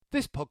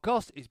This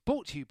podcast is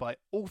brought to you by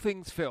All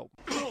Things Film.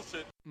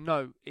 Bullshit.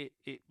 No, it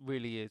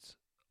really is.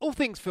 All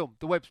Things Film,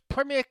 the web's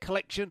premier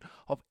collection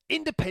of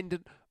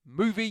independent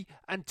movie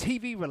and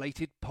TV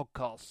related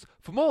podcasts.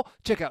 For more,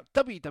 check out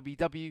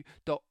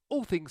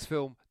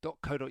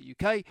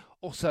www.allthingsfilm.co.uk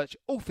or search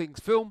All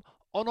Things Film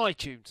on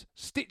iTunes,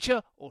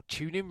 Stitcher or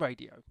TuneIn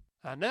Radio.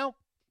 And now,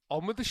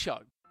 on with the show.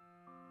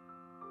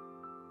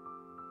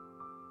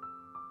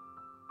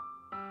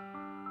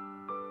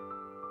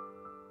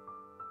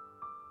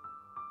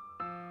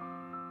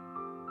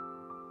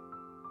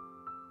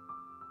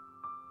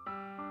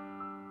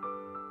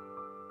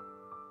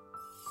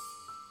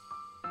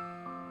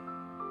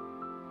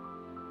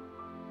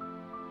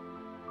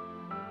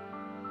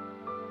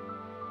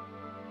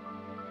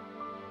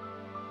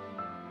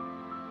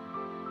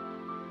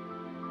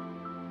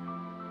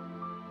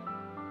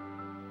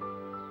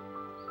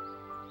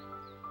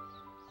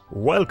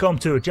 Welcome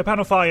to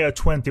Japanify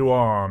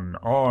 21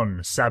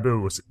 on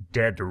Sabu's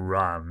Dead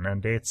Run,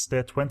 and it's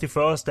the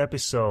 21st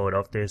episode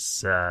of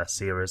this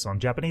series on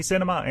Japanese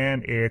cinema,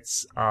 and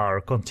it's our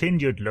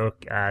continued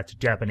look at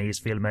Japanese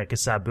filmmaker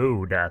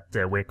Sabu that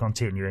we're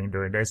continuing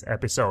during this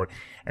episode.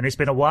 And it's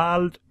been a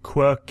wild,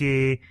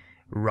 quirky,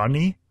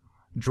 runny,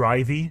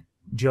 drivey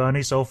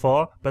journey so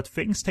far, but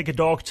things take a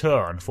dark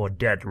turn for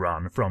Dead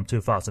Run from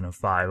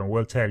 2005, and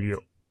we'll tell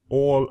you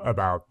all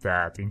about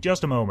that in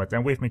just a moment.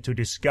 And with me to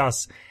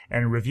discuss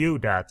and review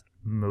that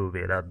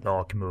movie, that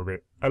dark movie,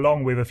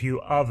 along with a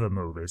few other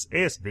movies,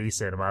 is V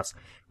Cinema's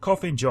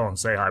Coffin John.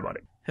 Say hi,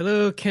 buddy.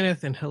 Hello,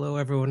 Kenneth, and hello,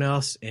 everyone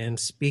else. And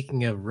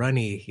speaking of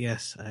runny,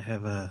 yes, I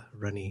have a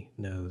runny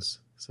nose,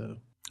 so...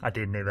 I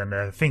didn't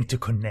even think to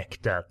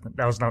connect that.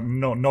 That was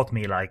not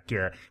me, like,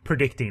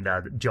 predicting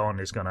that John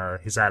is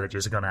his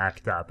allergies are gonna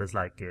act up. It's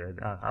like,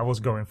 I was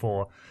going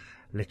for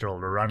literal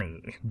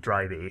runny,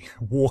 drivey,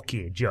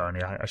 walky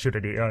journey. I should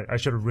have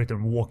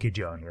written walky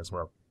journey as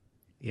well.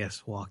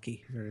 Yes,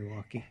 walky, very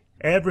walky.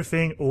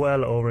 Everything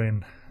well over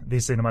in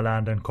this Cinema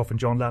Land and Coffin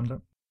John Land?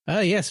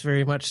 Yes,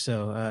 very much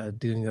so.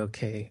 Doing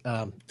okay.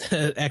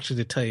 Actually,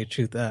 to tell you the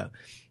truth, I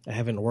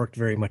haven't worked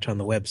very much on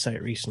the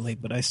website recently,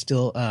 but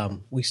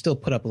we still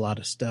put up a lot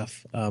of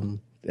stuff.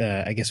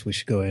 I guess we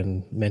should go ahead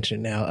and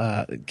mention it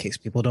now. In case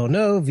people don't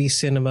know, V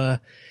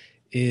Cinema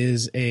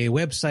is a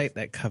website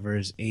that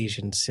covers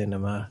Asian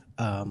cinema.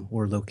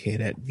 We're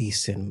located at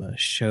VCinema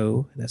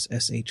Show. That's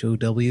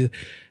SHOW.com.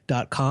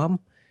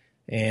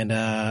 And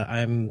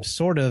I'm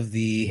sort of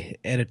the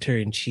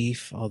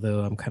editor-in-chief,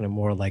 although I'm kind of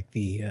more like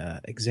the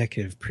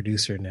executive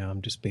producer now.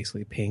 I'm just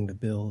basically paying the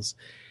bills.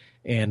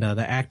 And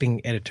the acting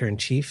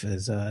editor-in-chief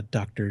is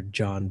Dr.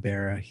 John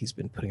Barra. He's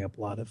been putting up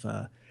a lot of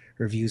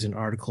reviews and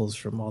articles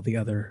from all the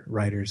other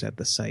writers at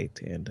the site,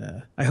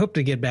 and I hope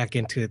to get back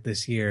into it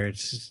this year.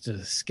 It's just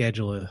a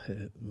schedule,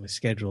 my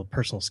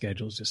personal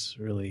schedule is just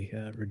really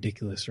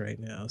ridiculous right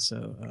now.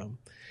 So,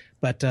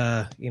 but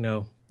the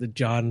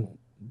John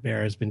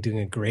Bear has been doing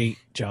a great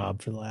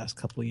job for the last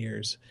couple of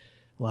years.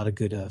 A lot of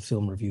good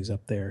film reviews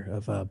up there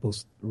of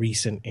both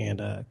recent and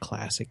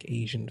classic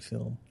Asian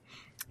film,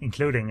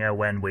 including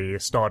when we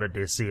started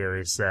this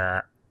series.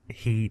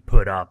 He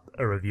put up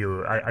a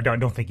review. I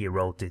don't think he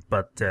wrote it,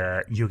 but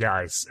you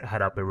guys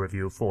had up a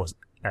review for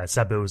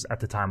Sabu's, at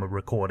the time of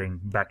recording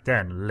back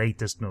then,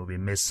 latest movie,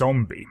 Miss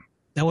Zombie.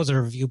 That was a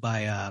review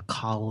by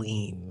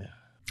Colleen.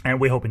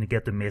 And we're hoping to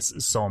get the Miss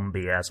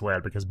Zombie as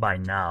well, because by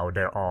now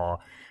there are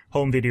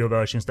home video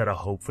versions that are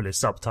hopefully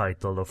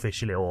subtitled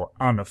officially or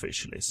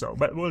unofficially. So,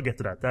 but we'll get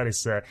to that. That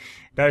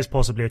is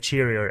possibly a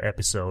cheerier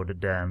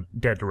episode than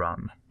Dead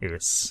Run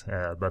is.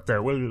 But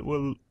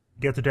we'll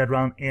get to Dead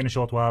Run in a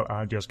short while.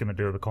 I'm just going to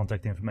do the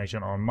contact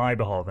information on my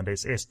behalf, and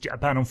this is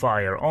Japan on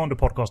Fire on the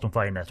Podcast on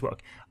Fire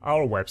network.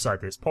 Our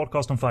website is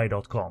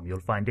podcastonfire.com. You'll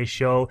find this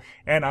show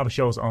and other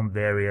shows on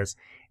various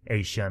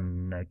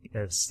Asian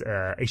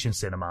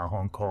cinema,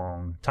 Hong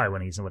Kong,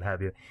 Taiwanese, and what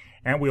have you.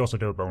 And we also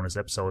do bonus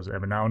episodes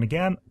every now and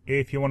again.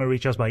 If you want to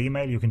reach us by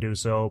email, you can do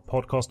so.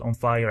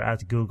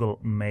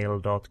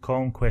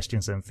 podcastonfire@googlemail.com.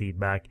 Questions and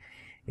feedback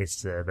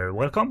is very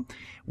welcome.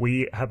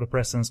 We have a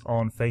presence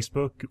on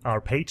Facebook. Our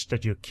page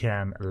that you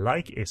can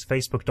like is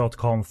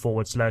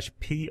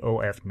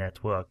facebook.com/POF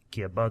network.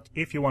 But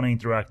if you want to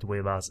interact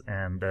with us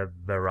and a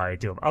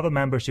variety of other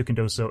members, you can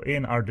do so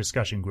in our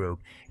discussion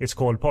group. It's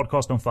called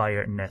Podcast on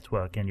Fire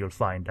Network, and you'll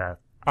find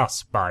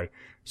us by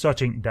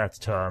searching that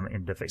term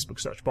in the Facebook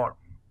search bar.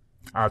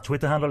 Our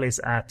Twitter handle is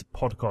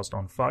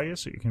 @podcastonfire,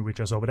 so you can reach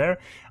us over there.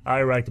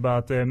 I write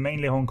about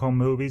mainly Hong Kong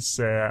movies,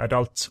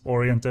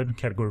 adult-oriented,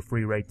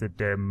 category-free rated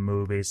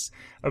movies,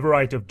 a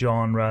variety of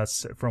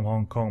genres from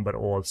Hong Kong, but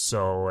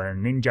also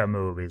ninja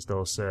movies,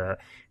 those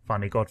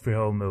funny Godfrey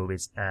Ho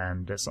movies,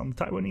 and some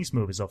Taiwanese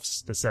movies of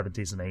the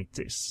 70s and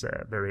 80s,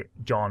 very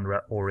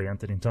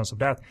genre-oriented in terms of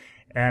that.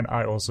 And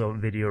I also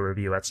video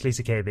review at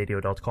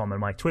sleazykvideo.com, and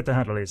my Twitter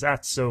handle is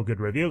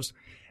 @SoGoodReviews.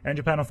 And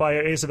Japan on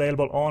Fire is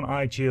available on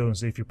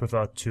iTunes if you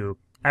prefer to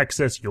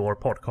access your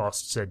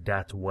podcasts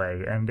that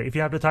way. And if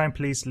you have the time,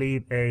 please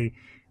leave a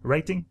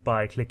rating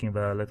by clicking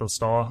the little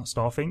star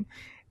thing.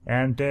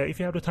 And if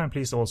you have the time,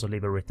 please also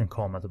leave a written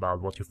comment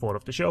about what you thought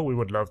of the show. We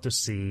would love to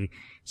see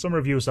some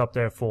reviews up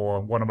there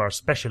for one of our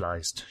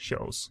specialized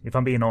shows. If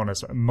I'm being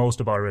honest,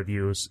 most of our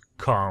reviews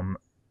come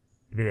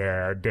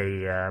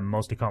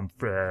mostly come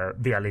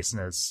via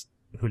listeners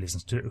who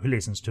listens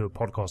to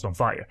Podcast on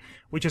Fire,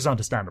 which is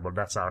understandable.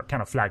 That's our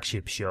kind of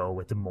flagship show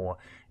with the more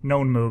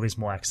known movies,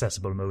 more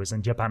accessible movies.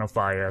 And Japan on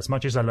Fire, as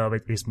much as I love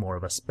it, is more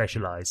of a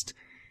specialized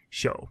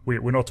show.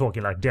 We're not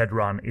talking like Dead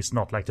Run. It's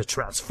not like the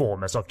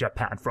Transformers of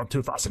Japan from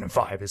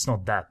 2005. It's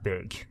not that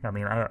big. I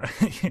mean,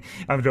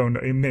 I don't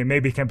know.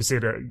 Maybe it can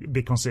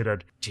be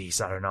considered,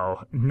 I don't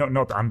know,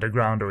 not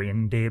underground or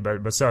indie,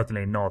 but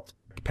certainly not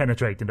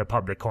penetrating the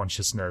public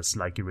consciousness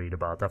like you read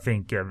about. I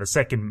think the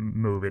second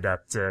movie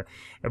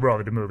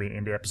rather the movie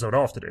in the episode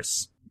after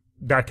this,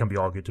 that can be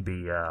argued to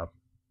be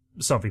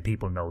something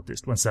people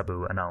noticed when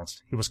Sabu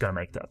announced he was going to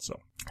make that. So,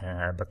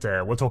 but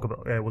we'll talk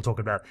about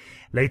that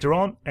later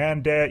on.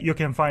 And you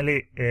can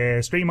finally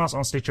stream us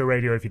on Stitcher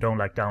Radio if you don't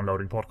like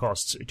downloading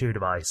podcasts to your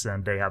device.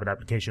 And they have an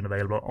application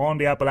available on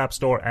the Apple App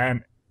Store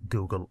and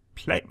Google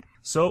Play.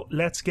 So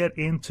let's get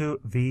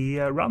into the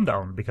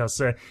rundown, because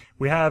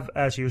we have,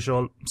 as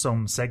usual,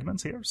 some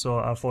segments here. So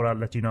I thought I'd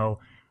let you know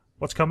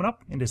what's coming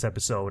up in this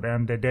episode.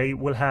 And they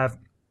will have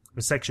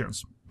the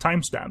sections,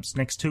 timestamps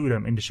next to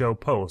them in the show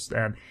post.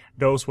 And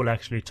those will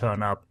actually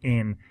turn up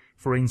in,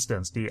 for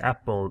instance, the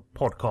Apple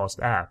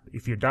Podcast app.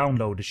 If you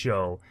download the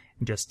show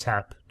and just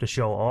tap the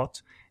show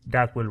art,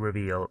 that will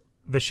reveal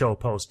the show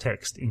post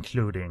text,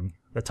 including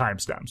the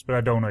timestamps. But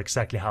I don't know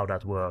exactly how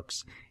that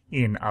works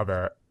in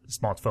other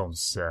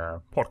smartphones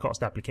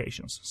podcast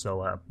applications.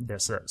 So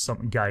there's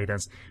some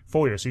guidance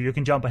for you. So you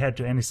can jump ahead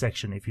to any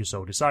section if you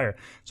so desire.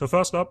 So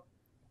first up,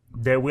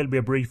 there will be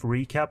a brief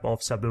recap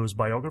of Sabu's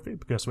biography,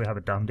 because we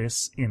haven't done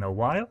this in a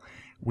while.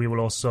 We will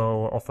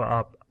also offer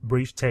up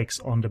brief takes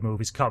on the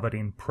movies covered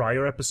in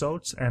prior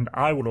episodes, and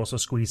I will also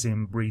squeeze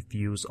in brief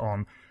views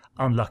on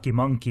Unlucky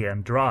Monkey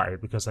and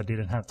Drive, because I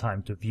didn't have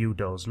time to view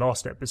those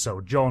last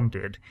episode. John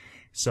did.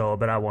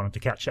 But I wanted to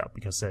catch up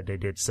because they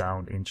did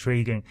sound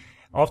intriguing.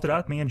 After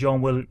that, me and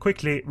John will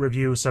quickly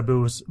review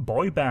Sabu's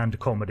boy band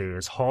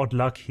comedies, Hard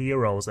Luck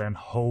Heroes and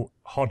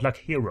Hard Luck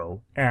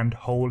Hero and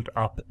Hold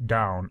Up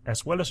Down,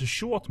 as well as a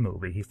short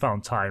movie he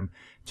found time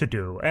to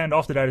do. And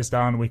after that is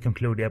done, we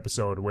conclude the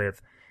episode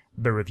with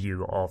the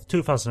review of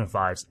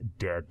 2005's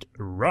Dead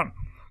Run.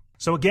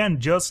 So again,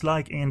 just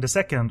like in the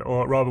second,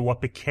 or rather what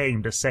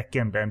became the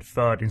second and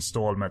third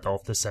installment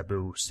of the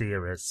Sabu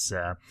series,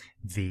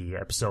 the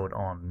episode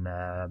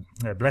on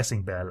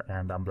Blessing Bell,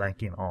 and I'm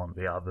blanking on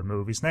the other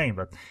movie's name,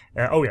 but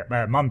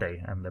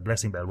Monday and the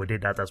Blessing Bell. We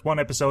did that as one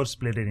episode,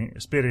 split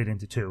it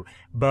into two.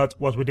 But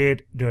what we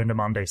did during the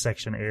Monday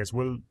section is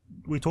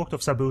we talked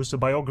of Sabu's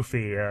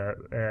biography.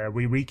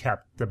 We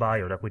recapped the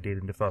bio that we did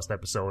in the first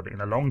episode in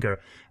a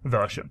longer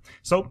version.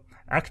 So,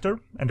 actor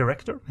and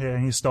director.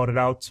 He started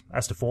out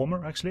as the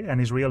former, actually, and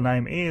his real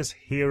name is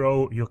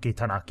Hiroyuki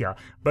Tanaka,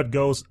 but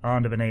goes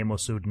under the name or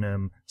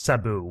pseudonym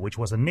Sabu, which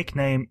was a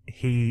nickname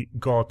he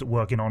got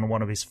working on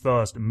one of his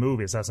first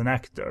movies as an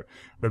actor,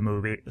 the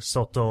movie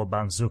Soto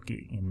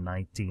Banzuki in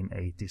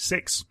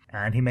 1986.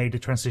 And he made the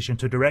transition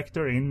to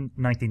director in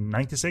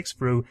 1996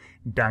 through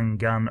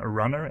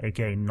Danganronpa,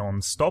 aka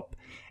Non-Stop,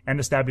 and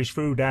established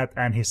through that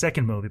and his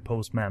second movie,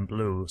 Postman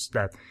Blues,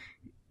 that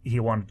he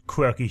wanted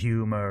quirky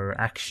humor,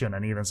 action,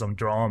 and even some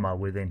drama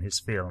within his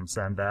films.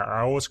 And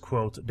I always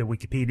quote the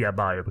Wikipedia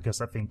bio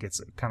because I think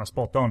it's kind of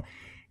spot on.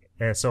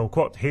 So,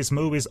 quote, his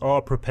movies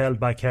are propelled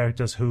by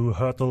characters who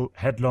hurtle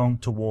headlong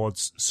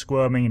towards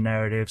squirming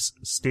narratives,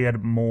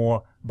 steered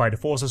more by the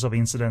forces of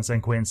incidents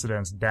and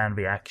coincidence than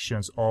the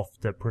actions of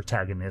the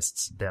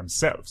protagonists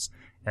themselves,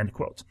 end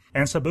quote.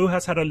 And Sabu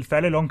has had a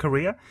fairly long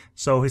career,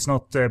 so he's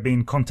not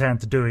been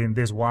content doing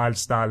this wild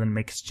style and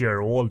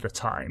mixture all the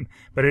time.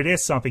 But it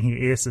is something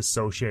he is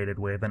associated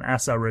with, and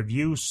as our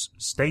reviews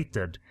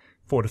stated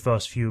for the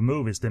first few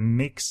movies, the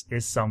mix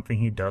is something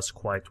he does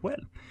quite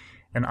well.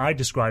 And I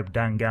described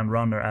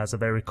Danganronpa as a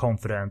very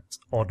confident,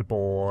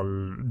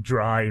 oddball,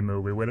 dry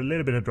movie with a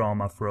little bit of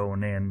drama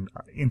thrown in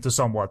into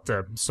somewhat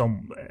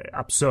some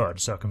absurd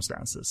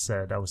circumstances.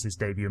 That was his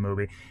debut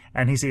movie.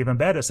 And his even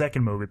better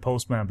second movie,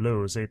 Postman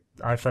Blues,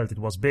 I felt it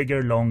was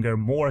bigger, longer,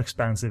 more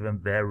expansive, and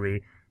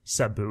very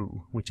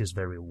Sabu, which is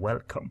very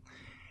welcome.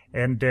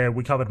 And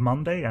we covered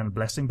Monday and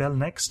Blessing Bell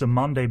next,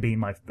 Monday being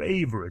my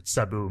favorite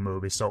Sabu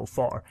movie so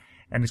far.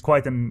 And it's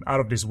quite an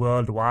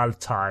out-of-this-world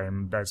wild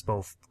time that's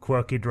both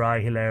quirky,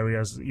 dry,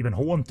 hilarious, even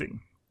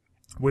haunting,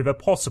 with a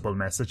possible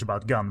message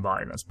about gun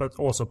violence, but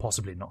also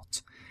possibly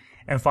not.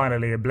 And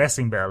finally,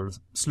 Blessing Bell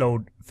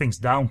slowed things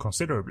down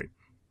considerably.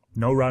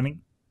 No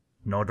running,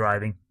 no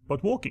driving,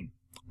 but walking,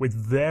 with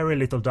very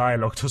little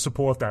dialogue to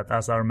support that,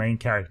 as our main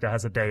character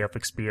has a day of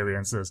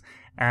experiences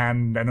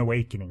and an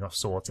awakening of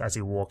sorts as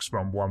he walks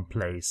from one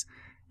place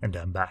and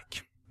then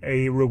back.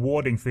 A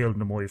rewarding film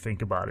the more you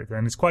think about it,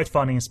 and it's quite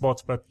funny in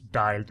spots, but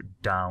dialed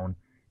down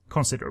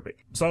considerably.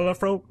 So I'll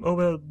throw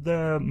over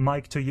the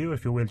mic to you,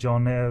 if you will,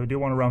 John. Do you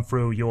want to run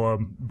through your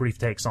brief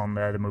takes on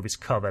the movies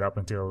covered up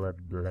until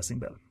Blessing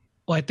Bell?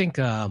 Well, I think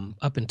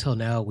up until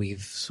now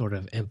we've sort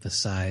of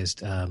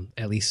emphasized,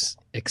 at least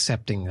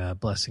accepting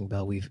Blessing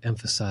Bell, we've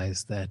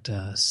emphasized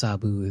that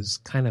Sabu is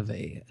kind of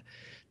a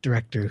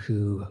director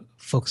who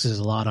focuses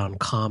a lot on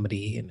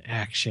comedy and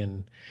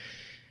action.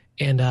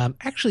 And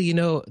actually,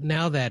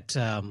 now that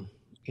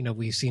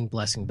we've seen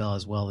Blessing Bell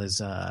as well as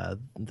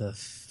the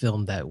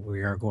film that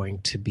we are going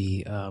to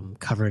be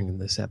covering in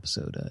this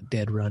episode,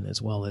 Dead Run,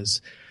 as well as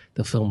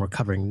the film we're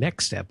covering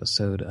next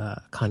episode,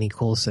 Connie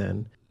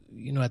Colson.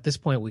 At this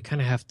point, we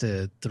kind of have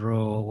to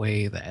throw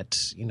away that,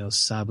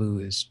 Sabu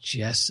is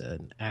just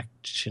an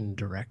action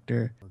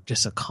director,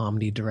 just a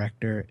comedy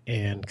director,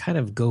 and kind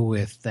of go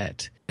with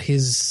that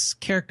his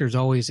characters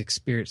always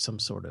experience some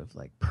sort of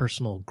like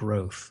personal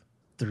growth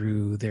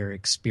through their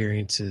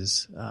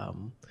experiences.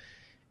 And,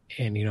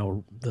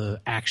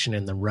 the action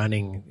and the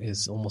running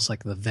is almost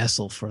like the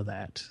vessel for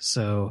that.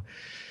 So,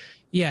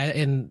 yeah.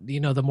 And,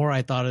 the more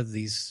I thought of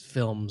these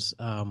films,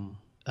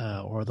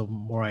 or the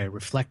more I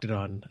reflected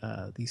on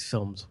these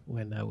films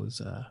when I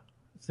was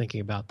thinking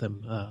about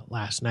them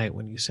last night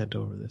when you sent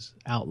over this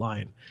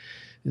outline,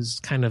 is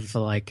kind of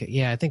like,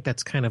 I think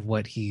that's kind of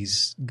what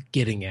he's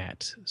getting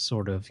at,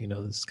 sort of,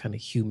 this kind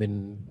of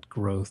human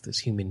growth, this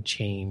human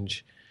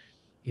change,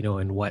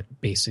 and what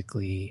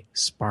basically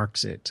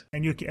sparks it.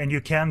 And you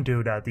can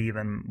do that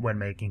even when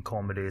making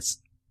comedies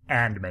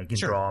and making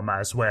drama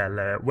as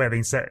well, whether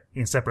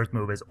in separate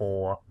movies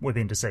or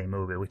within the same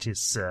movie, which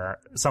is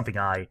something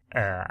I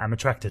am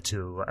attracted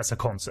to as a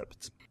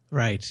concept.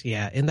 Right,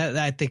 yeah. And that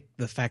I think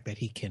the fact that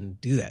he can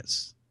do that,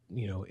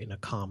 in a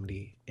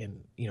comedy,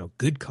 and,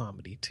 good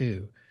comedy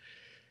too,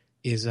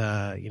 is,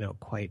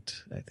 quite,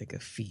 I think, a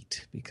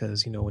feat.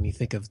 Because, when you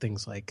think of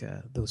things like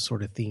those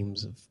sort of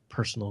themes of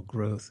personal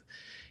growth,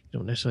 you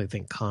don't necessarily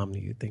think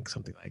comedy. You think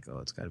something like, oh,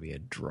 it's got to be a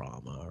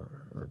drama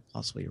or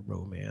possibly a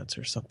romance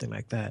or something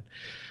like that.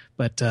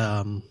 But,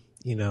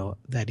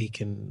 that he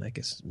can, I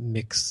guess,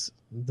 mix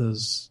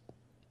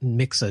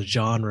a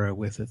genre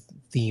with a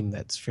theme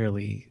that's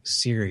fairly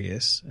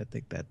serious. I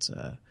think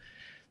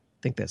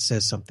that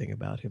says something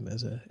about him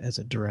as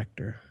a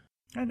director.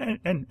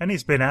 And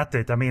he's been at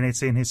it. I mean,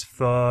 it's in his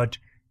third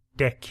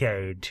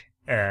decade,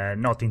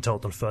 not in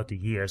total 30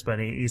 years, but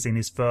he's in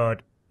his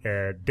third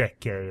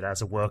decade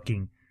as a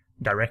working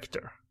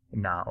director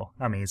now.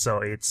 I mean, so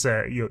it's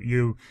I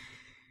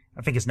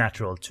think it's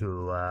natural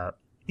to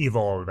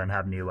evolve and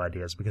have new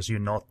ideas, because you're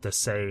not the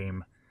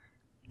same.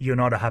 You're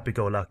not a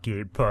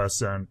happy-go-lucky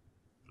person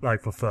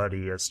like for 30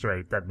 years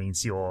straight. That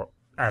means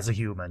as a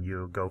human,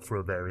 you go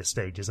through various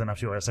stages, and I'm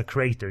sure as a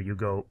creator, you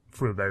go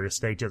through various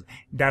stages.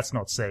 That's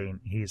not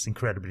saying he's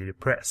incredibly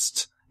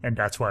depressed, and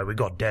that's why we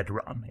got Dead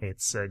Run.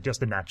 It's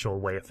just a natural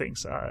way of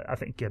things. I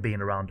think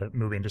being around the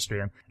movie industry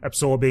and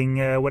absorbing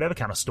whatever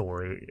kind of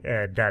story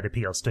that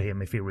appeals to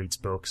him. If he reads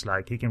books,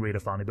 like he can read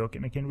a funny book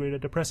and he can read a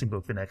depressing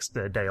book the next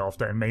day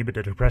after, and maybe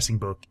the depressing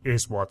book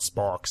is what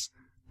sparks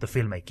the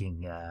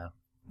filmmaking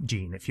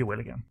gene, if you will,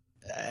 again.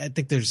 I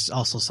think there's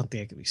also something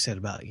that could be said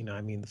about,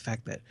 the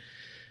fact that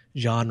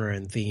genre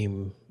and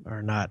theme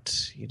are not,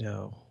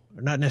 are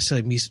not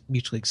necessarily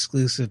mutually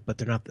exclusive, but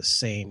they're not the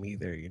same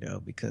either,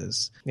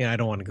 because, I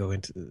don't want to go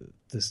into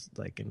this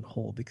like in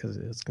whole, because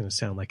it's going to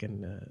sound like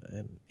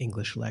an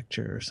English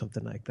lecture or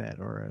something like that,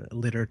 or a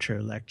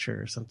literature lecture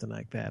or something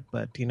like that.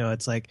 But,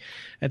 it's like,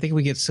 I think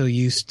we get so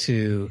used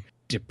to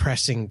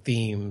depressing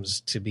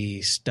themes to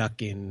be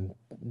stuck in,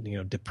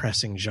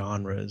 depressing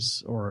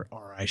genres, or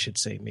I should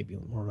say maybe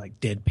more like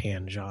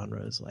deadpan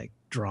genres, like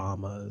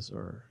dramas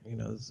or,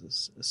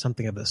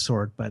 something of the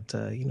sort. But,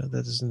 that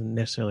doesn't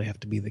necessarily have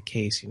to be the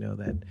case,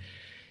 that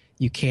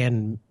you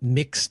can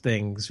mix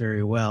things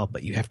very well,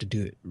 but you have to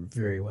do it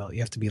very well.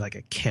 You have to be like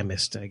a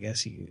chemist, I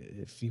guess,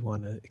 if you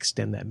want to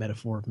extend that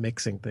metaphor of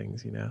mixing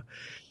things,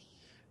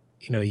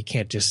 you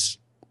can't just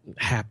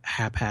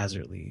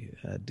haphazardly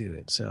do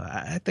it. So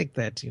I think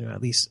that,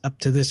 at least up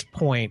to this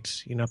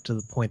point, up to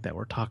the point that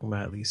we're talking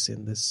about, at least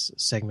in this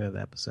segment of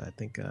the episode, I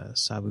think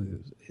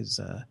Sabu, his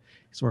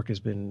work has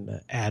been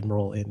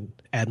admirable, in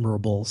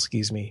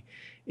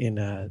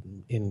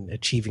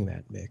achieving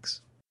that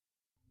mix.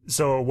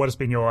 So what has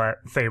been your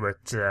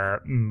favorite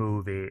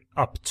movie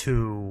up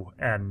to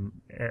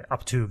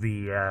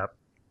the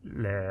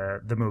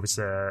movies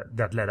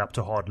that led up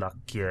to Hard Luck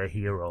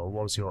Hero?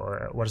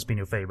 What has been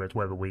your favorite,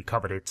 whether we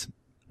covered it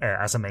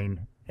as a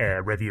main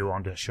review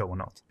on the show or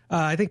not?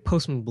 I think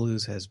Postman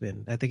Blues has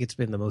been, I think it's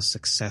been the most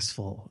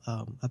successful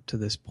up to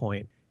this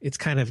point. It's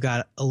kind of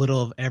got a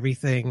little of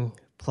everything,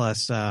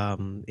 plus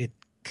it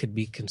could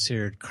be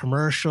considered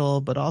commercial,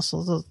 but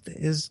also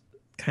is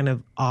kind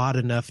of odd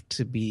enough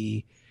to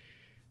be,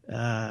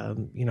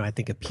 I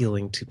think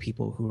appealing to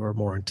people who are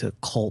more into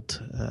cult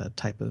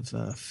type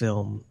of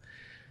film.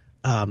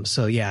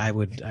 So yeah, I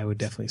would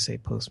definitely say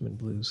Postman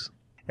Blues.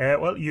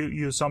 Well,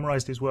 you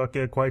summarized his work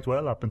quite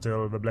well up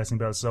until The Blessing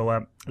Bell.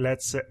 So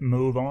let's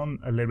move on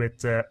a little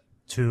bit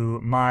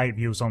to my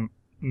views on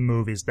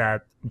movies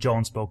that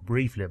John spoke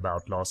briefly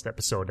about last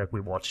episode that we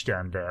watched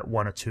and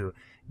wanted to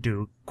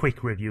do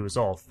quick reviews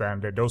of.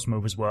 And those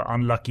movies were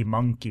Unlucky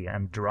Monkey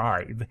and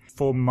Drive.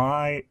 For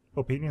my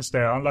opinions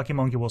there. Unlucky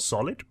Monkey was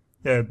solid.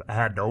 I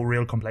had no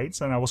real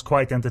complaints, and I was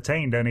quite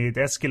entertained, and it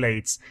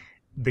escalates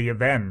the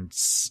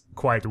events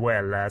quite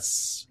well,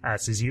 as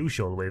is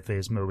usual with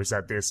his movies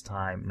at this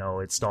time.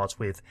 It starts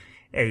with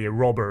a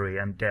robbery,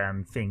 and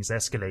then things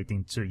escalate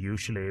into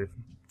usually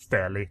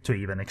fairly to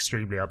even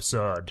extremely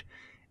absurd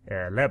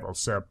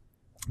levels.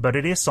 But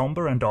it is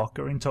somber and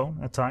darker in tone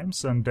at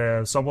times,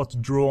 and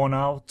somewhat drawn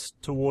out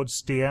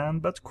towards the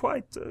end, but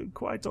quite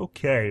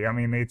okay. I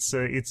mean, it's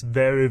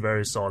very,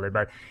 very solid.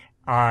 But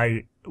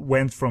I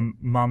went from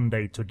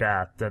Monday to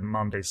that, and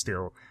Monday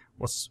still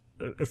was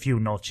a few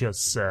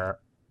notches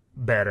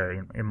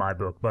better in my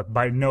book, but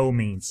by no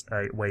means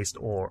a waste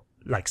or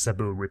like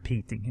Sabu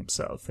repeating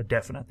himself.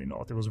 Definitely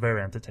not. It was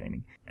very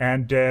entertaining.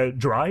 And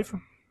Drive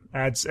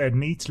adds a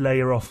neat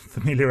layer of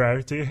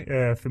familiarity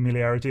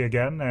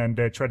again,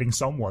 and treading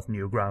somewhat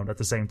new ground at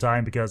the same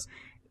time, because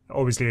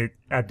obviously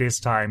at this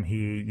time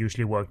he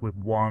usually worked with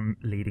one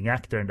leading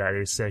actor, and that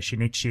is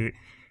Shinichi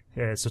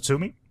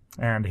Sutsumi,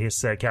 and his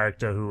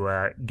character who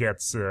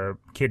gets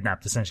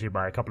kidnapped essentially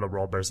by a couple of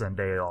robbers, and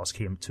they ask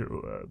him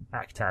to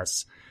act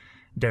as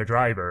their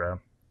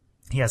driver.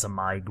 He has a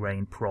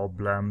migraine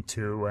problem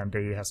too, and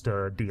he has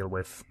to deal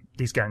with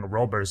these gang of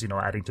robbers,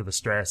 adding to the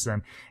stress.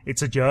 And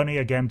it's a journey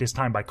again, this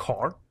time by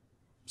car.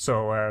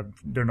 So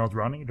they're not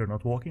running, they're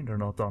not walking, they're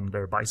not on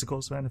their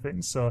bicycles or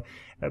anything. So,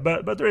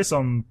 but there is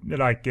some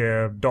like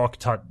dark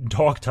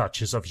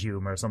touches of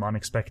humor, some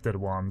unexpected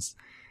ones.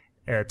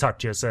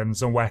 Touches and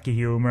some wacky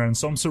humor and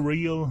some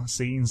surreal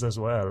scenes as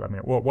well. I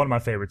mean, one of my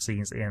favorite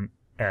scenes in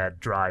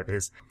Drive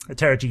is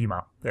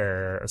Terajima,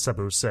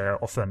 Sabu's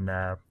often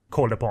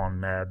called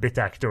upon bit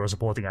actor or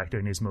supporting actor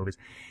in his movies.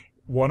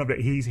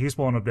 He's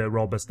one of the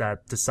robbers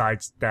that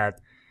decides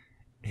that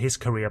his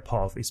career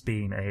path is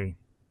being a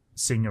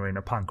singer in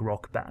a punk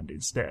rock band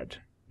instead.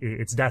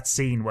 It's that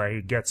scene where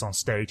he gets on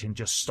stage and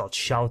just starts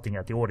shouting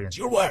at the audience,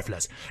 "You're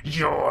worthless!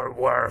 You're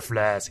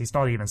worthless!" He's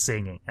not even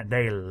singing, and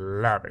they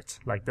love it.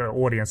 Like, the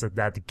audience at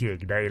that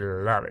gig, they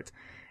love it.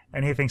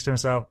 And he thinks to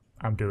himself,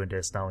 I'm doing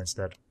this now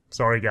instead.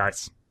 Sorry,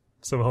 guys.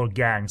 So the whole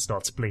gang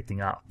starts splitting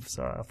up.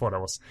 So I thought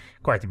that was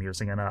quite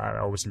amusing, and I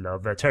always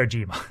love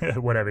Terajima,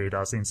 whatever he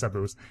does in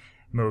Sabu's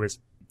movies.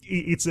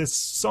 It's a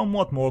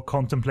somewhat more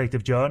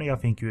contemplative journey. I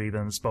think you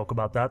even spoke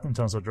about that in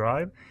terms of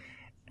Drive.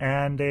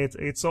 And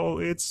it's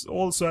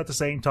also at the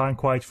same time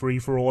quite free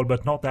for all,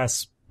 but not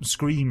as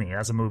screamy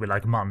as a movie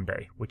like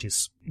Monday, which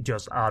is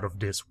just out of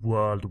this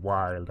world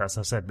wild, as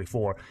I said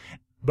before.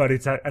 But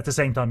it's at the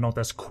same time not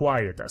as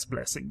quiet as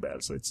Blessing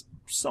Bell, so it's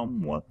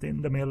somewhat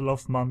in the middle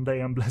of Monday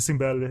and Blessing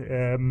Bell,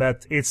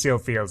 but it still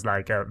feels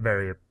like a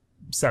very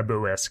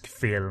Sabu-esque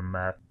film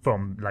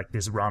from like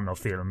this run of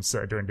films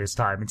during this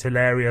time. It's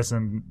hilarious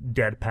and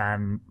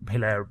deadpan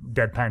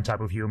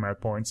type of humor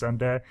at points,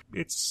 and I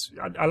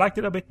liked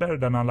it a bit better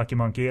than Unlucky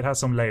Monkey. It has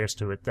some layers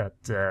to it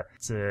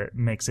that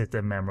makes it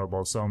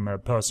memorable, some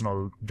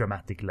personal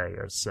dramatic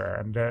layers,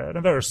 and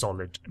a very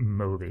solid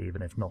movie,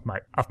 even if not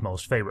my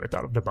utmost favorite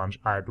out of the bunch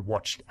I'd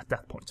watched at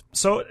that point.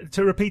 So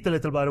to repeat a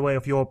little by the way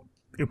of your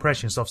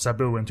impressions of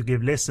Sabu, and to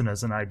give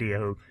listeners an idea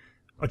who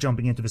are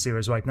jumping into the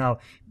series right now,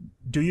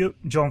 do you,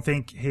 John,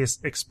 think his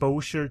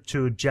exposure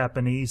to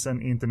Japanese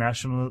and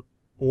international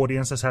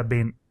audiences has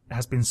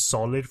been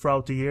solid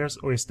throughout the years,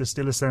 or is there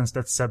still a sense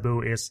that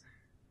Sabu is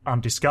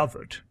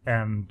undiscovered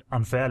and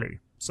unfairly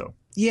so?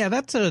 Yeah,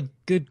 that's a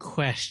good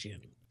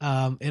question.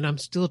 And I'm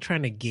still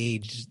trying to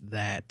gauge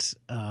that,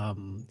 how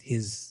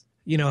he's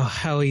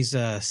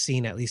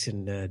seen, at least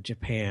in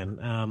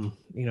Japan.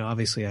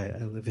 Obviously I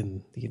live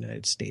in the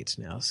United States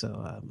now,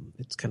 so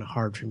it's kind of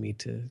hard for me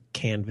to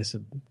canvass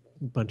a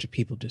bunch of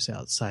people just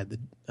outside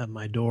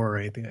my door or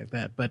anything like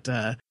that. But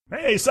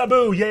hey,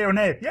 Sabu, yay or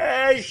nay?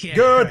 Yay! Yeah,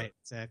 good! Right,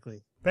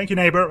 exactly. Thank you,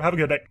 neighbor. Have a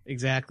good day.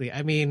 Exactly.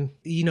 I mean,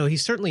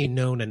 he's certainly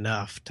known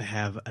enough to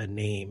have a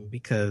name,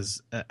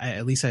 because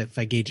at least if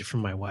I gauge it from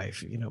my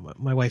wife,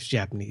 my wife's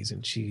Japanese,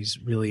 and she's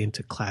really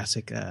into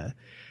classic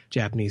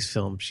Japanese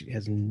film. She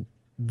has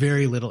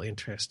very little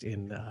interest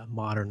in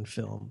modern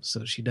film,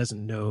 so she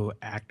doesn't know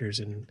actors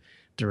and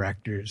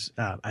directors.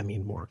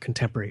 More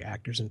contemporary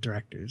actors and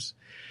directors.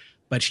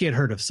 But she had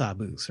heard of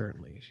Sabu,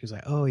 certainly. She was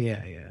like, "Oh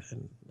yeah,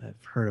 and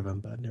I've heard of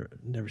him, but I've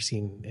never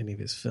seen any of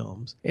his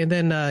films." And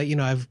then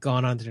I've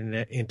gone on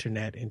the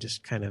internet and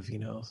just kind of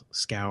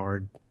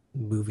scoured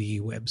movie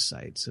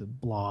websites,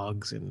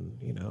 blogs,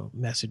 and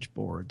message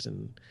boards,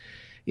 and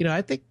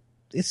I think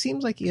it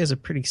seems like he has a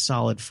pretty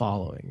solid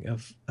following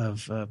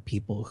of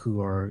people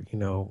who are,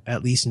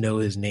 at least know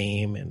his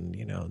name and,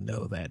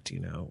 know that,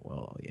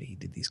 he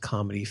did these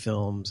comedy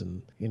films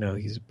and,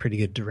 he's a pretty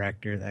good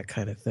director, that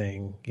kind of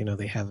thing.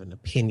 They have an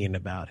opinion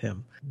about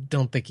him.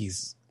 Don't think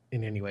he's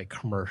in any way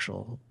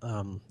commercial.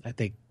 I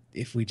think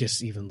if we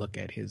just even look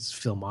at his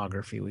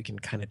filmography, we can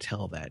kind of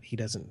tell that he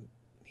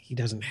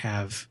doesn't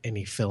have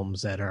any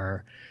films that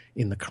are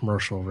in the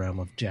commercial realm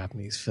of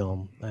Japanese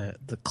film.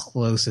 The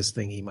closest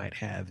thing he might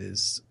have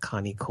is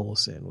Connie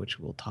Colson, which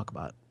we'll talk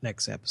about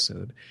next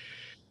episode,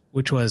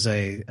 which was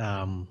a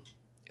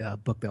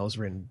book that was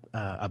written.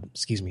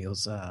 It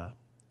was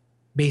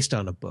based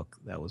on a book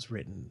that was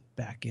written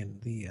back in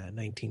the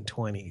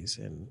 1920s,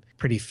 and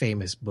pretty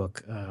famous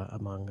book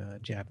among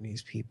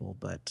Japanese people.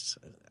 But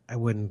I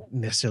wouldn't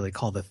necessarily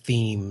call the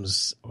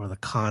themes or the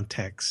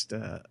context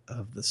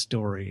of the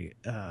story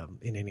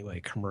in any way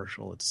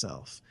commercial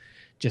itself.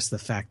 Just the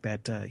fact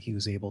that he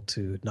was able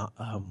to not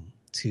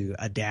to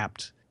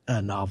adapt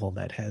a novel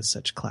that has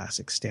such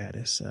classic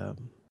status.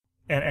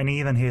 And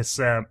even his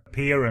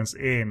appearance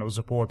in or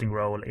supporting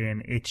role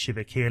in Ichi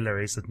the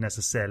Killer isn't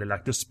necessarily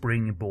like the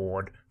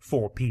springboard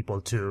for people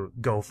to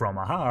go from,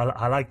 aha,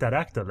 I like that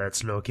actor,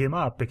 let's look him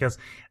up. Because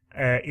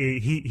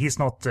he's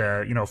not,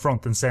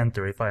 front and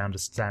center, if I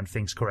understand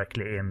things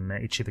correctly, in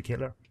Ichi the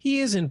Killer. He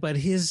isn't, but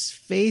his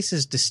face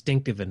is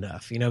distinctive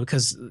enough,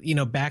 because,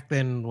 back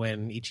then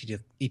when Ichi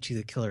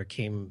the Killer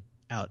came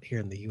out here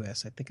in the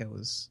U.S., I think I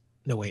was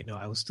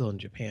still in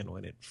Japan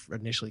when it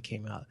initially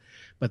came out.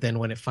 But then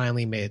when it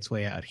finally made its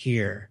way out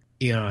here,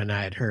 and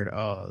I had heard,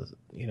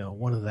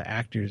 one of the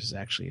actors is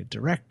actually a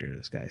director,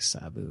 this guy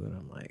Sabu. And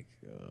I'm like,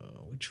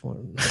 which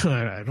one?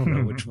 I don't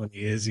know which one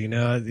he is,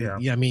 Yeah,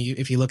 I mean,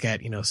 if you look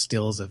at,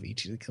 stills of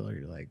Ichi the Killer,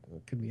 you're like, well,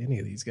 it could be any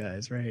of these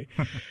guys, right?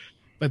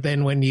 But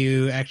then when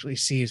you actually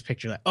see his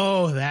picture, like,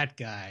 oh, that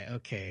guy.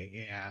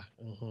 Okay, yeah.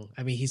 Mm-hmm.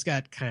 I mean, he's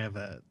got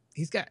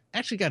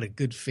actually got a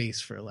good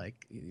face for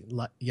like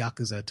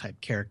Yakuza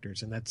type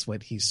characters, and that's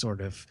what he's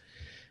sort of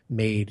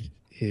made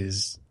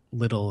his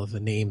little of a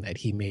name that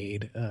he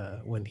made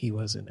when he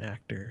was an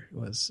actor,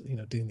 was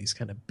doing these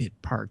kind of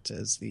bit parts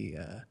as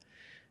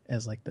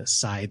like the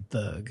side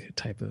thug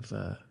type of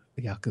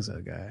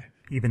Yakuza guy.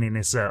 Even in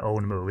his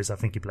own movies, I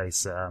think he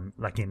plays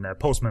like in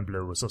Postman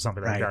Blues or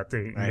something like that.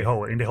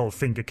 In the whole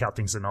finger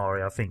cutting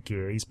scenario, I think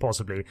he's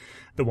possibly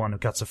the one who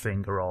cuts a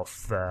finger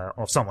off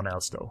someone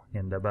else, though.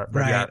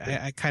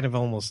 I kind of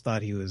almost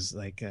thought he was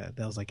like that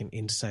was like an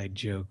inside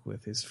joke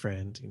with his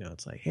friend.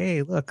 It's like,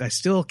 hey, look, I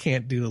still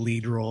can't do a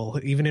lead role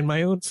even in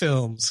my own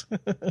films.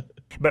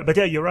 But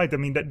yeah, you're right. I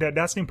mean,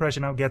 that's the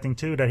impression I'm getting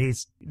too. That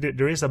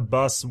there is a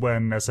buzz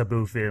when a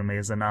Sabu film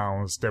is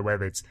announced,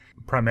 whether it's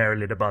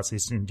primarily the buzz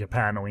is in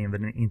Japan or in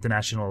the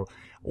international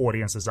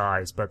audience's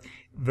eyes. But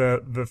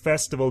the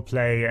festival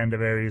play and the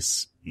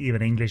various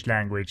even English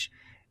language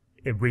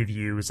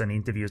reviews and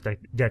interviews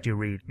that you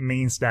read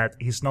means that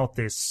he's not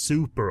this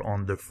super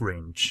on the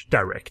fringe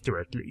director,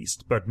 at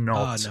least, but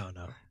not. Oh,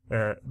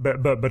 no.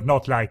 But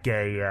not like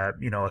a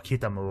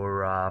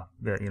Kitamura,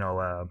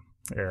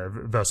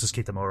 versus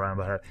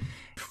Kitamura.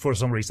 For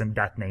some reason,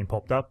 that name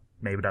popped up.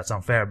 Maybe that's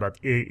unfair, but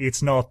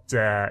it's not.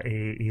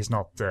 He's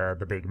not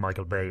the big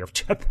Michael Bay of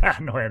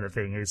Japan or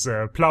anything. He's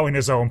plowing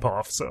his own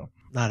path. So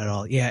not at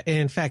all. Yeah, and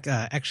in fact,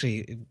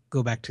 actually,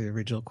 go back to the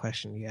original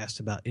question you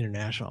asked about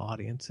international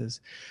audiences.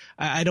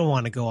 I don't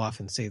want to go off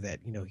and say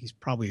that he's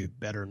probably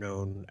better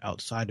known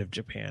outside of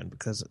Japan,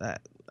 because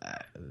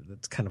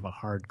that's kind of a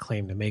hard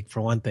claim to make.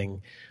 For one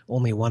thing,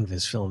 only one of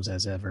his films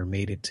has ever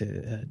made it to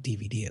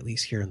DVD, at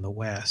least here in the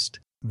West.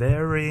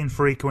 Very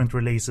infrequent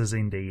releases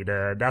indeed.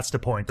 That's the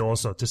point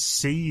also. To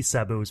see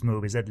Sabu's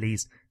movies, at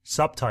least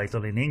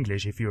subtitled in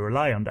English, if you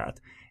rely on that,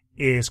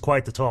 is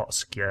quite a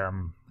task.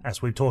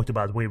 As we've talked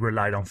about, we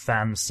relied on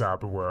fan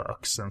sub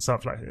works and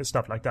stuff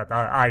like that.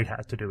 I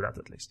had to do that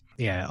at least.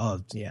 Yeah,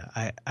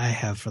 I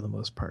have for the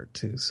most part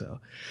too. So,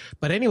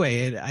 but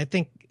anyway, I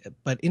think,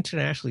 but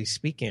internationally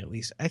speaking, at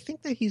least, I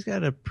think that he's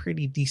got a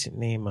pretty decent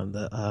name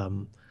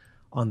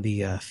on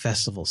the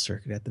festival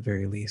circuit at the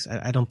very least.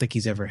 I don't think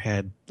he's ever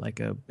had like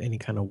any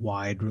kind of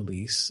wide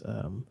release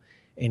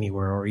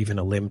anywhere, or even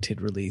a limited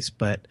release.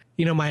 But,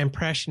 my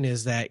impression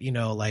is that,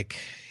 like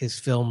his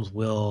films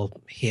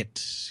will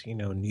hit,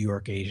 New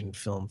York Asian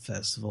Film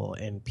Festival,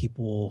 and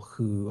people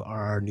who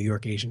are New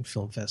York Asian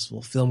Film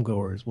Festival film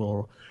goers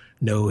will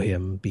know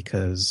him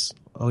because,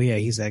 oh yeah,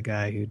 he's that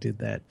guy who did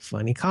that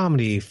funny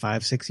comedy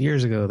 5-6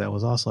 years ago that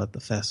was also at the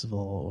festival,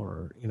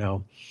 or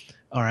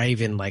I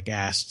even like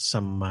asked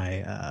some of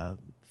my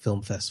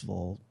film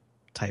festival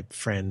type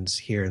friends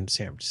here in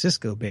San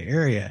Francisco Bay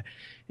Area,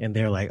 and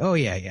they're like, "Oh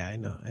yeah, I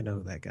know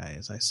who that guy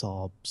is. I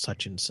saw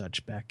such and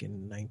such back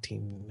in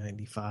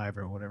 1995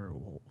 or whatever."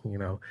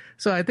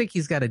 So I think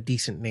he's got a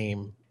decent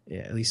name,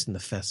 at least in the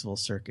festival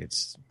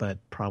circuits, but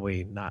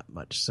probably not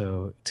much.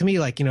 So to me,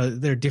 like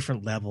there are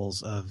different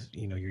levels of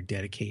your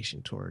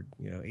dedication toward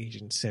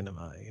Asian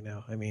cinema.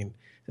 I mean,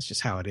 that's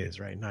just how it is,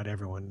 right? Not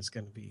everyone is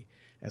going to be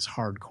as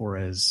hardcore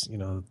as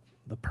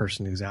the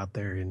person who's out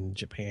there in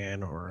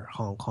Japan or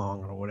Hong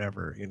Kong or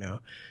whatever,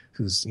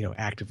 who's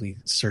actively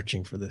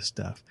searching for this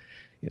stuff.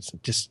 It's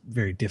just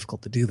very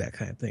difficult to do that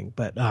kind of thing.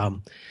 But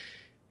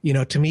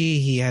to me,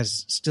 he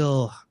has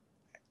still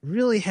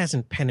really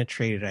hasn't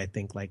penetrated, I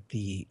think, like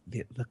the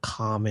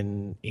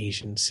common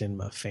Asian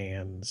cinema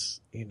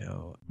fans.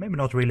 Maybe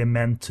not really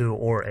meant to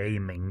or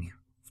aiming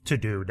to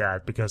do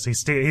that, because he's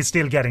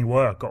still getting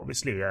work,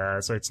 obviously.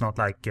 So it's not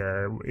like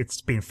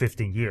it's been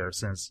 15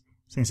 years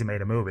since he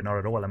made a movie. Not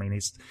at all. I mean,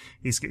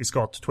 he's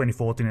got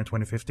 2014 and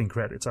 2015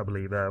 credits, I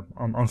believe,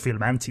 on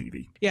film and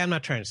TV. Yeah, I'm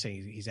not trying to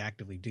say he's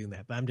actively doing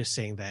that, but I'm just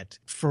saying that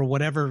for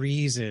whatever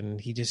reason,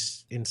 he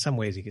just, in some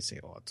ways, you could say,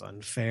 oh, it's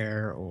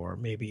unfair, or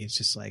maybe it's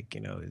just like,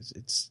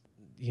 it's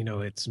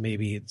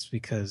maybe it's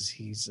because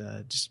he's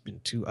just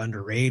been too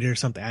underrated or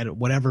something.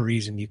 Whatever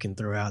reason you can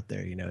throw out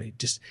there, he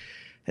just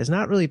has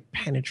not really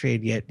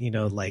penetrated yet.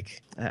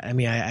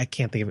 I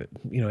can't think of it.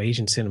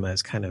 Asian cinema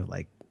is kind of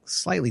like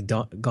slightly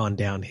gone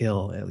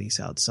downhill, at least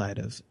outside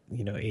of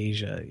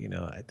Asia.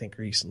 I think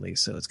recently,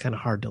 so it's kind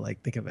of hard to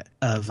like think of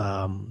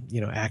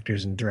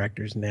actors and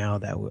directors now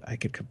that I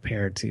could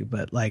compare it to.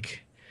 But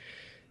like,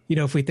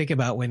 if we think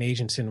about when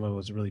Asian cinema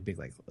was really big,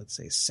 like let's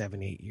say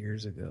 7-8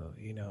 years ago,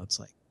 it's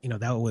like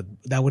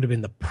that would have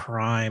been the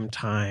prime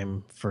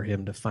time for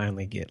him to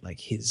finally get like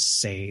his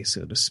say,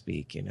 so to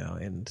speak.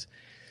 And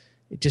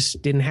it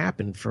just didn't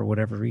happen for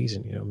whatever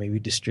reason. Maybe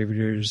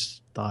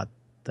distributors thought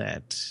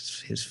that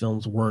his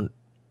films weren't,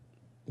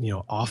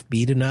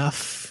 offbeat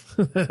enough.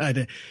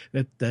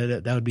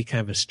 that would be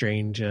kind of a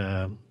strange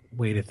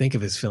way to think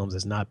of his films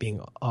as not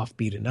being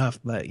offbeat enough.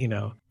 But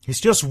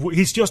he's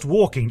just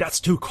walking. That's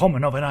too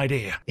common of an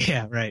idea.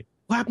 Yeah, right.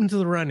 What happened to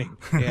the running?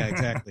 Yeah,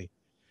 exactly.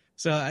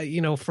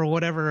 So for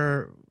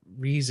whatever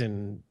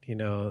reason,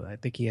 I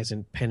think he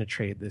hasn't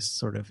penetrated this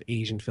sort of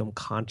Asian film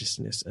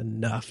consciousness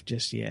enough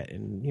just yet,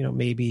 and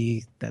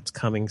maybe that's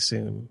coming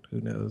soon. Who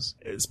knows?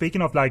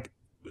 Speaking of like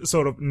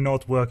sort of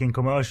not working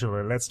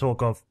commercially, let's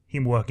talk of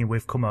him working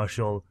with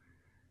commercial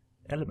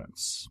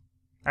elements,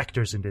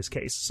 actors in this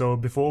case. So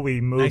before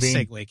we move nice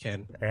segue,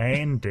 Ken.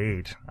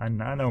 Indeed, I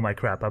know my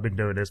crap. I've been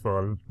doing this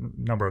for a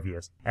number of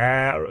years.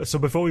 So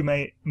before we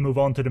may move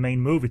on to the main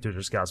movie to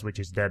discuss, which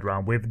is Dead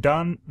Round, we've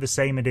done the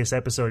same in this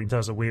episode in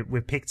terms of we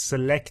picked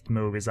select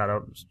movies out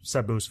of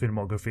Sabu's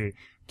filmography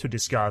to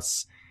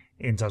discuss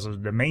in terms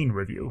of the main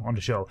review on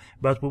the show,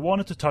 but we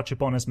wanted to touch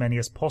upon as many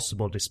as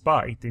possible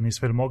despite in his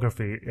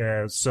filmography,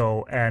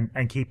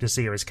 and keep the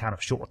series kind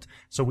of short.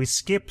 So we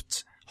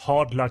skipped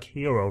Hard Luck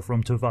Hero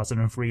from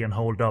 2003 and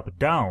Hold Up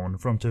Down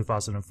from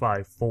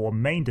 2005 for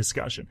main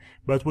discussion,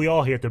 but we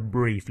are here to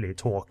briefly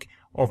talk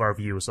of our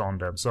views on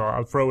them. So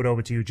I'll throw it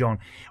over to you, John.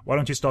 Why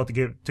don't you start to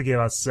give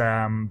us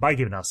by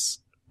giving us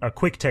a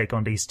quick take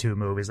on these two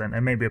movies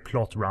and maybe a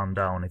plot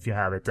rundown if you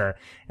have it.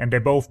 And they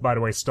both, by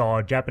the way,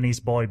 star Japanese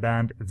boy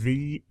band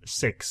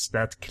V6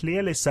 that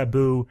clearly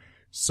Sabu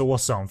saw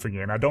something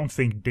in. I don't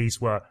think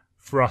these were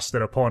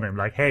thrusted upon him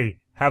like, hey,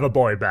 have a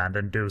boy band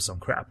and do some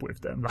crap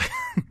with them.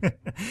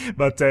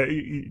 But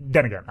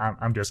then again,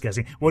 I'm just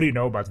guessing. What do you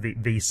know about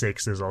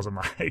V6 is also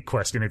my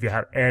question, if you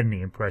have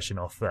any impression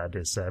of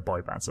this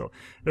boy band. So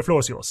the floor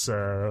is yours.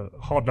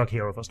 Hard Luck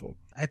Hero, first of all.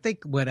 I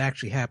think what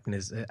actually happened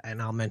is,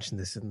 and I'll mention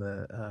this in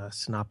the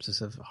synopsis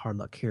of Hard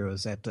Luck Hero,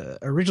 is that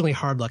originally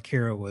Hard Luck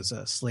Hero was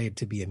slated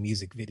to be a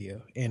music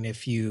video. And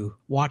if you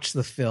watch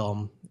the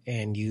film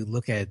and you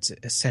look at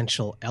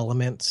essential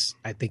elements,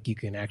 I think you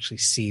can actually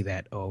see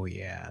that, oh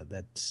yeah,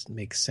 that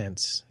makes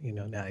sense,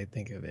 now I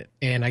think of it.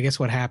 And I guess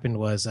what happened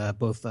was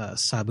both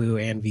Sabu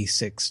and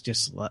V6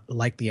 just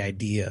liked the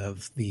idea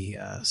of the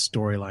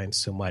storyline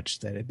so much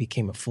that it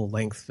became a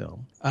full-length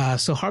film.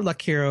 So Hard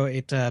Luck Hero,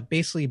 it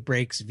basically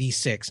breaks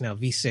V6. Now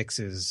V6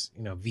 is,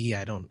 V,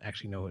 I don't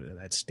actually know what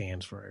that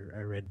stands for.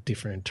 I read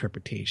different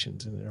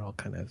interpretations and they're all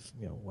kind of,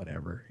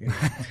 whatever.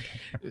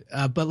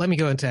 But let me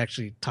go into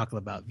actually talking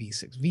about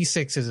V6.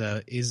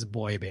 V6 is a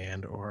boy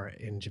band, or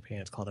in Japan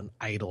it's called an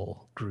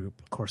idol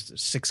group. Of course,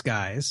 there's 6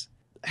 guys.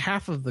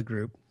 Half of the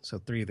group, so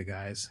 3 of the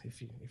guys,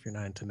 if you're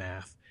not into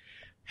math,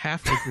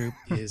 half the group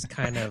is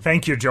kind of...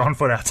 Thank you, John,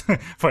 for that,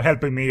 for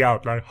helping me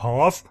out. Like,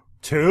 half?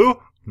 2?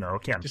 No,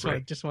 can't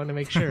just want to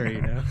make sure,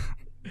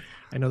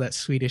 I know that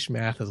Swedish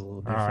math is a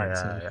little different.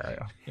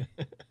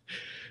 Yeah.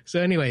 So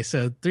anyway,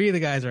 so 3 of the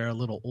guys are a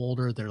little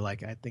older. They're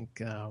like, I think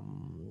they're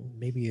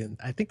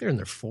in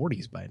their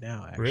 40s by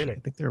now, actually. Really? I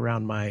think they're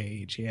around my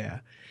age,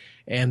 yeah.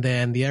 And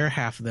then the other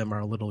half of them are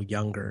a little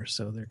younger,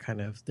 so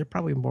they're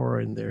probably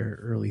more in their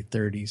early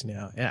 30s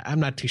now. I'm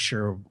not too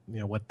sure,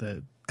 what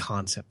the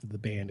concept of the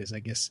band is. I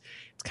guess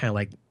it's kind of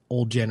like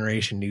old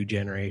generation, new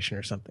generation,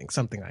 or something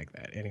like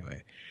that.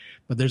 Anyway,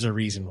 but there's a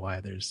reason why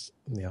there's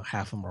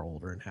half of them are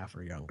older and half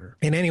are younger.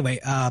 And anyway,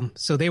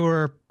 so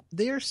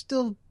they're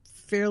still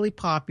fairly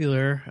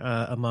popular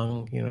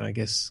among I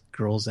guess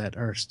girls that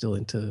are still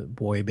into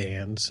boy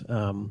bands,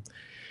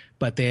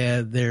 but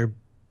their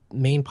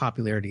main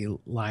popularity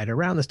lied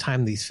around this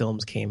time these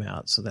films came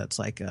out. So that's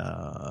like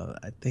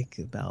I think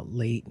about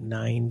late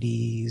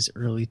 90s,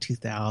 early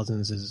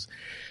 2000s is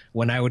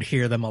when I would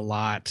hear them a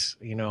lot,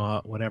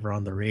 whatever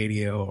on the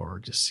radio or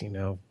just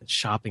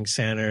shopping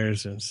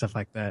centers and stuff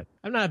like that.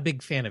 I'm not a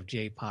big fan of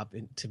J-pop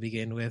to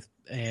begin with,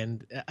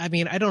 and I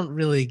mean I don't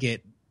really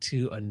get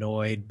too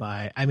annoyed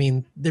by,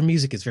 their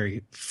music is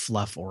very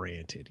fluff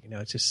oriented,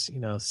 it's just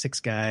 6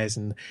 guys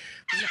and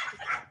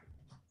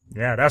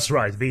yeah, that's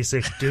right.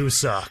 V6 do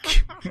suck.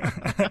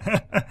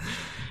 That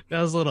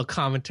was a little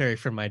commentary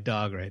from my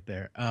dog right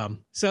there.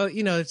 So,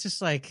 it's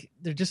just like,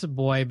 they're just a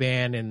boy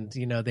band and,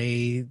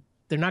 they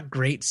they're not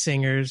great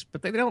singers,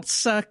 but they don't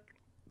suck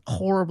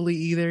horribly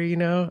either, you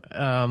know.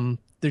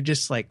 They're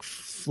just like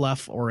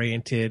fluff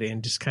oriented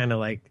and just kind of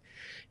like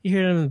you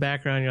hear them in the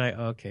background, you're like,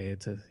 okay,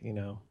 it's a, you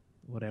know,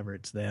 whatever,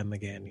 it's them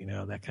again, you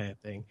know, that kind of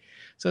thing.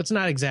 So it's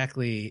not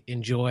exactly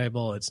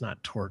enjoyable. It's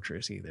not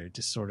torturous either. It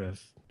just sort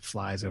of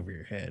flies over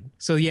your head.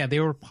 So yeah, they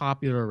were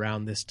popular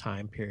around this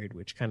time period,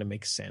 which kind of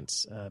makes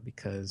sense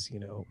because, you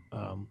know,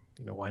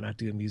 why not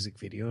do a music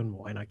video and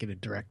why not get a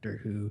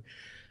director who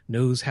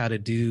knows how to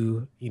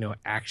do, you know,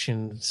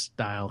 action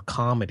style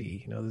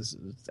comedy. You know,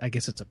 I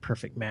guess it's a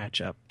perfect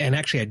matchup. And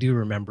actually, I do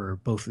remember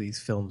both of these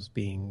films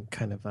being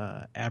kind of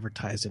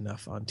advertised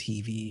enough on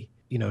TV,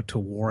 you know, to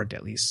warrant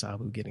at least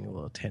Sabu getting a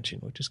little attention,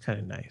 which is kind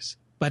of nice.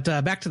 But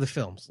back to the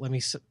films. Let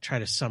me try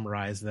to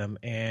summarize them,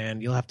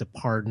 and you'll have to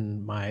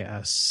pardon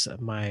my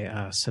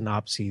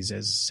synopses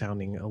as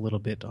sounding a little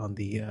bit on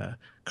the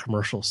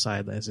commercial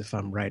side, as if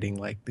I'm writing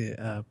like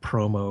the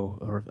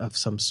promo or of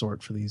some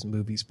sort for these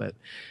movies. But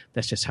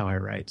that's just how I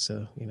write,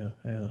 so you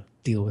know,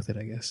 deal with it,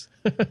 I guess.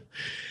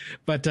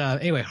 But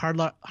anyway, Hard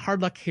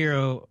Luck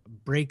Hero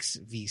breaks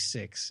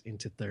V6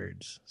 into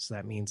thirds, so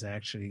that means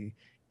actually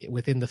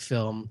within the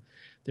film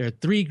there are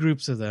three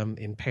groups of them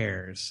in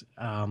pairs,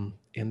 and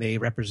they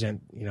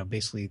represent, you know,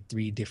 basically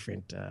three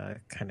different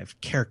kind of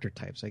character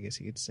types, I guess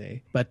you could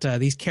say. But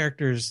these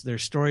characters, their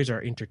stories are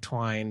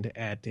intertwined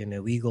at an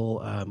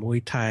illegal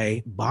Muay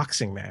Thai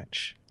boxing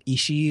match.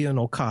 Ishii and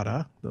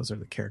Okada, those are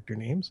the character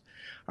names,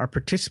 are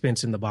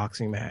participants in the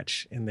boxing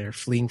match, and they're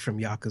fleeing from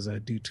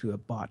Yakuza due to a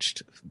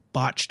botched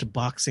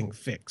boxing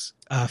fix.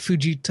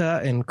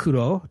 Fujita and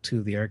Kuro, two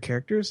of the other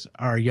characters,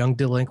 are young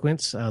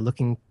delinquents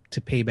looking to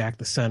pay back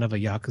the son of a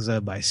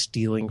Yakuza by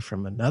stealing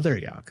from another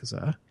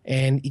Yakuza.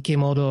 And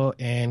Ikemoto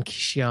and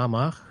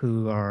Kishiyama,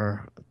 who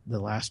are the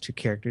last two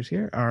characters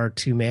here, are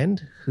two men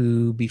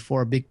who,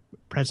 before a big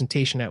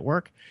presentation at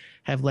work,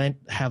 have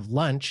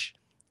lunch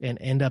and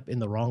end up in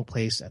the wrong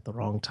place at the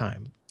wrong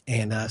time.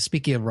 And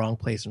speaking of wrong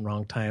place and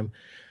wrong time,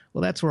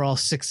 well, that's where all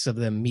six of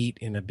them meet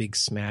in a big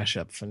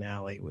smash-up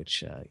finale,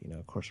 which, you know,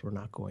 of course, we're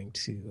not going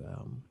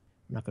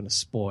to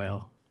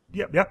spoil.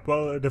 Yeah.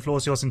 Well, the floor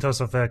is yours in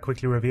terms of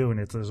quickly reviewing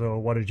it. So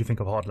what did you think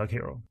of Hard Luck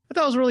Hero? I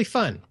thought it was really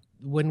fun.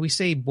 When we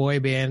say boy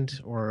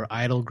band or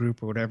idol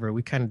group or whatever,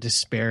 we kind of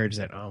disparage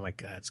that, oh my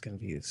God, it's going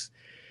to be this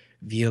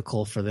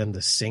vehicle for them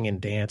to sing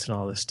and dance and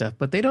all this stuff.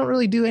 But they don't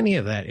really do any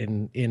of that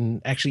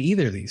in actually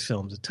either of these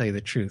films, to tell you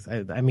the truth.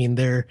 I mean,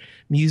 their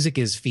music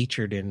is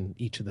featured in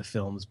each of the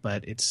films,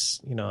 but it's,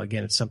 you know,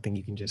 again, it's something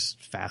you can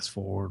just fast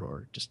forward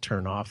or just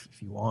turn off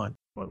if you want.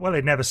 Well,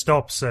 it never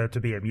stops to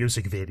be a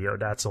music video.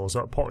 That's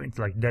also a point.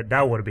 Like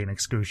that would have been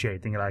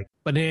excruciating. Like,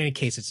 but in any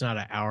case, it's not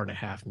an hour and a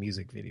half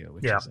music video.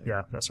 Which is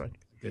that's right.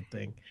 Good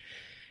thing.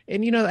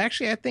 And you know,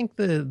 actually, I think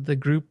the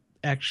group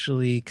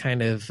actually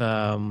kind of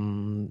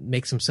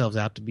make themselves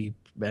out to be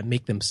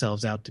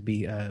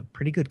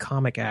pretty good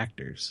comic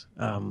actors.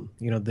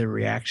 You know, their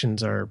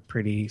reactions are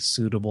pretty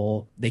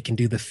suitable. They can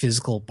do the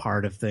physical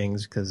part of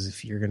things, because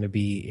if you're going to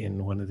be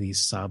in one of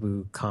these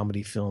Sabu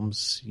comedy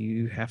films,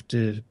 you have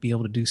to be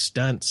able to do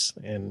stunts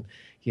and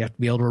you have to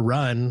be able to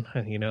run,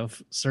 you know,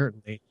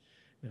 certainly.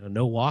 You know,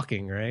 no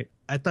walking, right?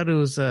 I thought it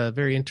was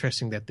very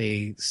interesting that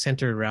they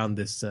centered around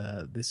this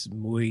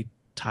Muay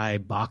Thai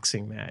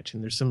boxing match,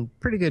 and there's some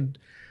pretty good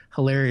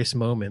hilarious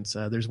moments.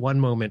 There's one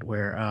moment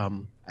where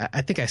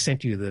I think I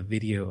sent you the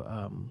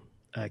video,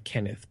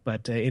 Kenneth,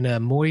 but in a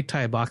Muay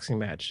Thai boxing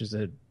match, there's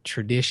a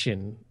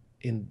tradition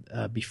in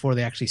before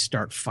they actually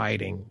start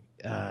fighting,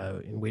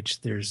 in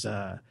which there's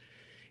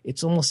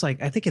it's almost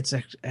like, I think it's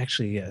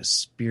actually a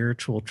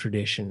spiritual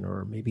tradition,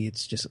 or maybe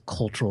it's just a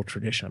cultural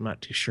tradition. I'm not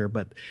too sure,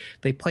 but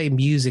they play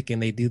music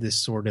and they do this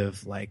sort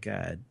of like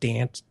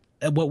dance,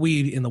 what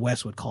we in the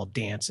West would call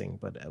dancing,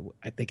 but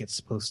I think it's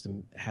supposed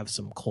to have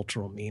some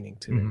cultural meaning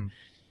to it.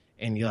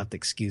 And you'll have to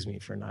excuse me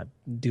for not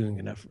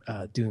doing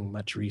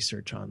much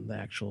research on the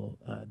actual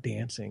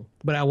dancing.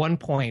 But at one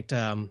point,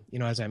 you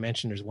know, as I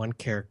mentioned, there's one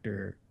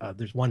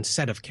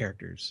set of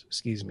characters,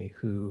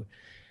 who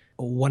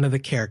one of the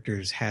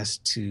characters has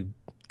to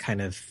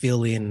kind of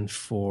fill in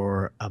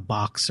for a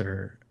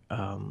boxer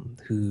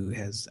who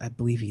has, I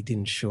believe he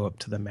didn't show up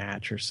to the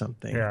match or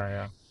something.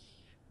 Yeah.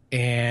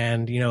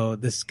 And, you know,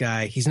 this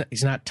guy, he's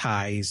not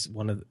Thai, he's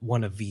one of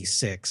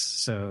V6.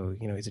 So,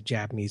 you know, he's a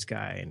Japanese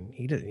guy, and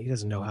he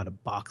doesn't know how to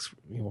box,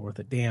 you know, worth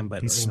a damn,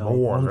 but he's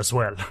small as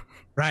well.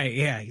 Right.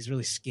 Yeah. He's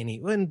really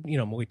skinny. And, you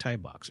know, Muay Thai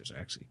boxers are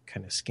actually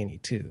kind of skinny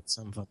too.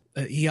 Some of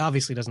them, he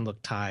obviously doesn't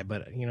look Thai,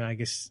 but, you know, I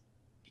guess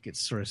you could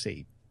sort of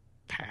say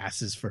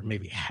passes for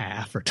maybe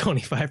half or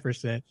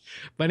 25%.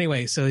 But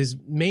anyway, so his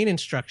main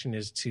instruction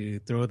is to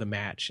throw the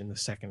match in the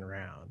second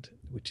round,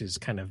 which is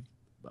kind of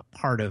a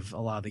part of a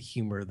lot of the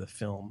humor of the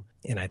film.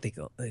 And I think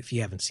if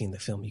you haven't seen the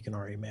film, you can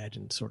already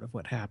imagine sort of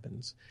what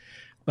happens.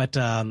 But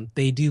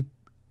they do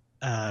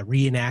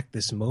reenact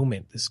this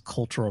moment, this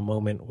cultural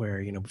moment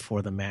where, you know,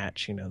 before the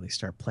match, you know, they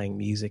start playing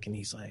music and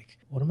he's like,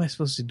 what am I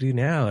supposed to do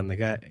now? And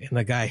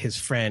the guy, his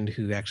friend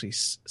who actually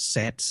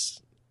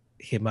sets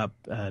him up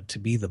to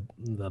be the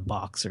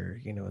boxer,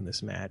 you know, in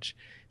this match,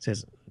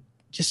 says,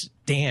 just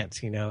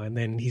dance, and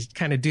then he's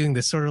kind of doing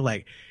this sort of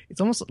like, it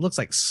looks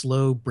like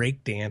slow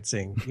break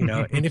dancing,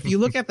 and if you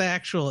look at the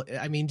actual,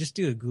 I mean, just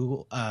do a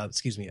a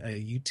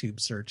YouTube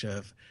search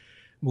of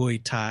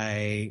Muay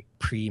Thai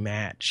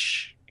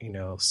pre-match,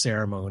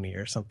 ceremony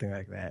or something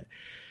like that.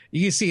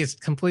 You can see it's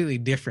completely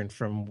different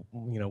from,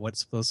 what's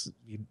supposed to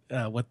be,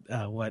 what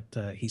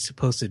he's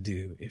supposed to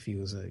do if he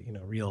was a,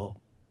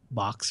 real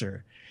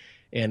boxer.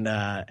 And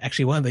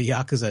actually, one of the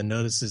Yakuza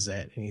notices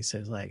that, and he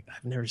says, like,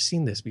 I've never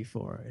seen this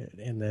before.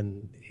 And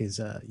then his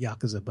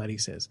Yakuza buddy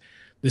says,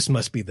 this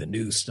must be the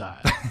new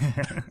style.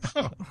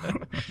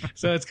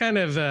 So it's kind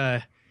of,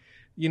 the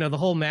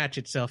whole match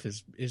itself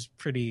is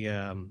pretty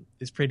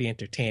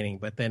entertaining.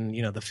 But then,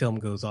 the film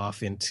goes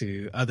off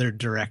into other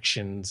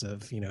directions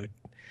of,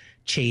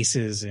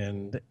 chases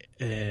and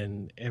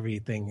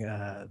everything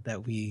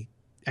that we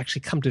actually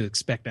come to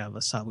expect out of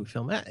a Sabu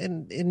film.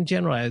 And in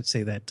general, I would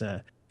say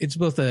that it's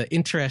both an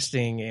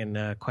interesting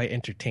and quite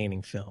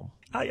entertaining film.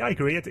 I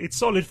agree. It's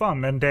solid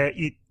fun, and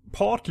it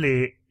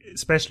partly,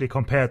 especially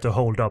compared to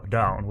Hold Up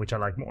Down, which I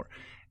like more,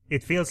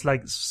 it feels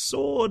like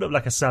sort of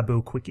like a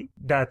Sabu quickie.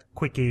 That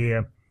quickie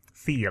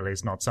feel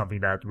is not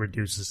something that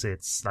reduces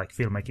its like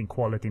filmmaking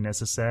quality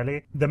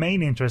necessarily. The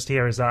main interest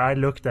here is that I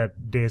looked at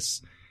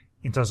this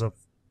in terms of,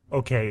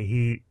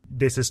 okay,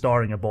 this is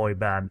starring a boy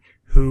band.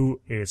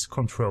 Who is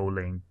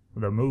controlling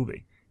the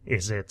movie?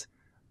 Is it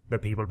the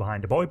people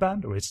behind the boy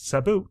band, or is it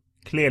Sabu?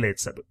 Clearly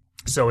it's Sabu.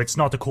 So it's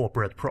not a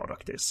corporate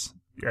product.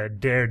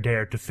 They're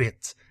there to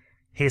fit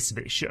his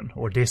vision,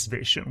 or this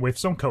vision, with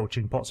some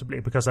coaching possibly,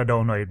 because I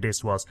don't know if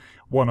this was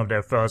one of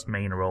their first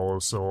main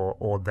roles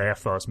or their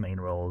first main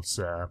roles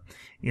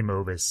in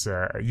movies.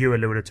 You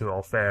alluded to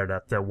off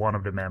air that one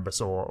of the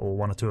members or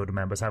one or two of the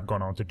members have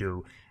gone on to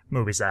do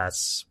movies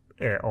as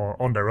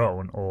on their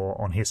own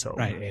or on his own.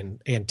 Right,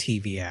 and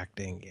TV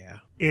acting, yeah.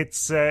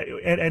 It's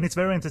and it's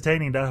very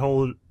entertaining, that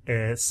whole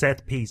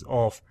set piece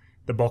of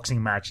the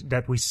boxing match,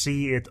 that we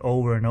see it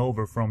over and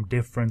over from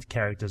different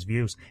characters'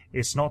 views.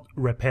 It's not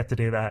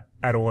repetitive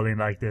at all in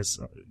like this,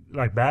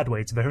 like bad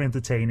way. It's very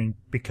entertaining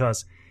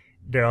because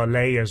there are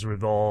layers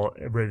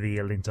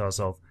revealed in terms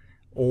of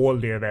all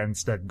the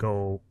events that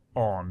go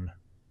on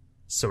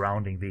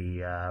surrounding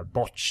the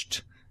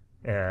botched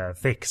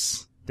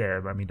fix.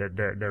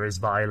 There is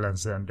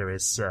violence, and there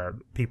is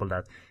people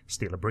that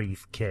steal a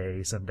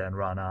briefcase and then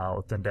run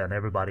out, and then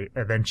everybody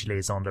eventually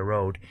is on the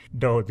road.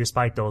 Though,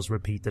 despite those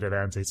repeated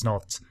events, it's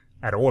not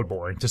at all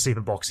boring to see the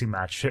boxing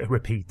match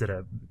repeated.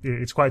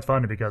 It's quite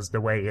funny because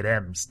the way it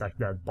ends, like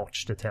that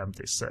botched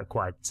attempt, is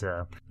quite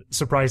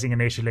surprising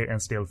initially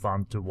and still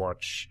fun to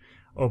watch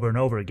over and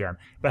over again.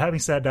 But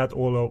having said that,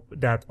 all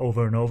that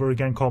over and over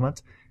again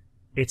comment,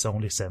 it's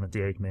only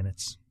 78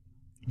 minutes.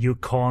 You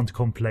can't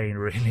complain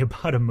really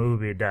about a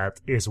movie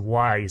that is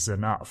wise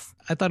enough.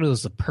 I thought it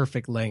was the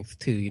perfect length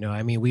too.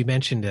 I mean, we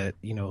mentioned that,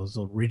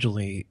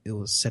 it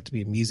was set to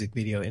be a music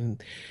video,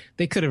 and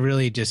they could have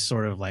really just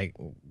sort of like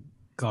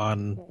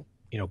gone,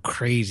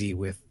 crazy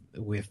with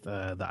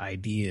the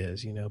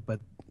ideas, but,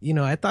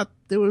 I thought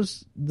there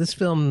was this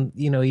film,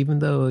 even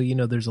though,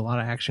 there's a lot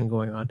of action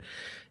going on,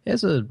 it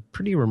has a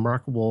pretty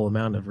remarkable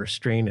amount of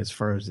restraint as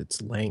far as its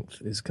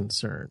length is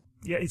concerned.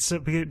 Yeah, it's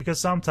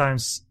because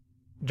sometimes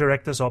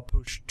directors are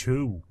pushed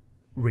to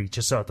reach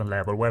a certain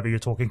level, whether you're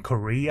talking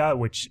Korea,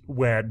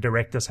 where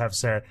directors have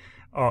said,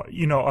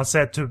 are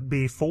said to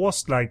be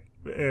forced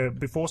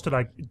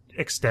to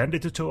extend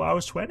it to 2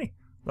 hours 20.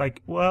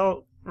 Like,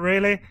 well,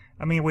 really?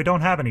 I mean, we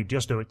don't have any,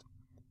 just do it.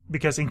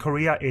 Because in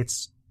Korea,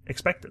 it's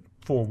expected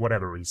for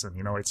whatever reason.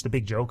 It's the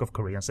big joke of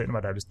Korean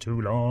cinema that is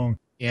too long.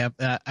 Yeah,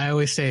 I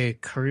always say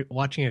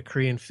watching a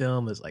Korean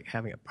film is like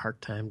having a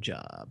part-time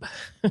job.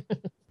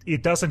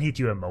 It doesn't hit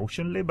you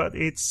emotionally, but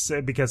it's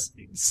because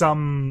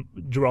some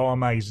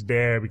drama is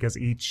there because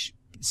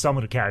some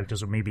of the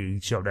characters, or maybe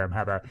each of them,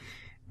 have a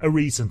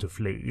reason to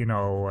flee.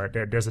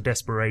 There's a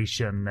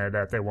desperation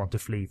that they want to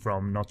flee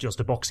from, not just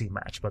a boxing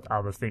match, but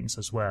other things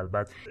as well.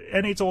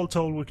 And it's all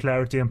told with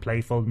clarity and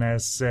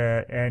playfulness,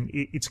 and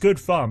it's good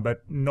fun,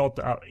 but not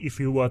if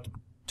you were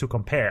to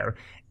compare,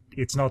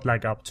 it's not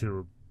like up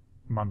to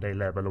Monday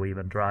level or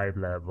even Drive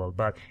level,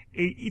 but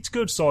it's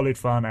good solid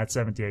fun at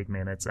 78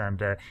 minutes.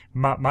 And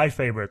my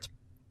favorite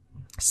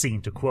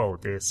scene to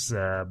quote is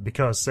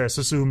because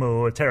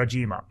Susumu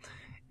Terajima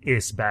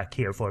is back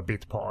here for a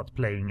bit part,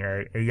 playing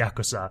a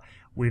Yakuza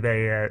with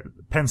a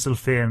pencil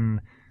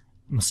thin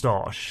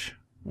mustache,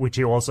 which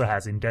he also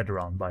has in Dead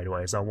Run, by the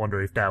way. So I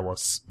wonder if that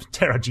was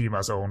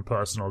Terajima's own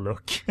personal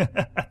look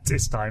at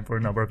this time for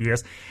a number of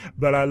years.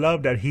 But I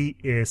love that he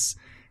is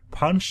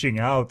punching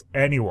out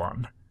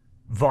anyone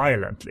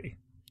violently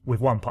with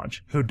one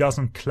punch who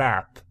doesn't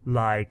clap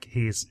like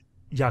his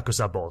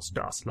Yakuza boss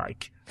does,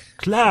 like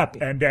clap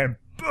and then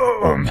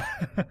boom.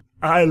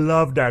 I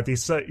love that.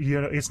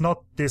 It's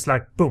not this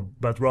like boom,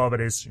 but rather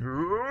this,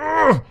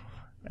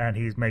 and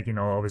he's making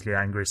obviously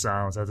angry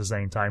sounds at the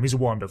same time. He's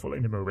wonderful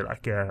in the movie,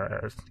 like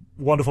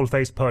wonderful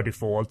face per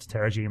default.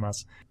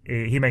 Terajima's,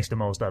 he makes the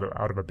most out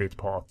of a bit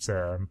part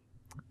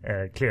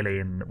clearly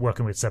in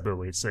working with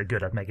Sabu, he's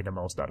good at making the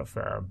most out of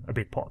a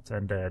bit part,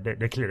 and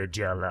they clearly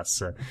gel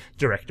as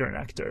director and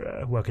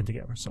actor working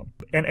together. So,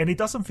 and it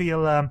doesn't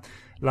feel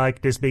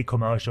like this big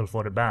commercial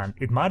for the band.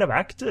 It might have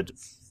acted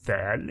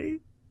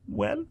fairly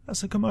well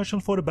as a commercial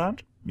for the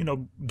band,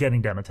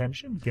 getting them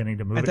attention, getting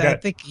the movie. I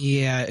think,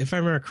 yeah, if I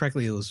remember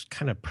correctly, it was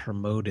kind of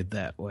promoted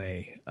that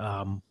way.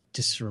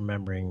 Just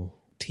remembering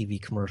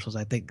TV commercials,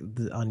 I think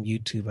on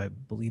YouTube, I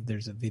believe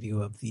there's a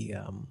video of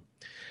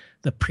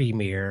the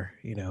premiere,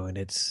 and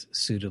it's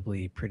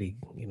suitably pretty,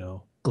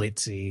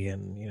 glitzy,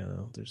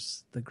 and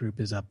there's the group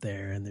is up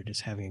there and they're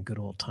just having a good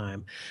old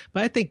time.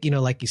 But I think,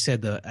 like you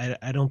said,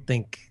 I don't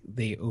think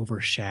they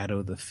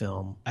overshadow the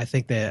film. I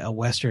think that a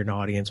Western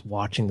audience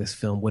watching this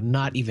film would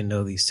not even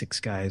know these 6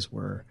 guys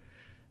were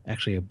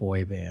actually a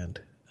boy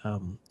band.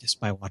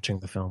 Just by watching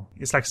the film.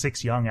 It's like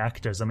 6 young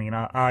actors. I mean,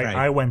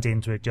 I went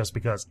into it just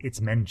because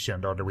it's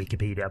mentioned on the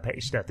Wikipedia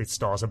page that it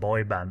stars a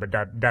boy band, but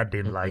that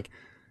didn't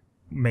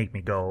make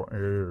me go,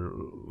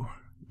 ooh.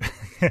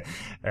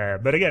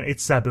 But again,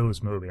 it's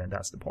Sabu's movie, and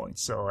that's the point.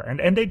 So,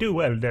 and they do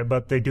well,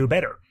 but they do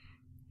better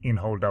in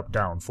Hold Up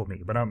Down for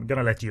me. But I'm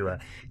gonna let you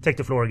take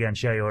the floor again,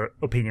 share your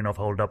opinion of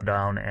Hold Up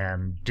Down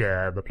and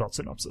the plot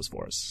synopsis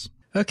for us.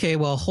 Okay,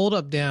 well, Hold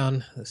Up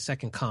Down, the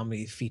second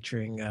comedy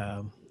featuring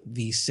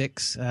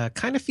V6,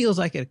 kind of feels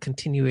like a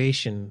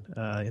continuation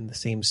in the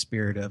same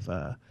spirit of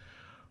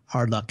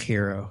Hard Luck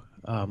Hero.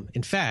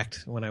 In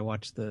fact, when I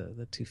watched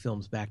the 2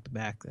 films back to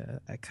back,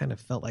 I kind of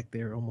felt like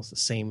they were almost the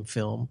same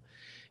film.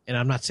 And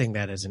I'm not saying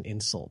that as an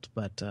insult,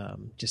 but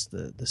just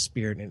the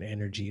spirit and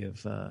energy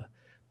of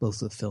both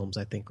the films,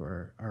 I think,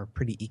 are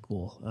pretty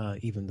equal,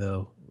 even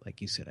though, like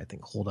you said, I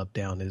think Hold Up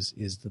Down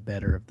is the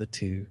better of the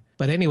 2.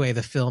 But anyway,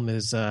 the film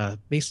is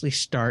basically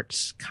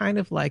starts kind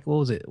of like, what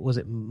was it? Was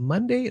it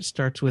Monday? It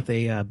starts with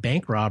a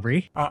bank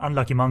robbery.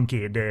 Unlucky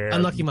Monkey.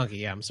 Unlucky Monkey,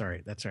 yeah, I'm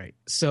sorry. That's right.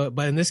 So,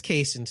 but in this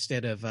case,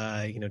 instead of,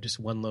 just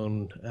one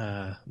lone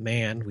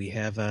man, we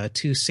have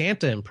 2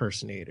 Santa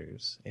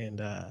impersonators.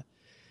 And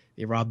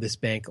they rob this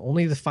bank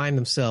only to find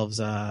themselves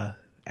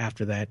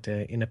after that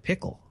in a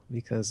pickle,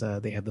 because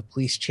they have the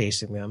police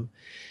chasing them.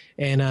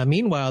 And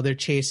meanwhile, they're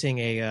chasing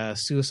a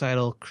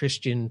suicidal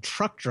Christian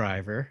truck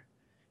driver,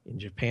 in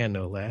Japan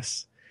no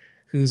less,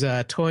 who's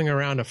towing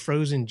around a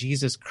frozen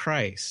Jesus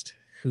Christ,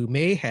 who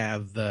may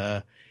have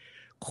the,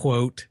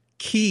 quote,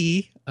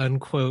 key,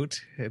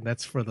 unquote, and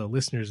that's for the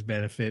listener's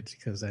benefit,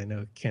 because I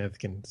know Kenneth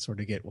can sort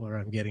of get where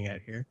I'm getting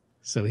at here.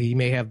 So he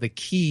may have the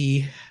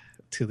key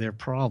to their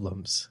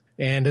problems.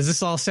 And does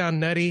this all sound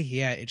nutty?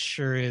 Yeah, it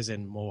sure is,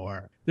 and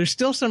more. There's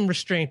still some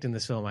restraint in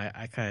this film,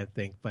 I kind of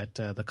think, but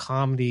the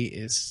comedy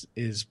is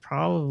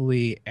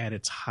probably at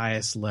its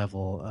highest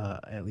level,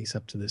 at least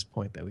up to this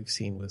point that we've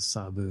seen with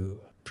Sabu.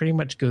 Pretty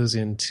much goes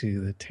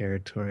into the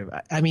territory.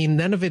 I mean,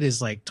 none of it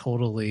is like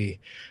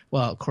totally,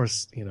 well, of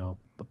course,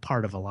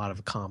 part of a lot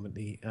of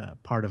comedy,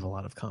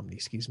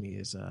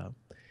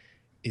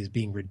 is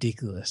being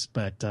ridiculous,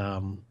 but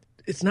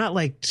it's not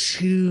like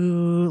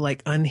too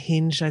like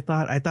unhinged. I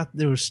thought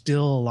there was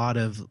still a lot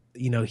of,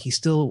 he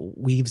still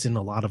weaves in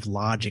a lot of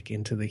logic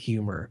into the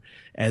humor,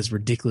 as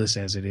ridiculous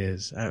as it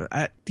is.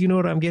 Do you know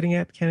what I'm getting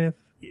at, Kenneth?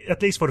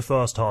 At least for the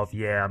first half,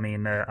 yeah. I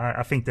mean,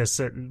 I think there's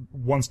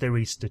once they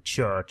reach the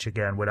church,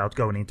 again, without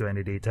going into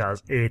any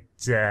details, it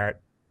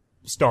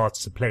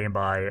starts playing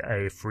by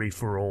a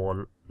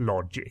free-for-all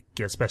logic,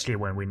 especially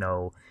when we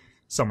know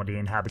some of the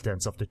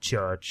inhabitants of the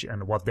church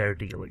and what their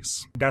deal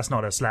is. That's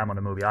not a slam on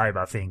the movie either.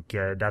 I think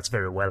that's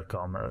very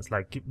welcome. It's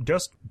like,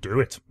 just do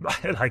it.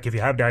 Like, if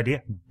you have the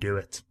idea, do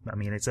it. I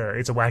mean, it's a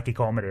wacky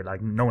comedy.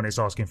 Like, no one is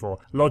asking for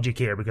logic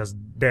here, because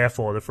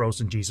therefore the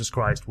frozen Jesus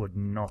Christ would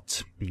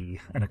not be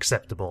an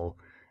acceptable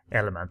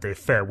element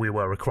if we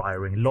were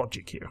requiring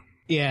logic here.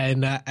 Yeah,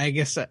 and I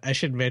guess I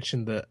should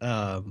mention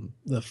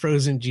the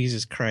frozen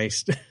Jesus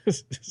Christ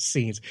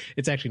scenes.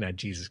 It's actually not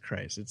Jesus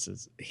Christ. It's a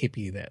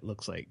hippie that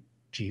looks like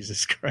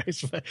Jesus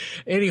Christ. But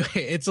anyway,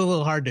 it's a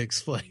little hard to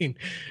explain,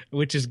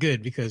 which is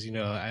good, because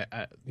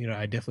I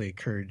definitely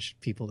encourage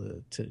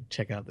people to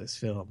check out this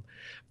film.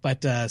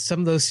 But some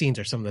of those scenes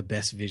are some of the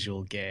best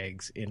visual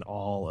gags in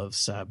all of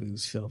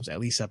Sabu's films,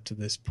 at least up to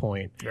this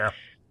point. Yeah.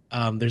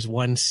 There's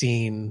one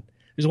scene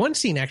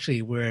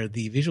actually where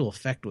the visual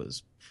effect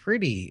was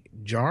pretty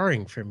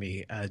jarring for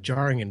me.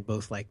 Jarring in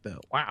both like the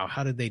wow,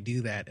 how did they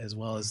do that, as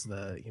well as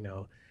the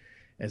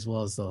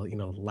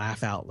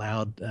laugh out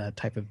loud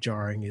type of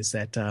jarring, is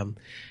that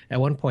at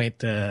one point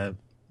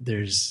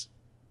there's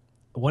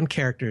one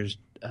character's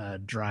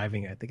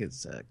driving, I think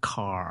it's a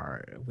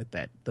car with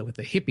the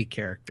hippie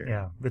character.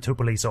 Yeah, the 2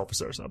 police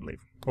officers, I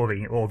believe, or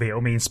the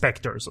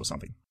inspectors or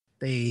something.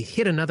 They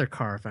hit another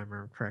car, if I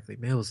remember correctly.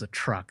 Maybe it was a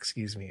truck,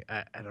 excuse me.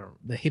 I don't.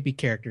 The hippie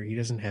character, he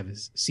doesn't have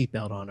his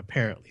seatbelt on,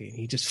 apparently.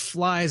 He just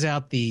flies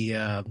out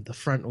the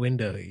front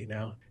window,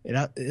 And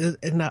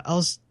I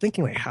was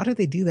thinking, like, how did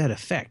they do that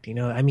effect?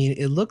 I mean,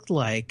 it looked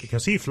like...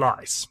 Because he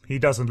flies. He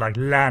doesn't, like,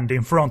 land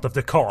in front of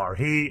the car.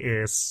 He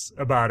is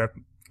about a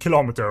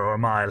kilometer or a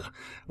mile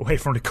away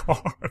from the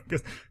car.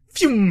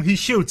 Phew, he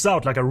shoots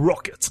out like a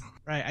rocket.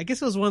 Right. I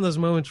guess it was one of those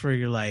moments where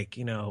you're like,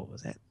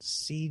 was that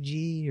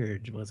CG or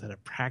was that a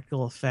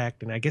practical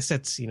effect? And I guess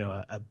that's,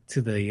 to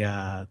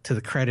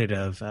the credit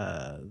of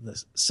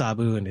the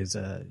Sabu and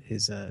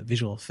his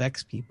visual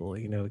effects people,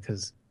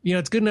 because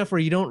it's good enough where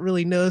you don't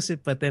really notice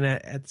it, but then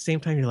at the same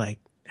time you're like,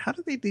 how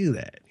did they do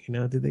that?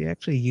 Did they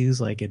actually use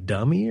like a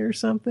dummy or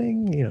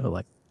something?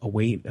 Like a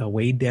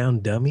weighed down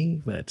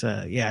dummy? But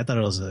yeah, I thought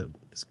it was a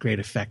great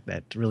effect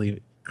that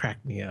really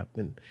cracked me up.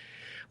 And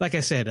like I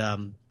said,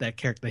 that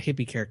character, the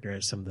hippie character,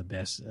 has some of the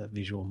best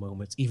visual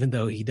moments, even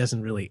though he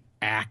doesn't really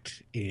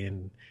act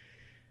in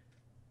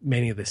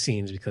many of the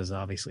scenes because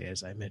obviously,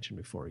 as I mentioned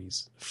before,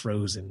 he's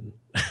frozen.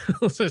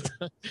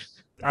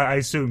 I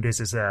assume this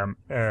is a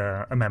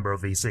member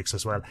of V6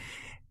 as well.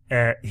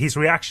 His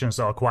reactions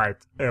are quite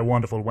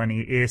wonderful when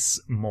he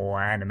is more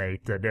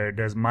animated.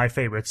 There's my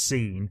favorite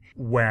scene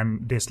when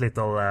this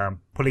little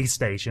police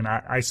station,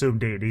 I assume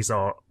these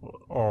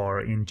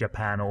are in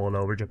Japan, all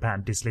over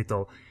Japan, this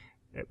little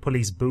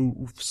police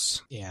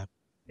booths. Yeah.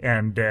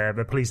 And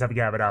the police have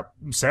gathered up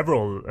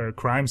several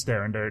crimes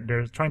there, and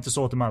they're trying to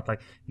sort them out.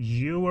 Like,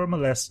 you were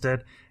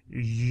molested,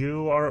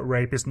 you are a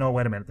rapist. No,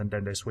 wait a minute, and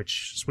then they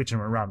switch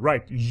them around.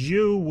 Right,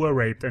 you were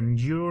raped and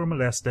you were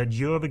molested.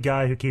 You're the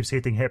guy who keeps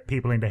hitting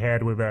people in the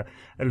head with a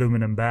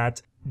aluminum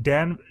bat.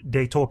 Then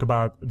they talk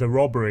about the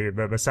robbery,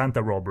 the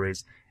Santa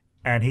robberies,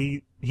 and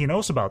he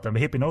knows about them.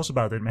 The hippie knows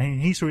about it.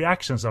 And his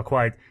reactions are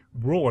quite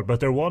broad, but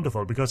they're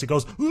wonderful because he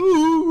goes,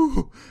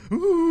 ooh,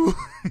 ooh,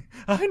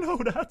 I know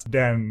that.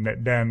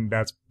 Then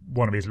that's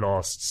one of his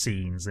last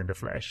scenes in the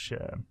flesh.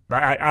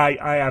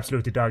 I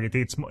absolutely dug it.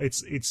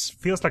 It's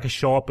feels like a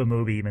sharper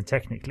movie even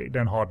technically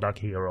than Hard Luck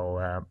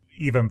Hero,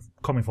 even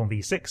coming from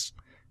V6.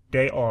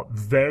 They are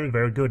very,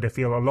 very good. They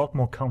feel a lot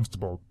more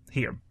comfortable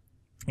here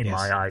in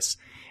my eyes.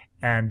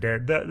 And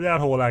that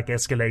whole like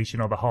escalation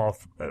of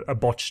a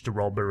botched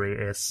robbery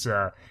is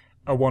a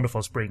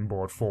wonderful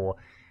springboard for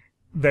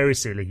very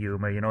silly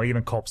humor.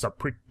 Even cops are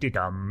pretty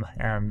dumb,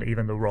 and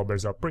even the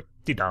robbers are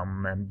pretty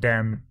dumb. And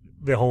then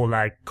the whole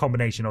like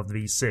combination of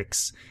these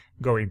six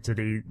go into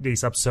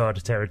these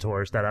absurd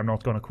territories that I'm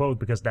not going to quote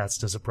because that's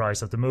the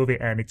surprise of the movie,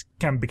 and it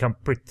can become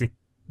pretty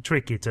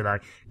tricky to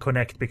like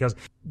connect because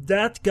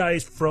that guy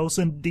is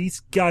frozen,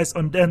 these guys,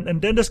 and then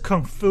there's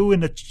kung fu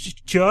in the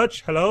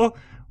church. Hello?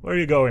 Where are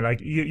you going?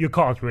 Like, you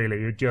can't really.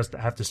 You just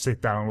have to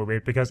sit down with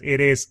it because it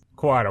is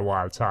quite a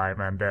wild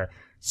time and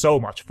so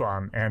much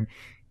fun and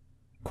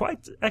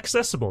quite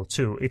accessible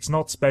too. It's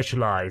not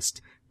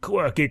specialized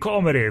quirky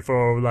comedy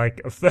for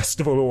like a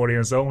festival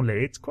audience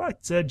only. It's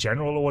quite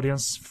general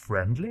audience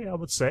friendly, I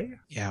would say.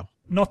 Yeah.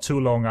 Not too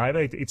long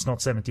either. It's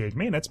not 78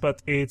 minutes,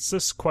 but it's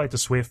just quite a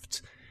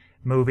swift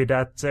movie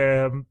that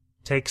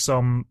takes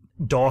some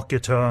darker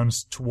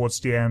turns towards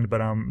the end,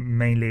 but I'm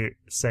mainly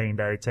saying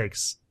that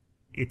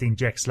it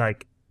injects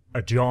like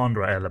a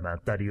genre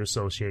element that you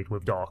associate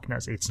with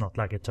darkness. It's not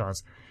like it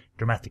turns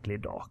dramatically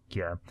dark.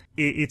 Yeah,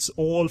 it's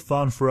all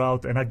fun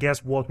throughout, and I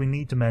guess what we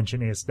need to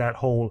mention is that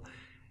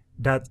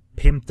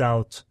pimped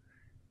out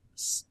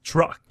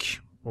truck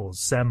or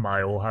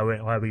semi or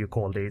however you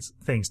call these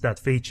things that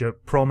feature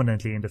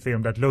prominently in the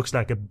film that looks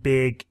like a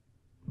big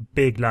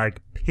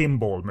like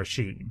pinball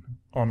machine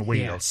on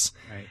wheels.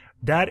 Yeah, right.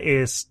 That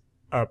is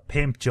a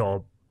pimp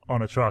job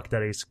on a truck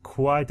that is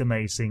quite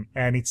amazing,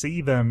 and it's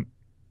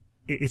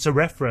a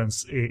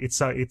reference.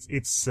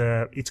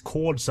 It's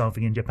called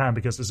something in Japan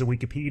because there's a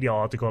Wikipedia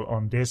article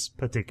on this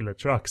particular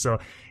truck. So,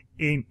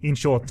 in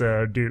short,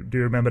 do you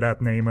remember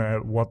that name?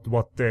 What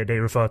they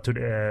refer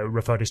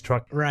this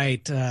truck?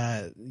 Right.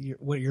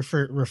 What you're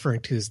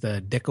referring to is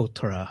the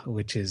Dekotora,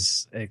 which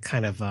is a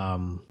kind of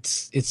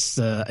it's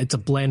a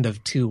blend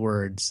of two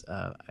words.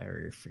 I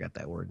already forgot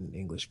that word in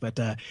English, but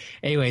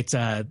anyway, it's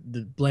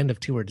the blend of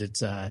two words.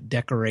 It's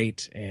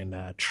decorate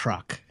and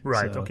truck.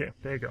 Right. So, okay.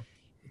 There you go.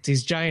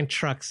 These giant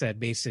trucks that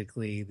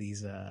basically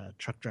these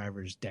truck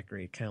drivers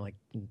decorate kind of like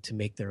to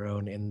make their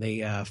own, and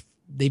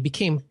they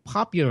became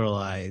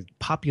popularized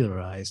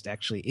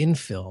actually in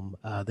film.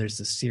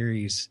 There's a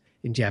series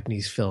in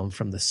Japanese film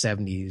from the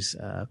 70s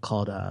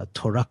called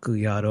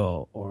Toraku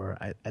Yaro, or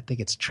I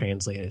think it's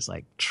translated as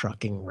like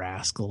Trucking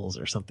Rascals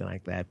or something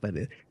like that, but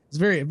it's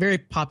very, very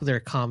popular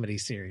comedy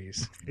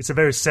series. It's a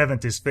very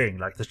 70s thing,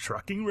 like the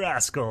Trucking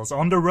Rascals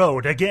on the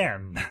road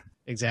again.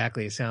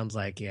 Exactly. It sounds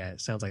like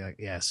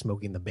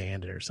Smoking the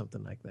Bandit or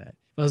something like that.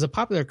 Well, it was a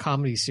popular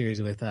comedy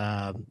series with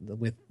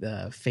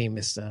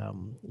famous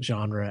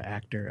genre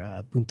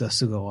actor Bunta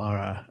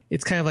Sugawara.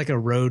 It's kind of like a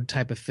road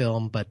type of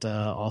film, but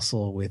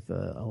also with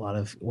a lot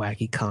of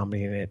wacky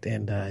comedy in it.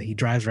 And he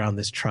drives around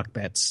this truck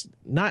that's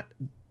not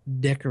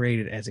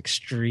decorated as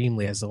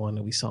extremely as the one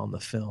that we saw in the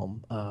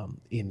film.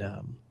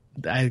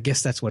 I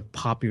guess that's what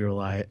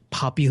popularized.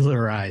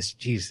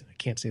 Jeez, I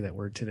can't say that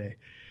word today.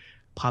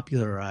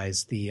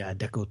 Popularized the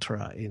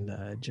Dekotora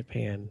in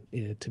Japan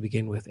to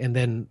begin with, and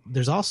then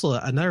there's also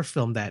another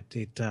film that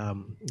the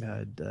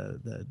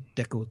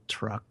Deco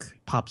truck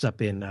pops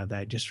up in that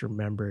I just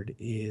remembered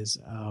is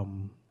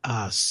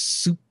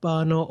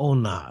Supano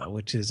Onna,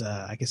 which is,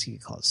 I guess you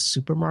could call it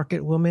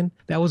Supermarket Woman.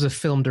 That was a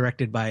film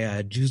directed by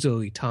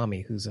Juzo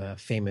Itami, who's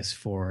famous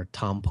for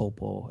Tom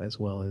Popo as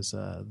well as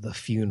The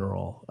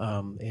Funeral.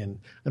 And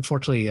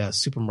unfortunately,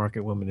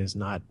 Supermarket Woman is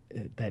not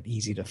that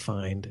easy to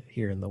find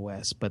here in the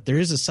West, but there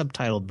is a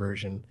subtitled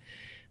version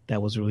that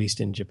was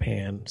released in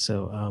Japan.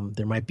 So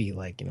there might be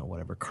like,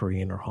 whatever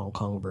Korean or Hong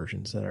Kong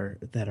versions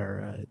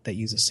that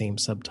use the same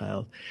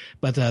subtitle.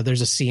 But there's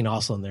a scene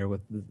also in there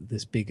with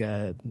this big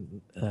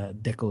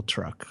deco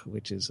truck,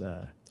 which is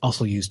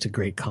also used to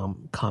great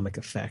comic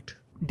effect.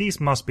 These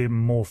must be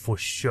more for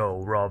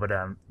show rather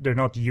than they're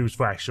not used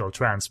for actual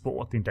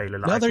transport in daily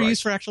life. No, they're right?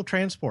 used for actual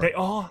transport. They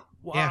are?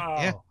 Wow.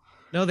 Yeah.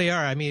 No, they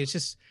are. I mean,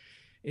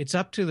 it's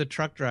up to the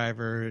truck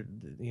driver,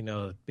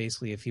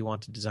 basically if you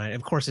want to design.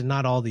 Of course,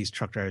 not all these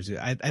truck drivers do.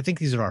 I think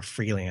these are our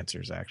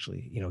freelancers,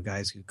 actually,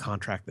 guys who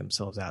contract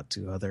themselves out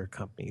to other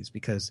companies,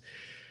 because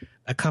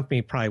a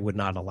company probably would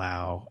not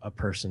allow a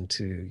person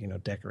to,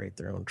 decorate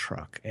their own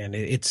truck. And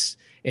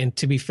and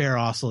to be fair,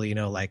 also,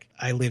 like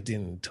I lived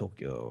in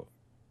Tokyo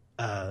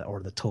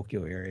or the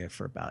Tokyo area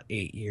for about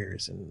 8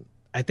 years. And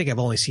I think I've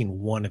only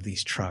seen one of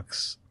these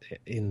trucks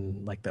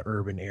in like the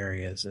urban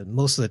areas, and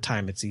most of the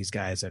time it's these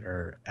guys that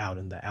are out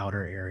in the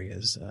outer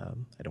areas.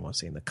 I don't want to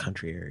say in the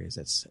country areas.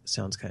 That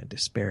sounds kind of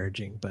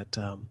disparaging, but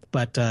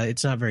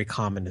it's not very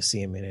common to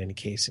see them in any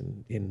case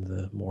in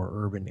the more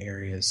urban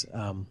areas.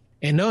 And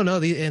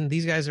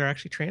these guys are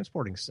actually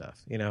transporting stuff,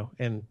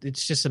 and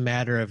it's just a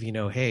matter of,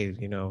 hey,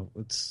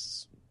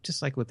 it's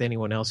just like with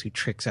anyone else who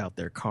tricks out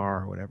their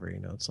car or whatever,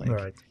 it's like,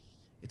 right.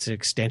 It's an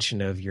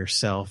extension of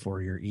yourself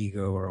or your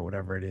ego or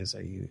whatever it is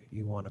that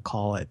you want to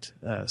call it.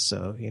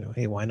 So,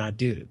 hey, why not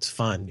do it? It's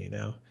fun,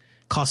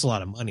 Costs a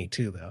lot of money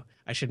too, though.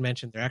 I should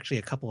mention there are actually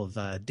a couple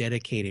of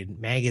dedicated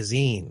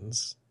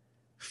magazines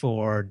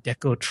for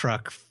deco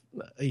truck,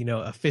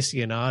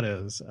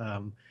 aficionados.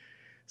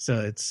 So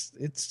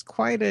it's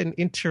quite an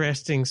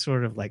interesting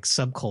sort of like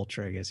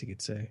subculture, I guess you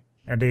could say.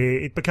 And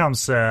it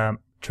becomes a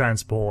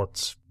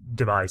transport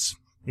device,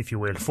 if you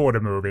will, for the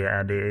movie,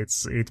 and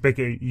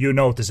you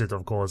notice it,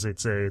 of course.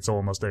 It's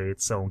almost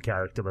its own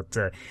character, but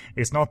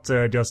it's not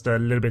just a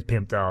little bit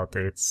pimped out.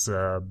 It's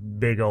a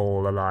big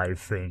old alive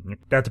thing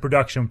that the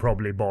production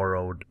probably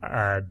borrowed.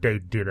 They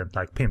didn't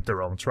like pimp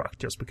their own truck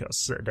just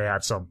because they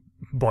had some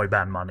boy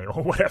band money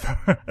or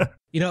whatever.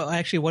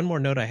 Actually, one more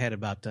note I had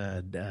about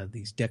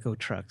these deco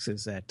trucks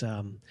is that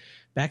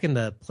back in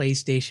the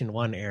PlayStation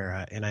 1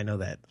 era, and I know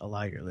that a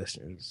lot of your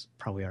listeners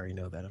probably already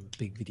know that I'm a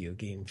big video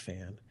game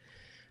fan.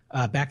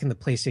 Back in the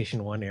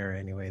PlayStation 1 era,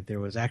 anyway, there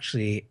was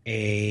actually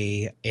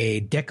a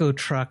deco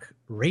truck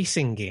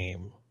racing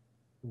game,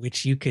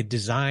 which you could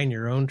design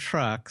your own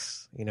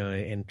trucks,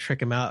 and trick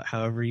them out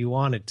however you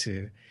wanted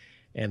to,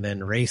 and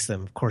then race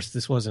them. Of course,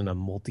 this wasn't a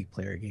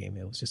multiplayer game;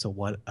 it was just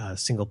a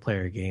single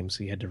player game,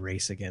 so you had to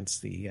race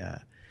against the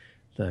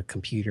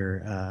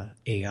computer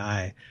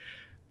AI.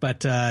 But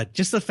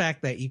just the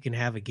fact that you can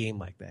have a game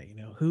like that,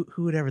 who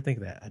would ever think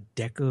of that? A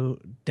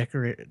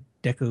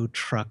deco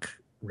truck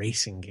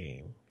racing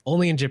game.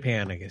 Only in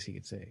Japan, I guess you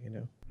could say,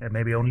 And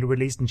maybe only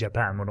released in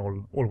Japan when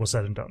all was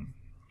said and done.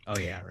 Oh,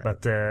 yeah, right.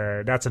 But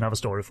that's another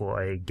story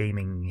for a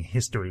gaming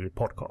history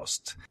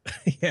podcast.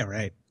 Yeah,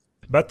 right.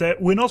 But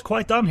we're not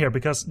quite done here,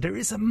 because there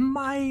is a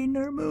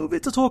minor movie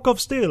to talk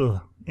of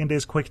still in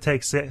this quick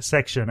take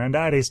section, and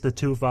that is the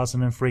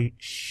 2003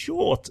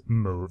 short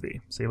movie.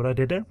 See what I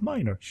did there?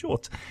 Minor,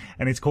 short.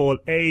 And it's called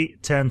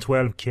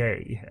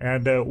A1012K.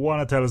 And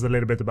want to tell us a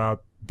little bit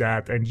about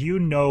that, and you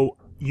know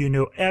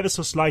ever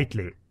so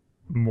slightly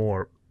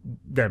more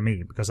than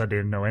me, because I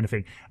didn't know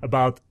anything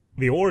about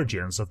the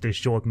origins of this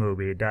short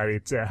movie, that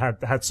it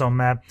had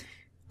some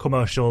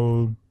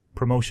commercial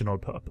promotional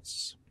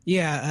purpose.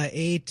 Yeah,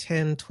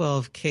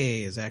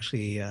 A1012K is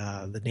actually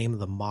the name of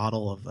the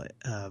model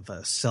of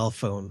a cell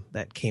phone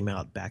that came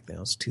out back then. It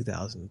was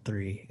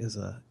 2003.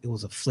 It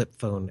was a flip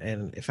phone,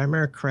 and if I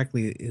remember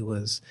correctly, it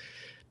was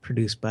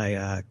produced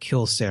by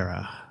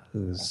Kyocera,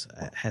 who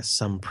has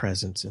some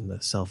presence in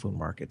the cell phone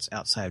markets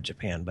outside of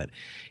Japan. But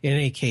in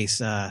any case,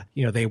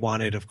 they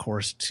wanted, of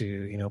course,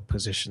 to,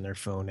 position their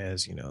phone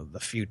as, the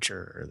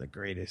future or the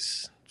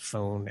greatest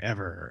phone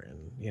ever.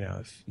 And,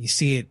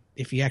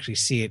 if you actually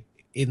see it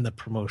in the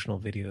promotional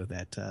video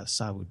that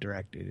Sabu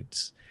directed,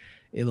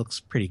 it looks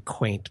pretty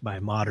quaint by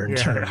modern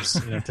terms,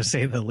 to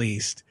say the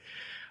least.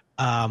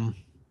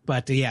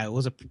 But yeah, it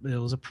was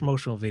a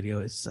promotional video.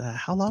 It's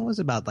how long was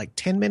it? About like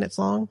 10 minutes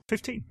long?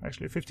 15,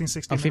 actually. 15,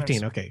 16 minutes. 15,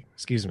 minutes. Okay.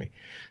 Excuse me.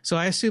 So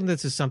I assume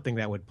this is something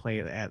that would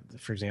play at,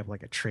 for example,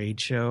 like a trade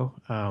show.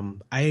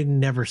 I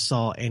never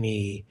saw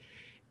any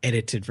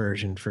edited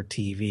version for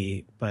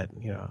TV, but,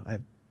 I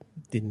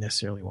didn't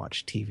necessarily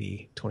watch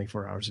TV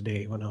 24 hours a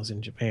day when I was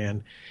in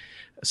Japan.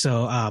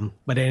 So,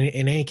 but in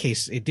any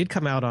case, it did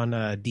come out on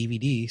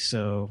DVD,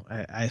 so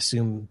I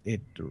assume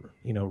it,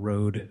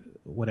 rode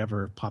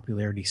whatever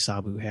popularity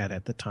Sabu had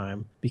at the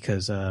time,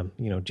 because,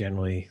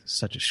 generally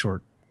such a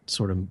short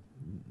sort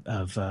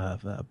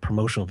of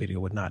promotional video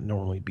would not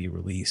normally be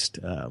released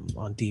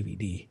on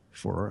DVD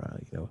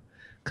for,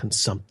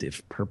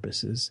 consumptive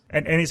purposes.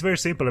 And it's very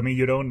simple. I mean,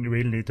 you don't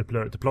really need to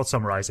plot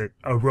summarize it.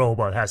 A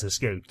robot has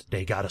escaped.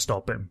 They gotta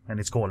stop him. And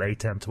it's called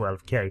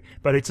A1012K.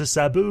 But it's a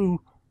Sabu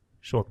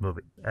short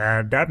movie.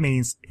 And that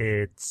means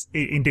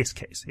in this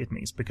case, it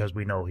means, because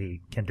we know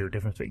he can do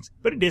different things.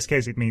 But in this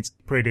case, it means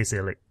pretty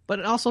silly.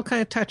 But also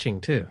kind of touching,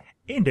 too.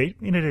 Indeed,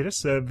 it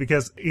is,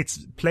 because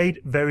it's played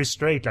very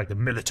straight, like the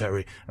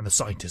military and the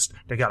scientists,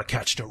 they gotta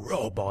catch the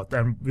robot,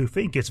 and we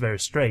think it's very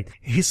straight.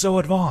 He's so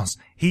advanced.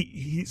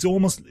 He's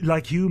almost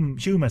like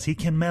humans. He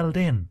can meld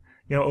in.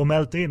 Or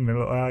melt in,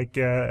 like,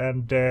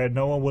 and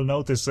no one will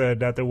notice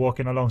that they're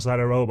walking alongside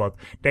a robot.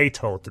 They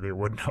totally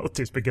would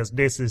notice, because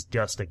this is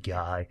just a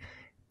guy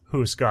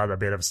who's got a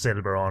bit of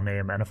silver on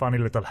him and a funny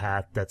little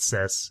hat that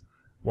says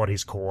what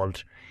he's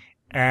called.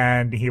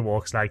 And he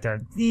walks like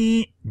that.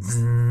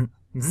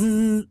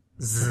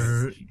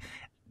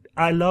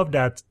 I love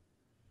that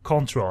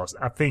contrast.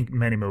 I think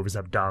many movies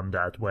have done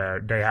that, where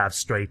they have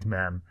straight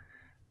men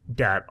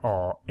that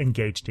are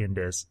engaged in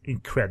this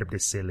incredibly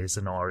silly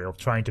scenario of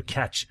trying to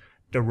catch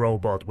the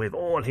robot with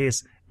all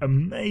his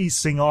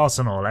amazing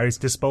arsenal at his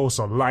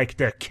disposal, like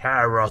the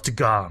carrot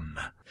gun.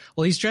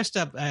 Well, he's dressed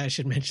up, I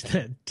should mention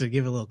that to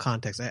give a little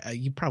context.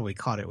 You probably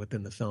caught it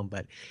within the film,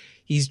 but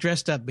he's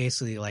dressed up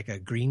basically like a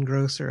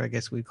greengrocer, I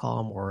guess we'd call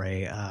him, or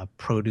a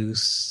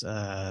produce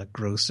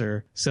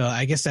grocer. So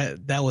I guess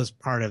that was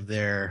part of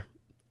their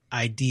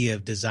idea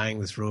of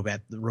designing this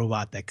robot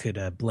that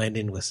could blend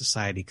in with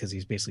society, because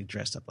he's basically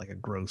dressed up like a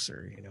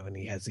grocer, and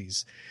he has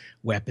these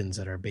weapons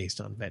that are based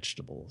on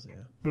vegetables.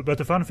 Yeah. But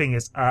the fun thing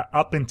is,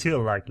 up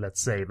until, like,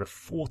 let's say the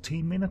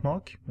 14-minute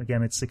mark,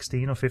 again it's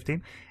 16 or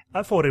 15,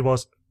 I thought it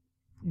was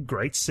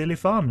great silly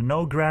fun,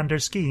 no grander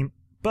scheme,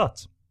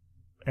 but,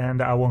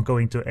 and I won't go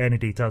into any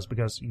details,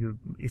 because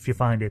if you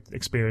find it,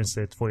 experience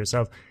it for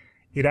yourself,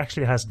 it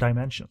actually has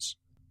dimensions.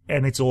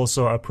 And it's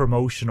also a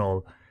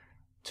promotional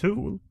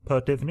tool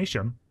per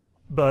definition,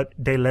 but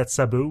they let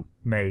Sabu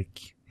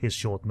make his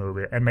short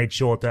movie and made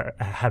sure to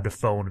have the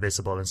phone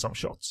visible in some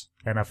shots.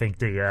 And I think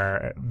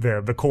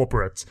the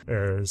corporate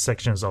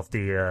sections of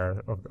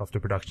the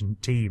production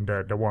team,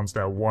 the ones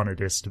that wanted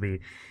this to be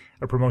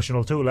a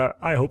promotional tool,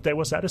 I hope they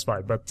were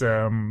satisfied. But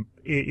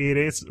it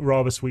is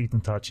rather sweet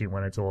and touching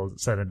when it's all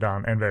said and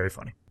done, and very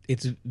funny.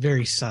 It's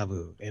very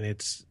Sabu, and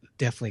it's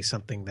definitely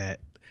something that,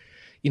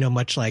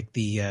 much like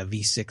the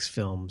V6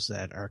 films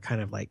that are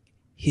kind of like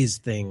his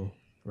thing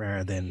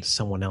rather than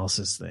someone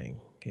else's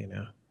thing,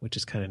 which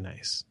is kind of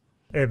nice.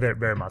 Very,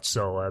 very much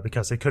so,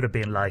 because it could have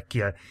been like,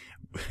 who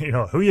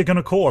are you going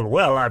to call?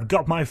 Well, I've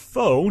got my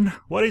phone.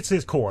 What is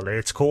it called?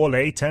 It's called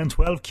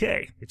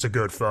A1012K. It's a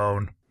good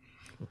phone.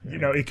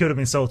 It could have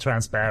been so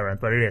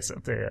transparent, but it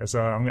isn't.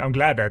 So I'm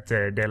glad that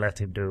they let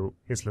him do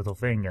his little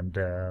thing,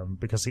 and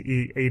because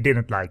he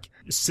didn't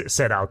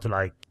set out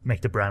to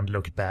make the brand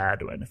look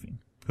bad or anything.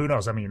 Who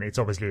knows? I mean, it's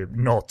obviously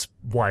not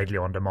widely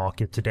on the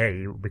market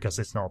today because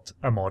it's not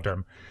a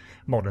modern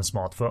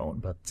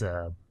smartphone.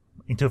 But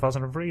in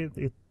 2003,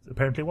 it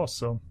apparently was.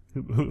 So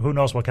who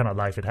knows what kind of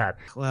life it had?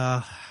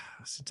 Well,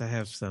 since I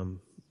have some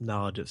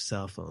knowledge of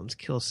cell phones,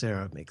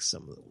 Kyocera makes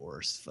some of the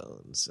worst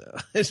phones, so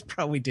it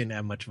probably didn't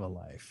have much of a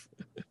life.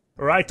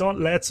 Right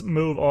on, let's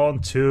move on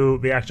to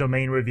the actual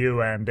main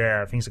review, and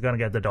things are going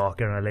to get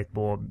darker and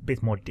a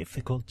bit more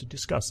difficult to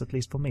discuss, at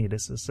least for me.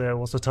 This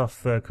was a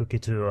tough cookie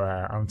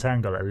to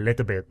untangle a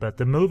little bit, but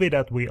the movie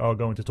that we are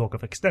going to talk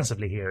of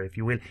extensively here, if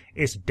you will,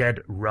 is Dead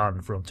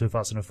Run from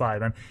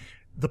 2005, and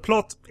the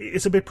plot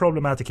is a bit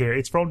problematic here.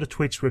 It's from the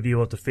Twitch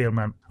review of the film,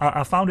 and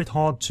I found it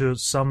hard to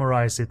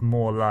summarize it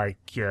more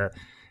like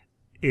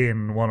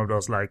in one of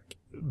those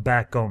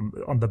back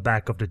on the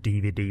back of the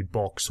DVD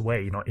box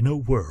way, in a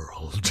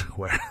world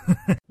where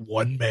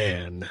one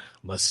man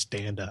must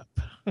stand up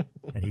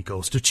and he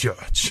goes to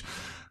church,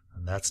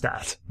 and that's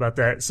that.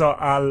 But so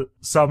I'll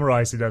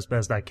summarize it as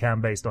best I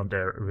can based on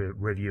their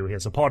review here.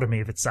 So pardon me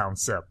if it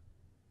sounds a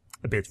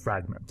bit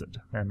fragmented,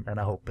 and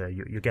I hope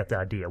you get the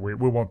idea. We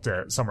won't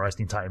summarize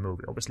the entire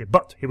movie, obviously,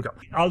 but here we go.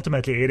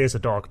 Ultimately, it is a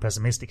dark,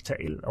 pessimistic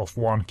tale of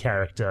one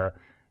character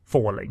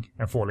falling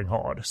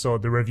hard. So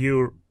the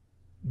review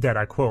that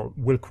I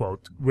will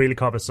quote really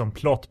covers some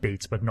plot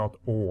beats, but not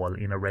all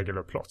in a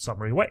regular plot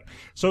summary way.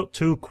 So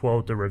to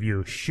quote the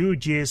review,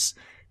 Shuji's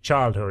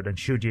childhood, and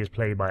Shuji is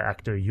played by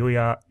actor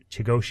Yuya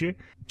Chigoshi.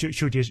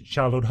 Shuji's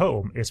childhood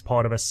home is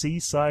part of a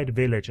seaside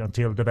village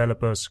until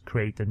developers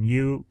create a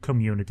new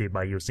community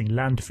by using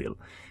landfill.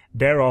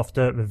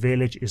 Thereafter, the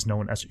village is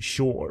known as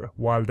Shore,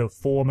 while the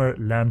former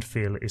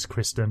landfill is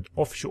christened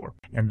Offshore.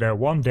 And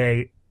one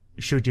day,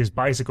 Shuji's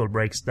bicycle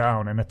breaks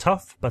down, and a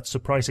tough but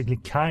surprisingly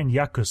kind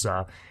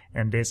Yakuza,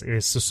 and this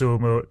is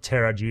Susumu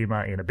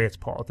Terajima in a bit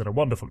part, and a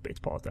wonderful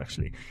bit part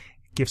actually,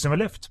 gives him a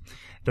lift.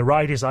 The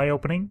ride is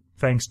eye-opening,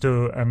 thanks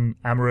to an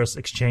amorous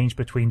exchange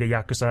between the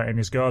Yakuza and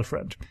his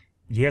girlfriend.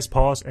 Years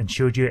pass, and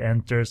Shuji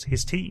enters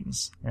his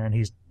teens, and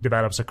he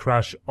develops a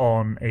crush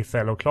on a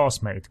fellow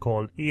classmate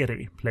called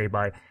Eri, played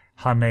by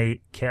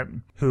Hanei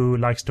Ken, who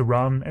likes to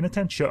run and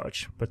attend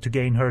church, but to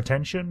gain her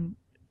attention,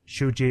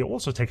 Shuji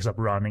also takes up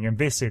running and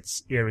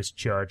visits Eri's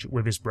church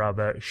with his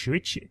brother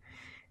Shuichi.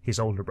 his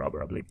older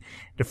brother, I believe.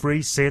 The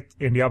three sit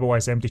in the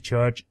otherwise empty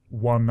church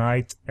one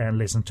night and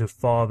listen to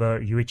Father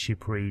Yuichi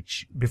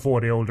preach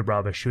before the older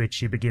brother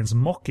Shuichi begins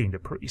mocking the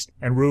priest.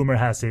 And rumor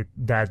has it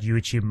that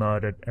Yuichi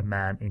murdered a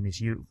man in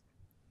his youth.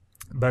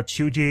 But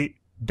Shuji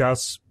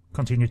does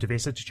continue to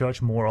visit the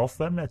church more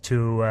often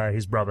to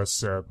his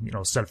brother's,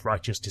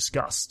 self-righteous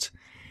disgust.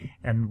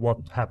 And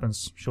what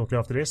happens shortly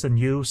after this? A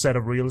new set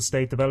of real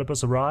estate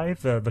developers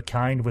arrive, the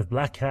kind with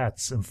black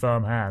hats and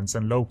firm hands,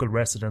 and local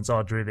residents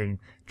are driven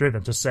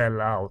to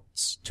sell out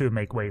to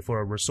make way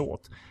for a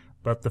resort.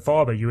 But the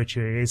father,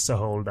 Yuichi, is a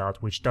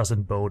holdout, which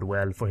doesn't bode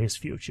well for his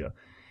future.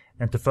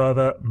 And to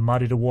further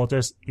muddy the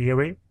waters,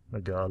 Eri,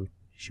 the girl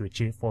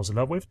Shuichi falls in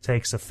love with,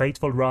 takes a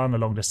fateful run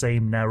along the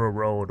same narrow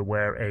road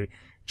where a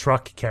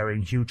truck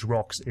carrying huge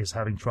rocks is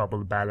having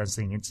trouble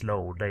balancing its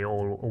load. They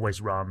always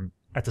run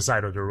at the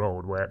side of the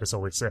road where there's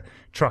always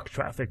truck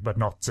traffic, but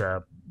not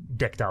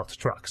decked out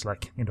trucks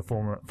like in the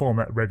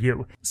former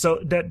review. So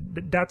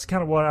that's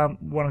kind of what I'm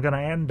going to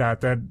end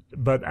at.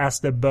 But as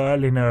the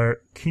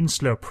Berliner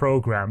Künstler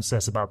program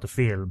says about the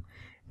film,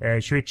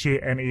 Shuichi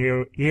and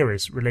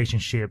Eri's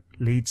relationship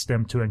leads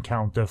them to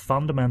encounter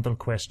fundamental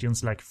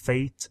questions like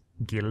fate,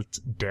 guilt,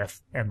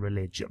 death, and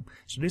religion.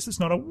 So this is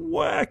not a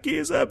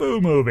wacky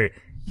Sabu movie.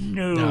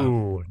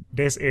 No.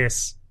 This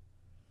is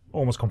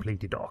almost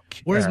completely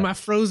dark. Where's my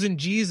frozen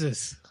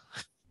Jesus?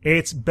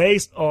 It's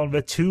based on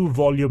the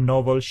 2-volume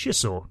novel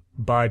Shiso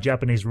by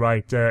Japanese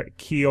writer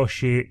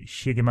Kiyoshi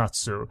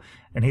Shigematsu,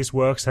 and his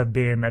works have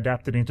been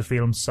adapted into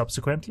films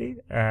subsequently,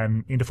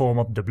 and in the form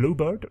of The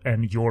Bluebird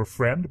and Your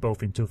Friend,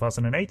 both in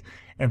 2008,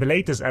 and the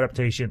latest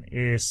adaptation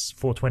is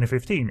for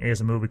 2015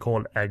 is a movie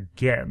called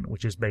Again,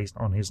 which is based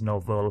on his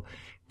novel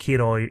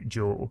Kiroi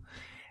Jo.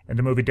 And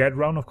the movie Dead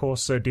Run, of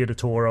course, did a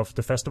tour of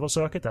the festival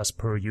circuit, as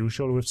per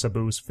usual with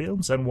Sabu's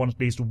films, and won at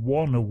least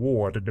one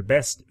award, the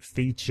Best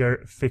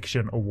Feature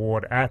Fiction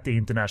Award at the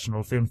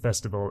International Film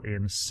Festival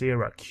in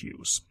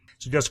Syracuse.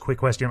 So just a quick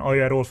question, are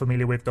you at all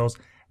familiar with those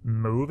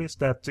movies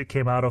that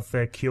came out of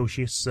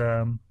Kiyoshi's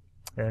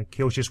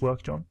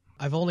work, John?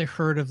 I've only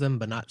heard of them,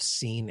 but not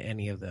seen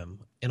any of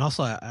them. And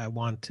also, I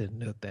want to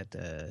note that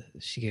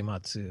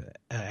Shigematsu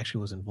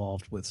actually was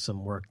involved with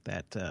some work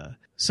that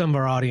some of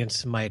our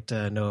audience might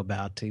know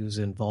about. He was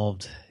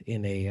involved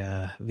in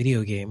a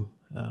video game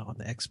on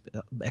the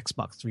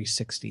Xbox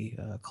 360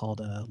 called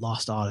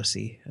Lost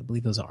Odyssey. I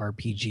believe it was an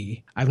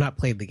RPG. I've not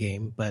played the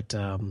game, but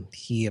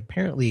he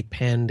apparently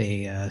penned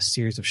a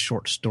series of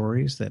short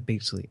stories that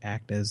basically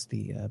act as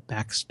the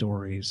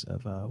backstories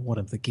of one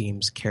of the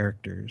game's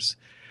characters.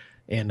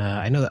 And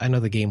I know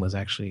the game was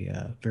actually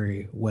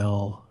very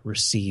well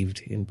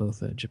received in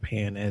both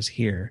Japan as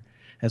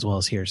well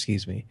as here.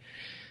 Excuse me.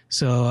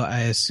 So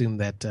I assume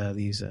that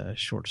these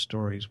short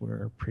stories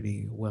were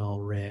pretty well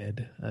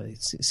read.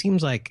 It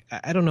seems like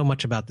I don't know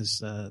much about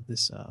this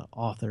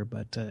author,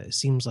 but it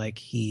seems like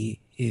he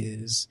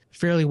is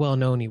fairly well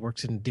known. He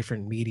works in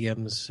different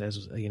mediums,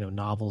 as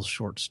novels,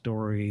 short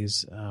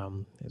stories,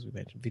 as we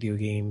mentioned, video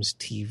games,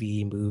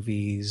 TV,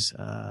 movies.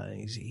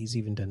 He's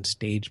even done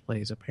stage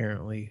plays,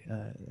 apparently,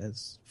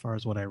 as far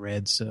as what I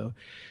read. So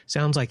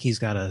sounds like he's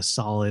got a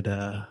solid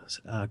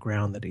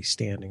ground that he's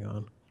standing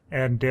on.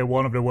 And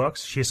one of the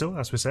works, Shiso,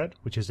 as we said,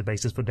 which is the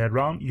basis for Dead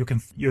Run, you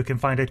can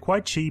find it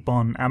quite cheap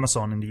on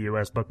Amazon in the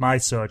US, but my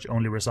search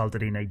only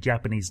resulted in a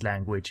Japanese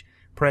language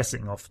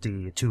pressing of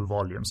the 2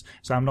 volumes.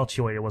 So I'm not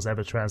sure it was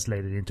ever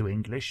translated into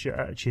English,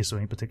 Shiso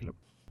in particular.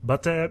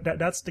 But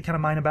that's the kind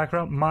of minor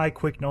background. My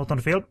quick note on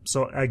the film.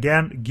 So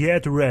again,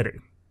 get ready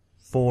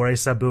for a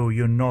Sabu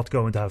you're not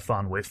going to have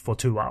fun with for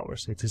 2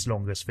 hours. It's his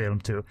longest film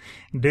too.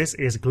 This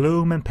is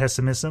gloom and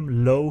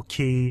pessimism,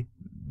 low-key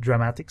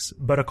dramatics,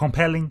 but a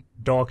compelling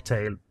dark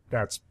tale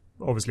that's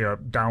obviously a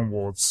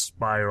downward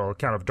spiral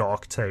kind of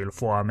dark tale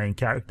for our main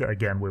character.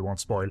 Again, we won't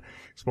spoil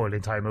the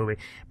entire movie,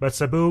 but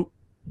Sabu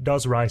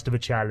does rise to the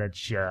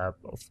challenge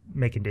of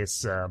making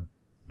this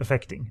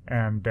affecting,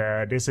 and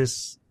this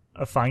is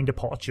a fine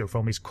departure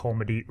from his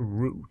comedy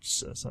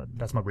roots. So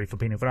that's my brief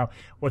opinion for now.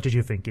 What did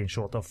you think, in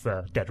short, of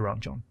Dead Run,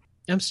 John?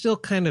 I'm still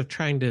kind of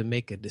trying to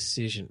make a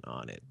decision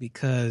on it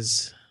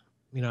because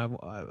I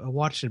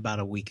watched it about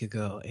a week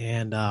ago,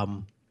 and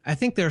I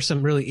think there are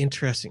some really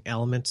interesting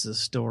elements of the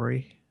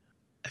story.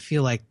 I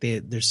feel like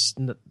there's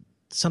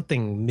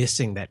something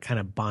missing that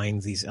kind of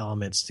binds these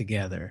elements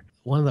together.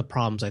 One of the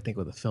problems I think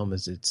with the film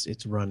is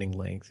its running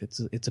length.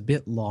 It's a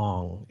bit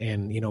long,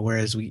 and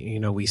whereas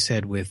we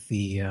said with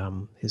the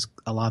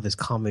a lot of his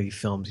comedy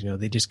films,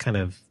 they just kind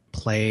of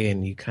play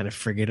and you kind of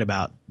forget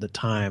about the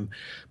time.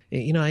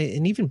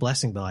 And even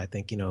Blessing Bell, I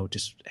think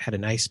just had a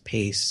nice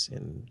pace,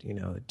 and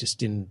it just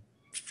didn't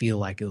feel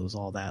like it was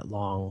all that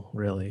long,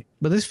 really.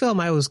 But this film,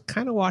 I was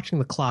kind of watching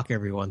the clock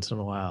every once in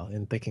a while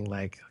and thinking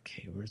like,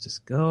 okay, where's this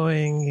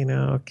going?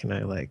 Can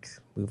I like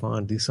move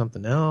on, do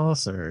something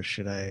else, or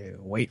should I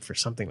wait for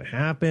something to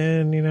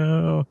happen?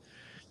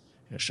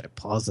 Should I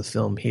pause the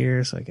film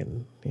here so I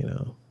can,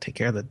 take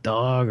care of the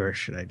dog, or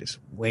should I just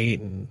wait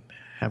and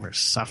have her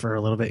suffer a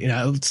little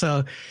bit?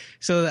 So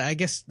I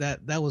guess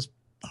that was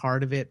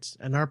part of it.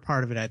 Another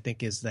part of it, I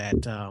think, is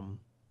that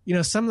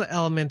Some of the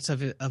elements of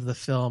the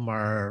film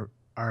are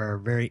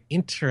very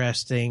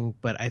interesting,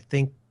 but I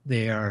think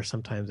they are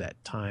sometimes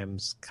at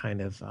times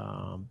kind of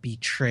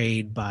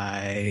betrayed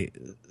by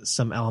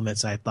some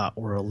elements I thought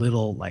were a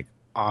little like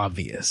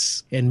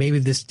obvious. And maybe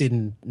this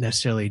didn't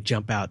necessarily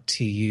jump out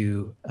to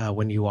you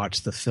when you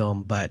watch the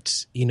film,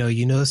 but you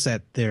notice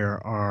that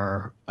there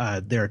are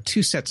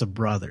two sets of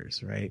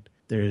brothers, right?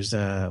 There's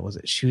was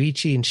it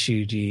Shuichi and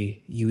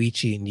Shuji,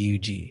 Yuichi and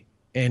Yuji,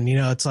 and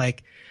it's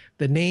like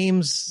the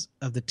names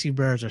of the two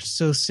brothers are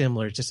so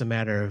similar. It's just a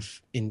matter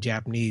of, in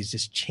Japanese,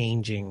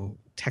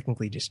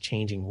 technically just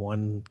changing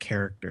one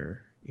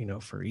character,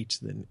 for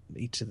each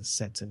of the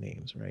sets of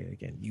names, right?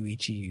 Again,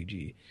 Yuichi,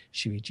 Yuji,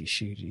 Shuichi,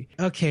 Shuji.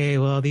 Okay,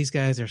 well, these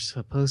guys are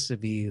supposed to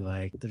be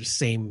like the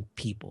same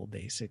people,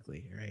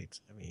 basically, right?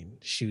 I mean,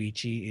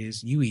 Shuichi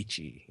is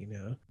Yuichi,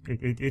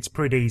 It's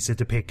pretty easy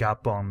to pick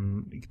up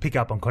on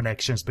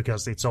connections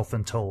because it's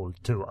often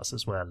told to us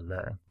as well.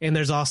 And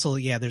there's also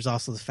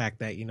the fact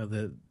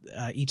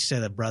that each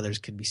set of brothers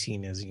could be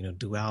seen as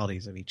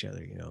dualities of each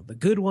other. The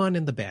good one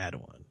and the bad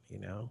one.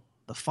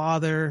 The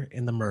father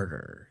and the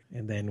murderer,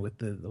 and then with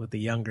the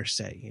younger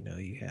set,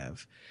 you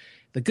have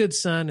the good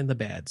son and the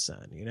bad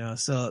son.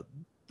 So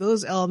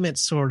those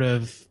elements sort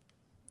of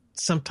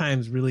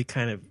sometimes really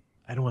kind of,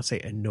 I don't want to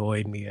say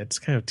annoyed me. It's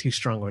kind of too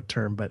strong of a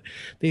term, but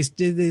they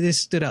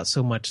stood out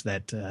so much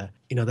that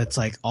that's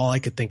like all I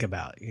could think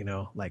about.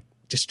 Like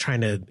just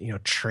trying to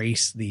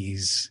trace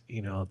these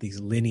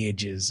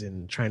lineages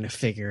and trying to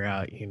figure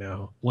out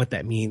what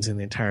that means in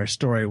the entire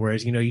story,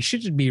 whereas you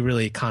should be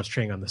really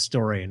concentrating on the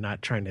story and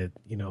not trying to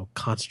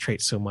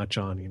concentrate so much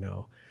on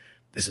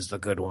this is the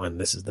good one,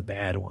 this is the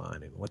bad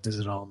one, and what does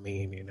it all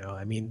mean?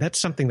 I mean, that's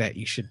something that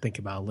you should think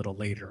about a little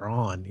later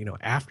on,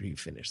 after you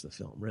finish the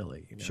film,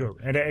 really. Sure,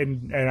 and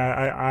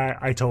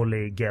I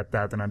totally get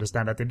that and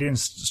understand that. It didn't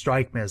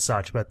strike me as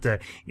such, but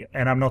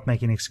and I'm not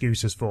making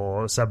excuses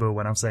for Sabu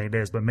when I'm saying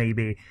this, but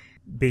maybe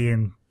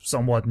being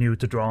somewhat new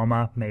to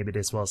drama, maybe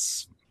this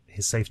was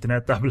his safety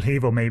net, I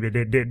believe, or maybe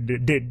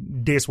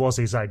this was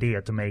his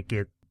idea to make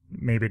it.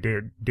 Maybe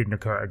it didn't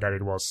occur that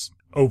it was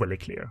overly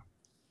clear.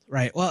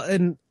 Right. Well,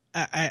 and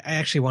I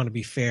actually want to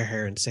be fair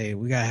here and say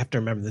we have to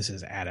remember this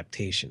is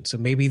adaptation. So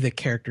maybe the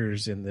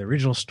characters in the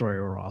original story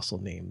were also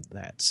named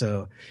that.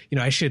 So,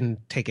 I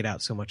shouldn't take it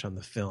out so much on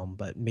the film,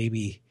 but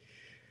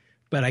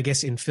I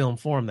guess in film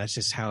form, that's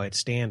just how it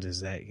stands, is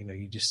that,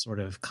 you just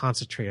sort of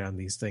concentrate on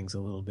these things a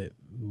little bit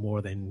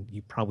more than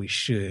you probably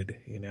should,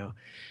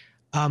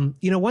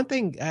 one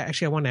thing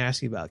actually I want to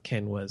ask you about,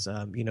 Ken, was,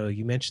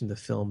 you mentioned the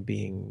film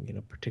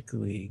being,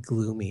 particularly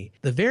gloomy.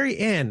 The very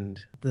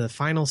end, the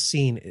final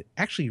scene, it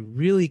actually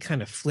really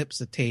kind of flips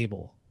the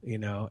table,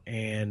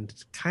 and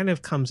kind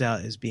of comes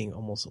out as being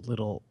almost a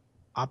little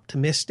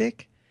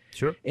optimistic.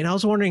 Sure. And I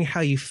was wondering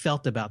how you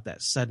felt about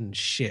that sudden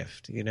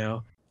shift, did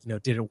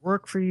it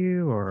work for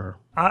you, or?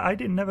 I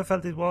never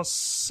felt it was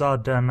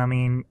sudden. I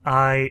mean,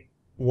 I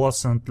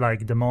wasn't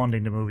like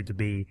demanding the movie to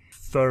be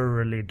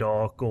thoroughly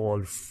dark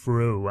all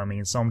through. I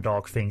mean, some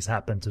dark things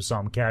happen to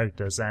some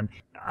characters, and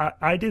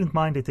I didn't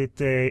mind it.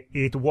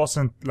 It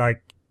wasn't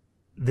like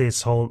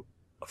this whole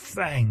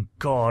thank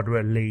God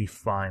relief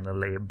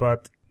finally,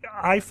 but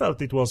I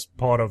felt it was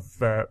part of,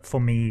 for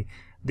me,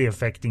 the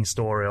affecting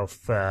story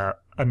of a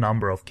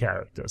number of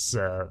characters.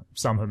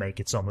 Some who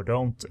make it, some who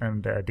don't,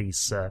 and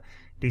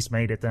these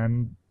made it.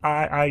 And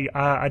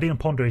I didn't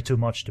ponder it too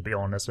much, to be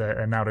honest.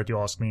 And now that you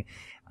ask me,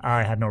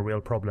 I had no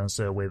real problems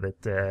with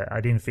it.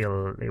 I didn't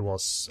feel it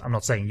was, I'm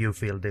not saying you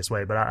feel this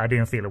way, but I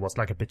didn't feel it was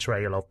like a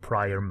betrayal of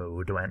prior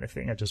mood or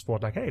anything. I just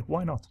thought like, hey,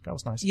 why not? That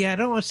was nice. Yeah, I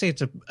don't want to say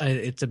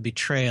it's a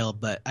betrayal,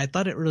 but I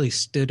thought it really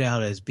stood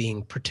out as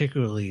being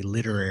particularly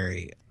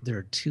literary. There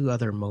are two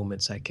other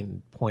moments I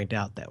can point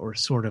out that were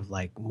sort of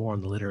like more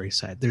on the literary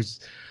side.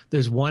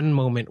 There's one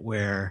moment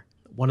where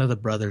one of the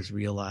brothers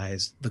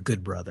the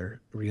good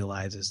brother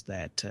realizes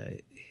that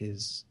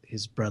his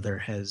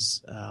brother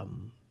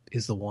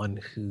is the one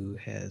who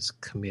has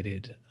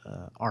committed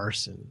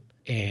arson,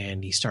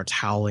 and he starts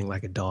howling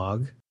like a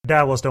dog.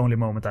 That was the only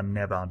moment I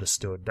never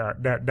understood.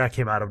 That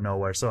came out of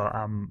nowhere. So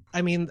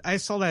I mean, I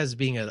saw that as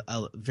being a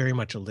very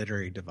much a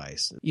literary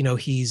device.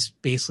 He's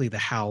basically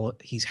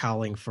he's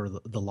howling for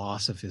the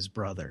loss of his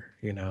brother.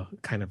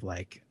 Kind of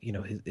like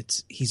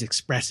he's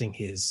expressing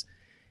his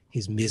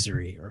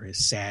misery or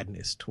his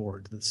sadness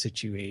toward the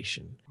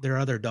situation. There are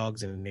other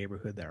dogs in the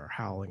neighborhood that are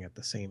howling at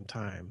the same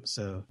time.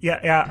 So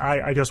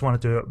I just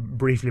wanted to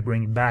briefly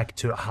bring it back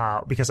to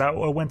how, because I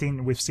went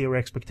in with zero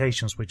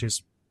expectations, which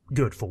is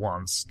good for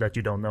once that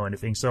you don't know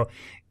anything. So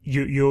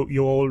you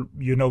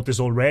notice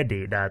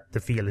already that the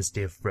feel is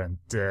different.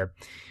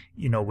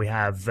 We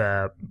have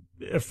a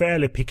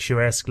fairly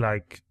picturesque,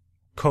 like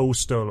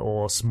coastal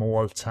or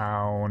small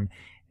town,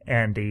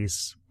 and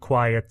these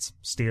quiet,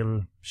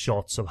 still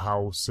shots of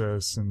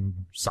houses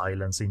and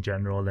silence in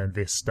general and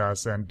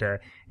vistas, and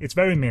it's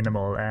very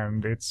minimal,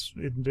 and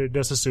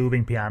there's a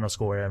soothing piano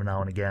score every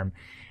now and again,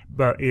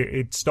 but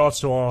it starts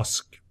to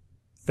ask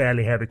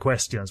fairly heavy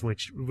questions,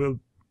 which will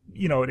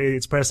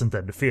it's present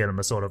in the film,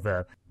 a sort of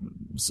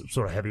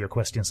heavier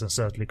questions, and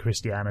certainly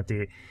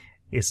Christianity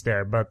is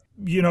there. But,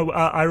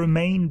 I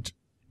remained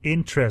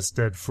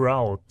interested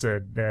throughout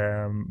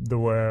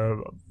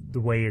the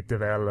way it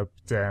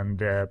developed.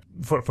 And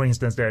for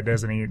instance,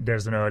 there's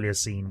an earlier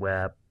scene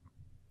where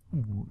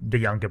the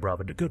younger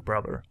brother, the good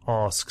brother,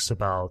 asks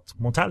about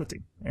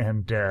mortality.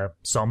 And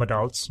some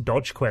adults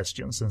dodge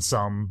questions, and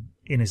some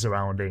in his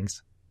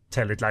surroundings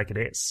tell it like it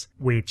is,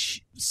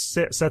 which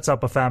sets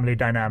up a family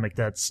dynamic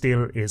that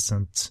still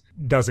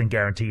doesn't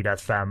guarantee that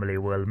family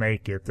will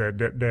make it.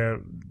 The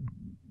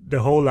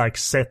whole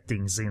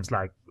setting seems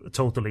like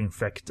totally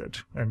infected,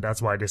 and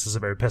that's why this is a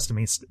very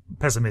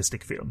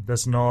pessimistic film.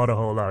 There's not a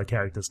whole lot of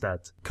characters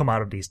that come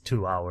out of these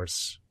 2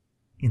 hours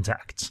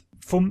intact.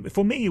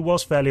 For me, it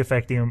was fairly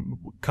effective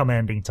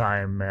commanding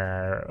time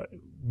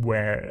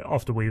where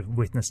after we've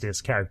witnessed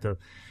this character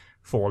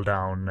fall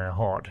down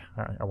hard.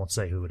 I won't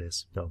say who it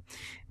is, though,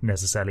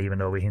 necessarily, even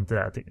though we hinted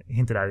at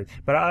it.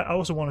 But I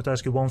also wanted to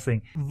ask you one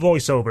thing.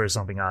 Voiceover is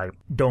something I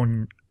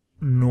don't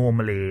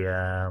normally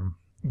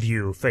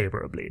view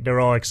favorably. There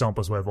are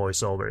examples where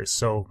voiceover is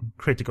so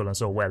critical and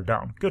so well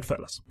done.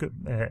 Goodfellas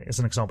is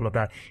an example of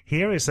that.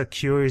 Here is a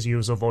curious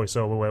use of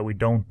voiceover where we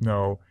don't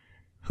know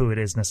who it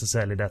is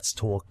necessarily that's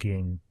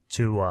talking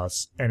to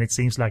us, and it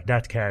seems like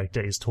that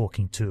character is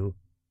talking to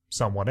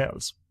someone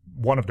else,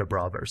 one of the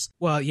brothers.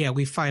 Well, yeah,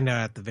 we find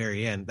out at the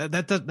very end.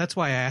 That's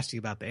why I asked you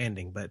about the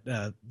ending, but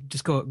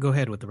just go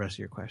ahead with the rest of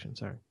your question.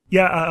 Sorry.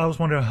 Yeah, I was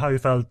wondering how you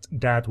felt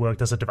that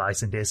worked as a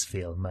device in this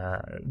film,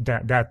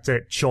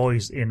 that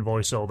choice in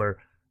voiceover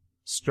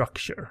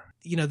structure.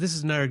 This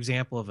is another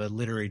example of a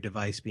literary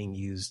device being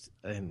used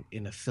in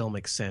a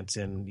filmic sense,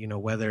 and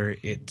whether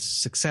it's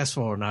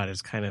successful or not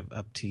is kind of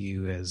up to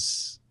you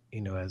as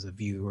a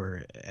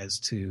viewer, as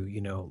to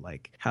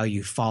how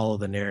you follow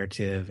the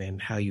narrative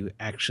and how you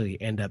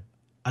actually end up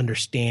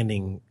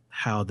understanding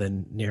how the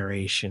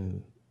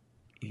narration,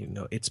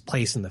 its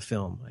place in the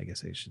film, I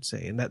guess I should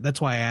say. And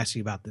that's why I asked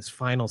you about this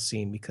final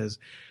scene, because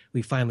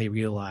we finally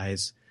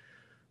realize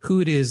who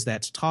it is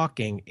that's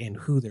talking and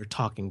who they're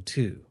talking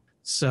to.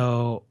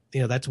 So,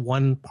 that's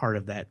one part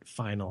of that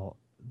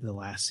the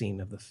last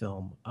scene of the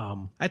film.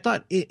 I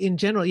thought in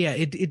general, yeah,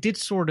 it did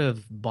sort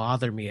of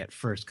bother me at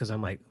first, because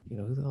I'm like,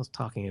 who the hell's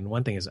talking? And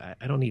one thing is, I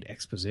don't need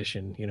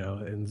exposition,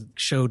 and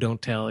show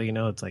don't tell,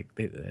 it's like,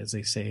 as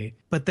they say.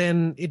 But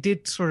then it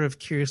did sort of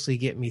curiously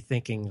get me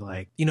thinking,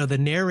 the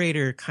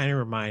narrator kind of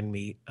reminded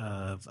me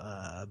of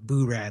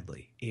Boo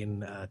Radley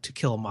in To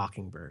Kill a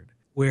Mockingbird,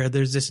 where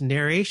there's this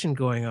narration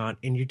going on,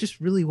 and you're just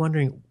really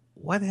wondering,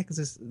 why the heck is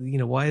this?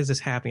 Why is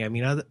this happening? I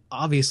mean,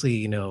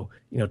 obviously,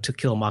 To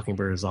Kill a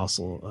Mockingbird is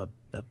also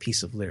a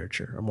piece of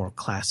literature, a more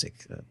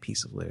classic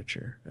piece of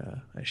literature,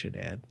 I should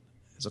add,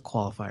 as a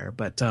qualifier.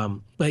 But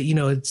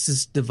it's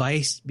this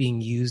device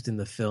being used in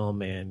the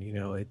film, and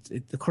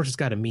of course, it's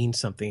got to mean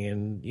something.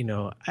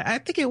 And I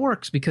think it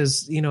works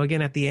because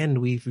again, at the end,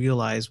 we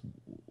realize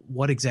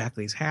what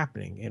exactly is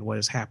happening and what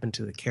has happened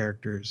to the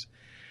characters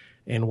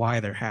and why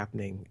they're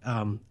happening.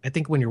 I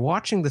think when you're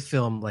watching the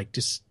film,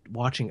 just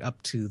watching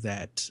up to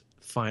that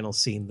final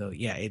scene, though,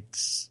 yeah,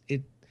 it's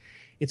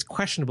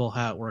questionable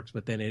how it works,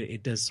 but then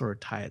it does sort of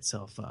tie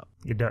itself up.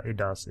 It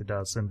does,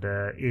 and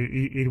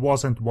it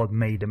wasn't what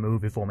made the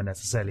movie for me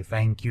necessarily.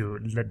 Thank you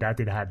that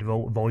it had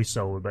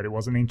voiceover, but it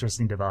was an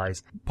interesting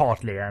device,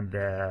 partly, and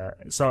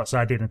so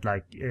I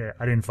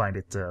didn't find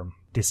it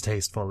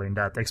distasteful in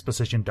that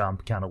exposition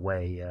dump kind of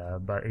way,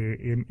 but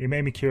it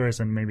made me curious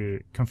and maybe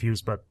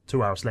confused. But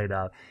 2 hours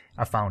later,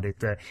 I found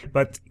it.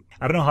 But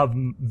I don't know how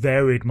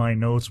varied my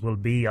notes will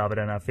be of it,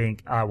 and I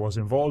think I was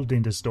involved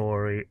in the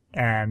story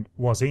and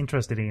was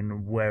interested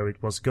in where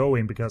it was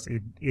going, because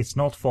it's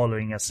not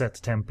following a set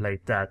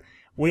template that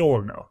we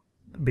all know,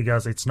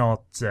 because it's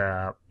not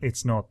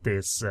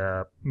this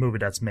movie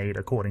that's made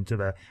according to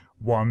the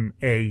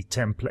 1A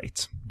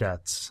template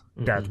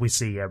that we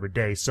see every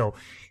day. So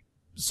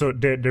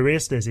there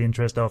is this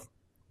interest of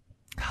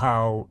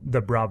how the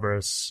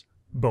brothers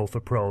both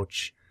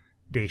approach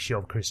the issue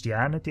of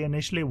Christianity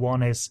initially.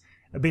 One is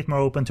a bit more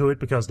open to it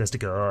because there's the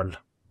girl,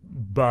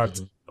 but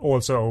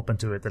also open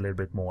to it a little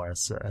bit more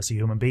as a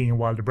human being,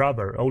 while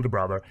the older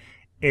brother,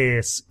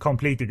 is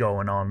completely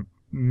going on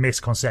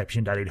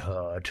misconception that he'd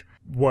heard.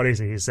 What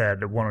is it he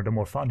said? One of the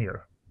more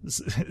funnier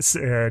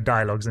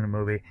dialogues in the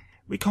movie.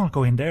 We can't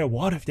go in there.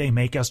 What if they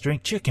make us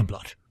drink chicken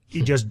blood?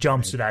 He just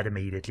jumps to that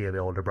immediately, the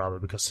older brother,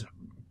 because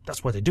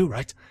that's what they do,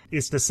 right?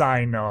 It's the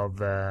sign of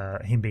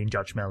him being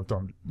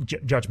judgmental,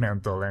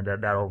 and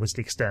that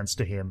obviously extends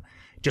to him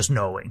just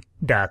knowing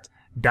that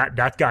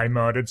guy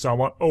murdered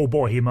someone. Oh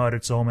boy, he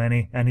murdered so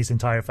many, and his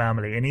entire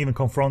family, and even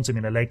confronts him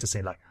in a later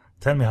scene, like,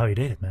 tell me how you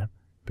did it, man.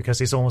 Because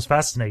he's almost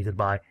fascinated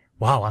by,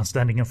 wow, I'm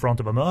standing in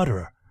front of a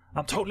murderer.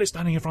 I'm totally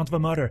standing in front of a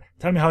murderer.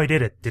 Tell me how he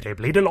did it. Did he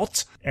bleed a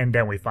lot? And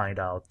then we find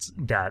out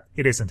that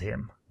it isn't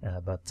him.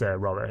 But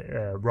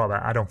rather,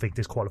 I don't think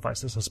this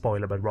qualifies as a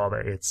spoiler, but rather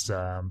it's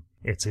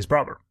his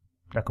brother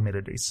that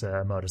committed these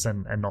murders,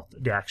 and not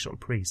the actual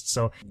priest.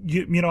 So,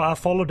 I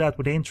followed that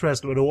with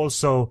interest, but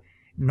also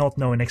not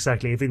knowing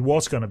exactly if it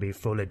was going to be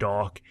fully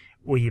dark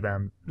or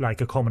even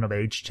like a coming of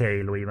age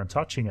tale or even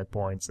touching at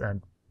points.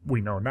 And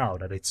we know now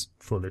that it's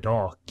fully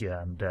dark,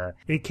 and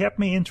it kept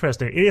me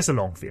interested. It is a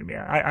long film,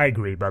 yeah, I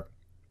agree, but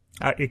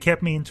it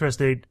kept me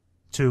interested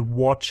to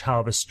watch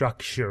how the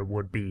structure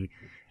would be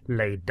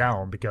laid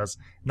down, because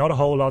not a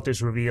whole lot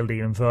is revealed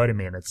even 30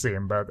 minutes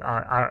in, but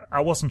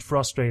I wasn't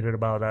frustrated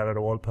about that at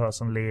all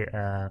personally,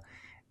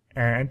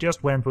 and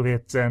just went with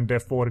it, and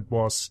thought it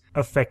was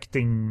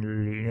affecting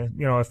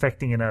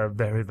in a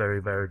very,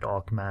 very, very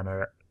dark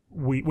manner,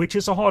 which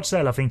is a hard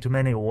sell, I think, to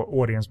many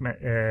audience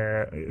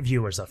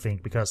viewers, I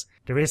think, because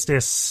there is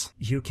this,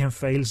 you can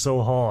fail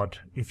so hard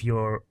if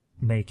you're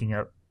making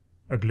a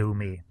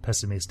gloomy,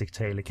 pessimistic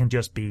tale. It can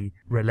just be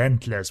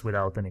relentless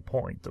without any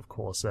point, of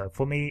course.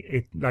 For me,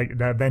 it like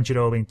that ventured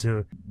over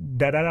into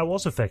that I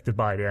was affected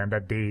by it, and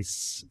that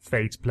these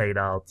fates played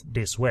out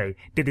this way.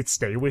 Did it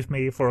stay with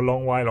me for a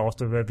long while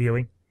after the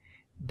viewing?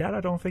 That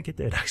I don't think it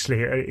did,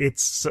 actually.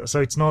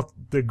 It's not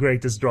the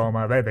greatest drama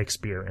I've ever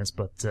experienced,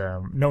 but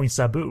knowing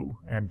Sabu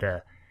and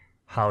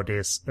how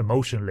this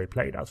emotionally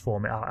played out for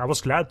me, I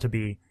was glad to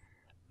be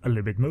a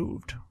little bit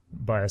moved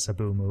by a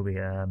Sabu movie,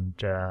 and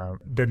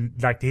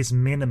his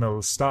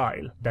minimal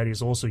style that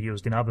is also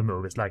used in other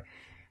movies, like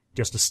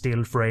just a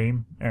still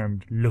frame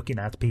and looking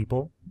at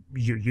people,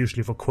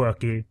 usually for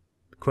quirky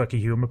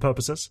humor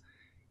purposes.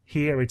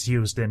 Here it's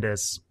used in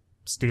this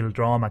still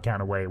drama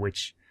kind of way,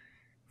 which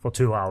for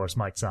 2 hours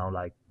might sound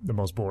like the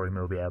most boring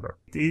movie ever.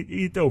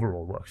 It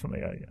overall works for me,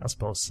 I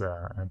suppose,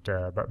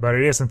 but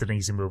it isn't an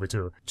easy movie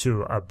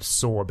to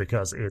absorb,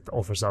 because it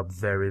offers up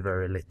very,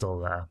 very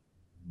little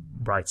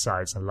bright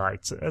sides and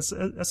lights,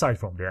 aside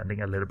from the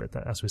ending a little bit,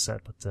 as we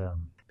said. But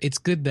it's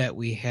good that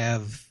we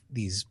have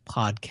these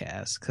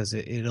podcasts, because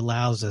it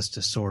allows us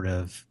to sort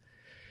of,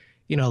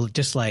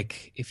 just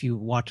like if you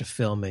watch a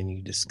film and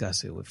you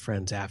discuss it with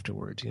friends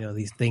afterwards,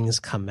 these things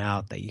come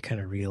out that you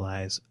kind of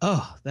realize,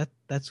 oh,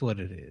 that's what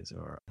it is.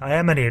 Or I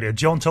am an idiot.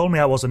 John told me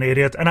I was an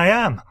idiot, and I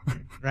am.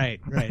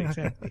 Right,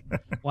 exactly.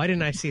 Why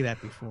didn't I see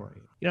that before?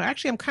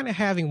 Actually, I'm kind of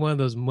having one of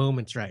those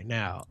moments right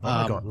now. Oh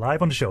my God,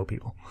 live on the show,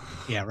 people.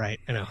 Yeah, right.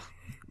 I know.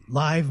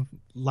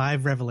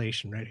 Live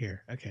revelation right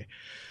here. Okay.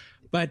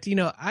 But,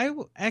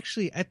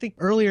 I think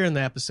earlier in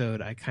the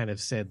episode, I kind of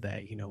said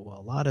that, a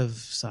lot of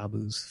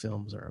Sabu's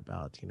films are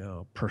about,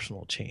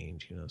 personal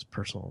change, it's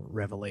personal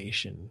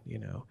revelation,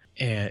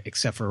 and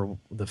except for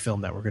the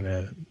film that we're going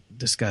to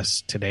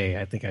discuss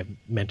today. I think I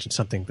mentioned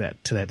something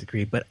to that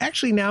degree, but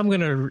actually now I'm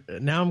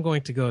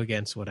going to go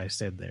against what I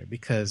said there,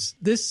 because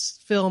this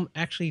film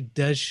actually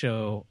does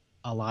show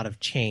a lot of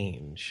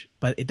change,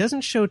 but it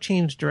doesn't show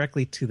change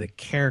directly to the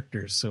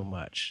characters so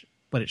much,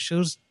 but it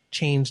shows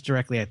change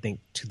directly, I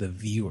think, to the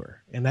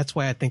viewer. And that's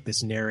why I think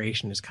this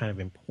narration is kind of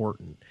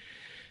important.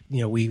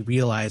 We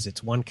realize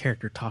it's one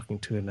character talking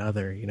to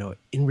another.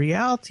 In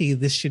reality,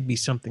 this should be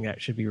something that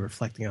should be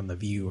reflecting on the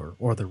viewer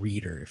or the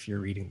reader if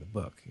you're reading the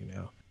book.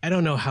 I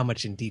don't know how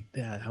much in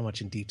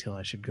detail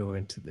I should go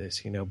into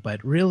this,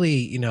 but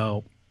really,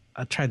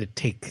 I try to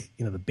take,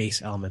 the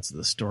base elements of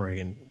the story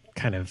and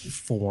kind of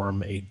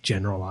form a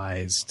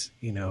generalized,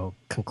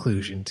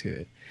 conclusion to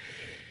it.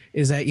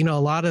 Is that, a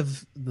lot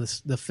of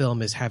the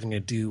film is having to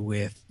do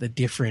with the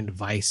different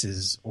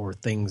vices or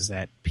things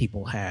that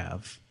people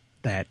have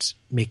that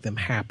make them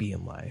happy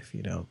in life,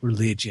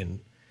 religion,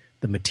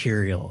 the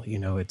material,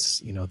 it's,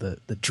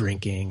 the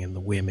drinking and the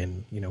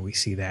women, we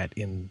see that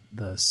in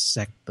the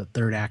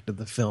third act of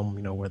the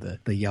film, where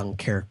the young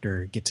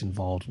character gets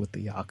involved with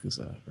the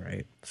Yakuza,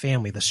 right?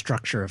 Family, the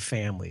structure of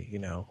family,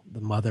 the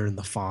mother and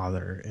the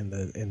father and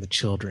the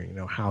children,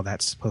 how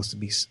that's supposed to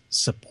be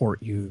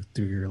support you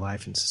through your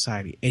life in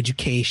society.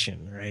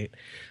 Education, right?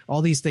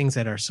 All these things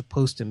that are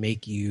supposed to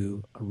make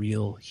you a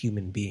real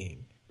human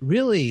being.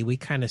 Really, we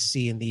kind of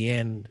see in the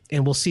end,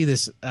 and we'll see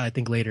this, I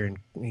think, later in,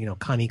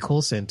 Connie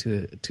Coulson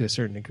to a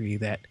certain degree,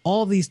 that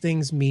all these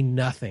things mean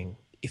nothing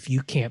if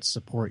you can't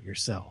support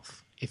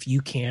yourself, if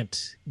you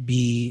can't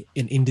be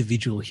an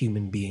individual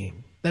human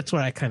being. That's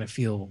what I kind of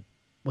feel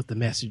what the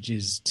message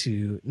is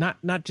to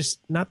not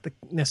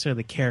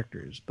necessarily the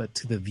characters, but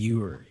to the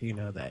viewer,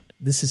 that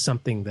this is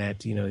something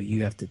that,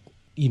 you have to,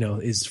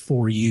 is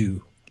for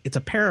you. It's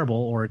a parable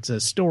or it's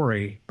a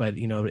story, but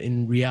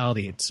in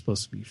reality, it's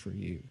supposed to be for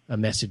you, a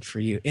message for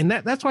you. And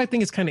that's why I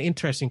think it's kind of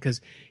interesting,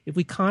 because if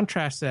we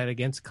contrast that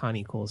against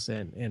Connie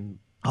Coulson, and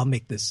I'll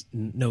make this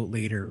note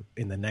later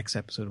in the next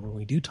episode when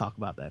we do talk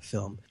about that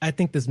film, I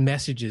think this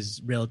message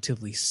is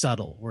relatively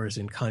subtle, whereas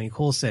in Connie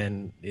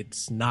Coulson,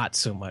 it's not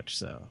so much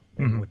so,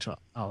 which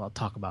I'll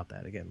talk about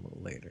that again a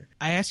little later.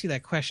 I asked you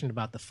that question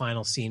about the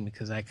final scene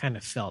because I kind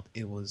of felt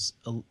it was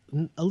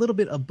a little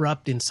bit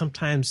abrupt, and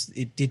sometimes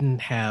it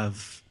didn't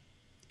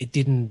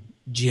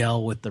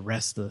gel with the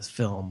rest of the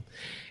film.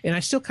 And I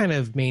still kind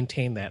of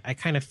maintain that. I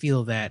kind of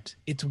feel that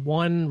it's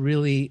one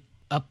really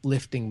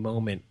uplifting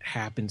moment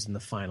happens in the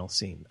final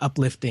scene.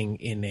 Uplifting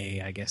in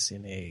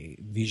a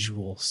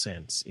visual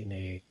sense, in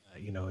a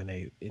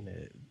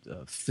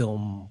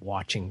film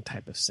watching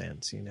type of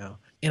sense,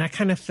 And I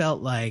kind of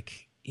felt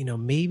like,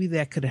 maybe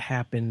that could have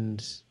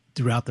happened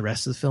throughout the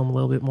rest of the film a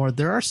little bit more.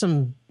 There are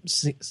some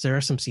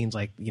scenes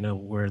like, you know,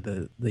 where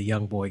the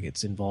young boy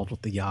gets involved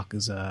with the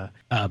Yakuza,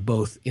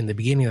 both in the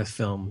beginning of the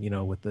film, you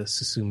know, with the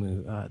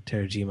Susumu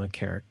Terajima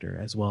character,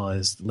 as well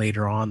as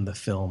later on in the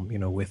film, you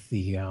know, with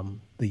the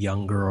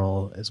young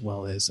girl, as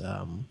well as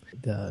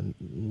the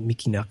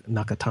Miki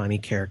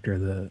Nakatani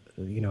character,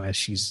 you know, as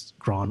she's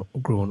grown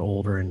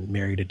older and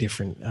married a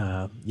different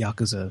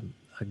Yakuza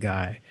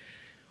guy,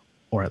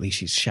 or at least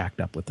she's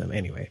shacked up with him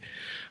anyway.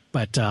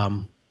 But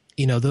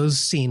you know, those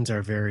scenes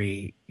are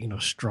very, you know,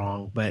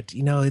 strong, but,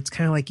 you know, it's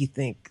kind of like you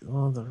think,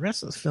 well, the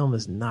rest of the film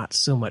is not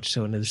so much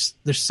so. And there's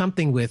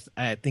something with,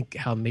 I think,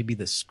 how maybe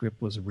the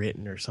script was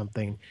written or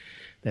something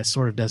that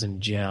sort of doesn't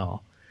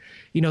gel.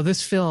 You know,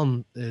 this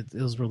film, it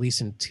was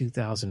released in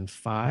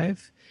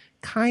 2005,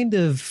 kind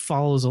of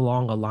follows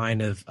along a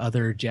line of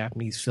other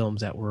Japanese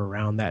films that were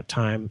around that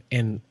time.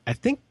 And I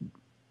think,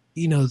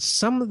 you know,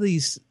 some of the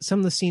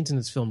scenes in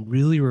this film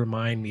really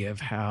remind me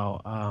of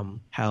how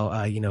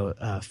you know,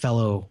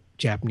 fellow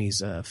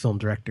Japanese film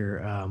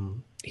director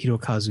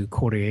Hirokazu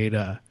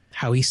Koreeda,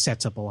 how he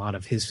sets up a lot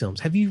of his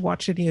films. Have you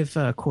watched any of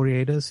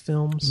Koreeda's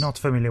films? Not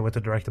familiar with the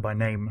director by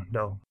name,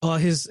 though. Well,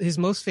 his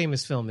most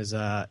famous film is,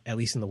 at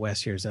least in the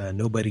West here, is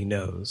Nobody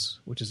Knows,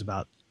 which is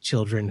about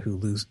children who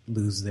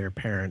lose their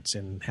parents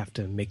and have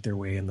to make their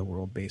way in the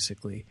world,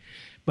 basically.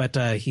 But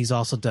he's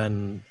also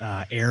done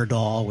Air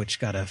Doll, which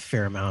got a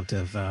fair amount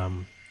of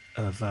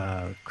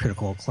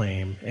critical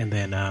acclaim, and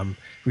then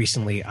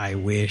recently I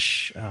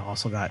Wish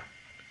also got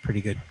pretty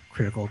good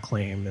critical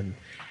acclaim, and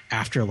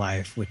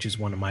Afterlife, which is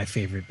one of my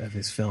favorite of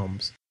his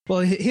films. Well,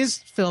 his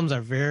films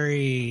are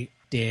very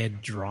dead-eyed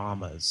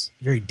dramas,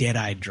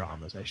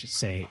 I should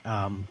say.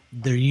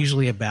 They're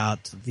usually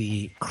about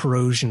the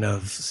corrosion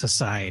of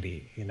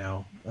society, you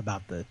know,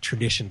 about the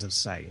traditions of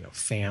society, you know,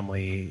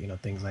 family, you know,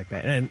 things like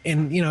that.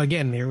 And you know,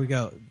 again, here we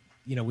go.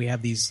 You know, we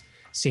have these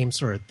same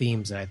sort of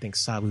themes that I think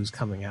Sabu's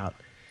coming out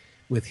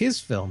with his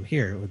film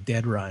here, with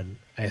Dead Run.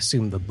 I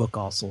assume the book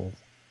also,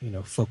 you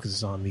know,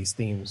 focuses on these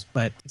themes.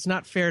 But it's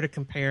not fair to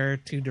compare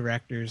two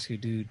directors who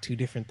do two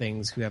different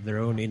things, who have their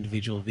own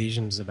individual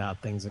visions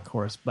about things, of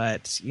course.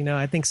 But, you know,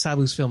 I think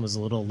Sabu's film is a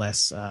little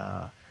less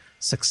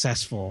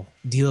successful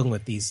dealing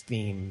with these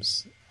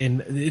themes.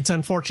 And it's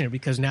unfortunate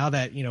because now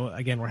that, you know,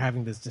 again, we're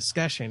having this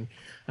discussion,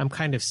 I'm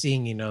kind of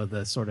seeing, you know,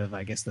 the sort of,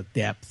 I guess, the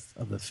depth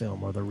of the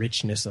film or the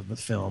richness of the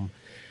film.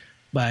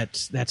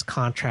 But that's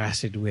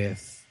contrasted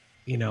with,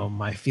 you know,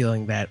 my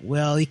feeling that,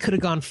 well, he could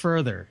have gone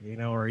further, you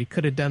know, or he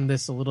could have done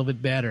this a little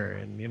bit better.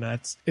 And, you know,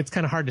 it's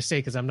kind of hard to say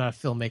because I'm not a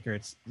filmmaker.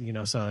 It's, you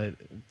know, so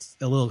it's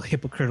a little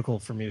hypocritical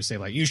for me to say,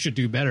 like, you should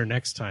do better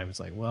next time. It's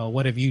like, well,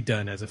 what have you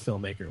done as a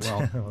filmmaker?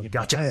 Well,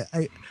 Gotcha.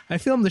 I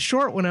filmed the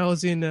short when I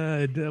was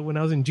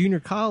in junior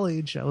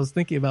college. I was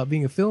thinking about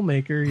being a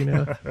filmmaker, you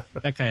know,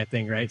 that kind of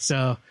thing. Right.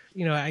 So,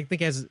 you know, I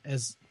think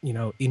as, you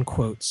know, in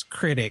quotes,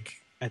 critic,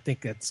 I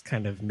think that's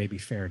kind of maybe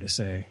fair to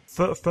say.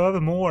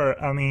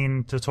 Furthermore, I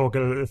mean, to talk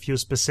a few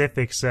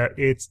specifics,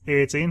 it's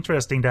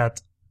interesting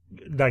that,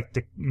 like,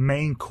 the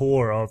main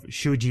core of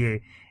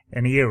Shuji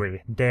and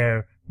Eri,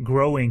 their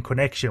growing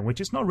connection, which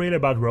is not really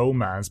about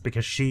romance,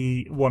 because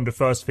one of the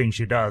first things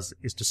she does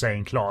is to say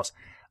in class,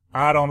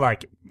 I don't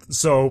like it.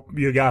 So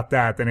you got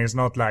that, and it's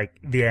not like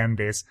the end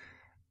is,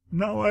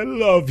 no, I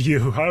love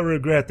you, I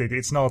regret it.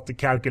 It's not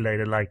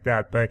calculated like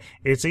that, but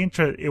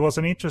it was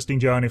an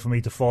interesting journey for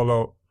me to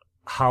follow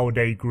how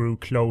they grew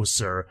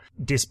closer,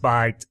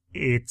 despite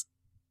it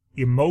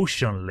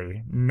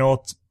emotionally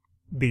not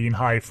being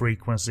high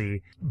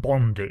frequency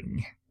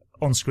bonding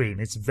on screen.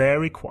 It's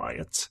very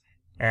quiet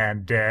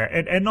and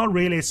not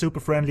really super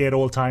friendly at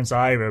all times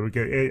either.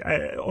 Because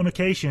on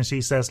occasion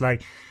she says,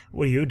 like,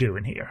 "What are you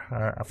doing here?"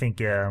 I think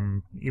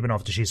even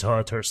after she's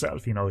hurt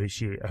herself, you know,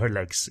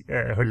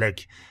 her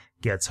leg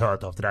gets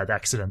hurt after that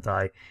accident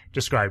I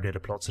described in the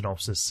plot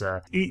synopsis.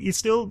 It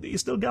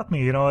still got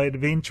me, you know,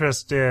 the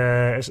interest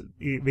as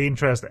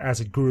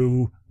it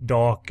grew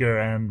darker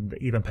and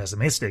even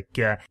pessimistic.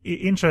 It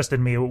interested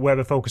me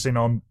whether focusing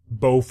on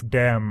both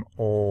them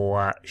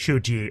or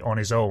Shuji on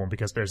his own,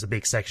 because there's a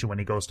big section when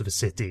he goes to the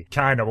city.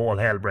 Kind of all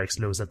hell breaks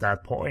loose at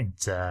that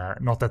point.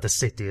 Not that the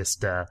city is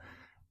the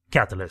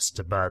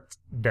catalyst, but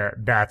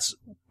that's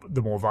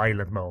the more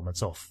violent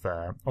moments of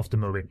the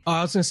movie. Oh,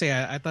 I was going to say,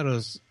 I thought it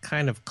was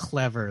kind of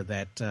clever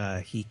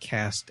that he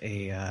cast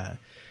a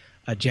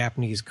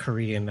Japanese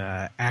Korean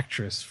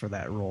actress for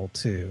that role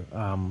too.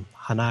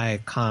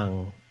 Hanae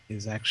Kang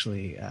is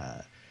actually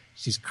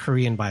she's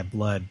Korean by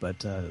blood,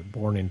 but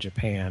born in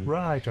Japan.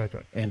 Right.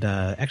 And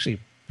actually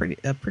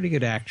a pretty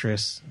good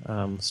actress,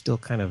 still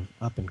kind of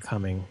up and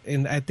coming.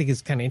 And I think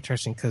it's kind of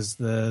interesting because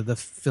the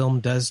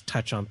film does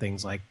touch on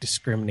things like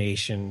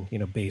discrimination, you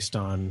know, based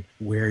on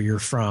where you're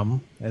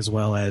from, as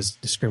well as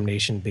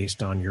discrimination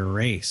based on your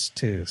race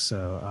too.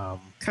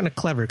 So kind of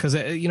clever because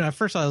at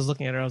first I was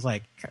looking at her, I was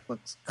like,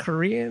 looks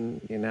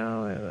Korean,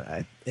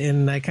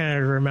 and I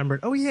kind of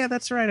remembered, oh yeah,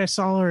 that's right, I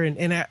saw her,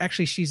 and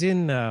actually she's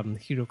in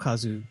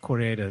Hirokazu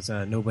Koreeda's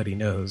Nobody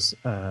Knows.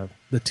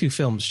 The two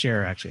films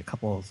share actually a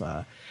couple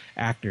of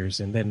actors,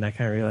 and then I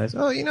kind of realized,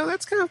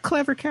 that's kind of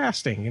clever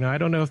casting. I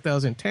don't know if that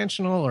was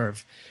intentional or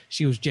if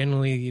she was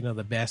generally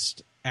the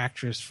best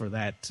actress for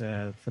that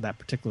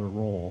particular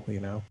role.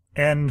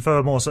 And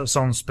furthermore,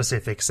 some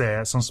specifics,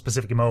 some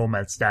specific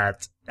moments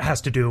that has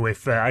to do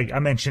with, I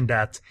mentioned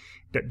that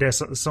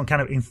there's some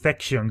kind of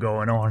infection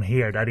going on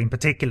here that in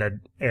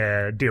particular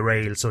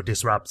derails or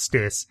disrupts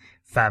this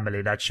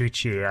family that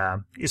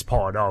Shuichi is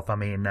part of. I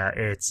mean,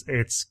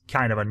 it's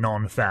kind of a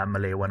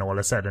non-family when all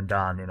is said and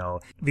done.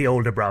 The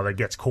older brother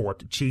gets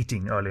caught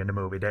cheating early in the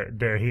movie.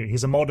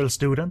 He's a model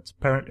student,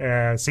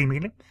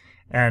 seemingly,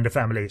 and the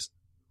family is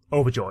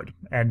overjoyed,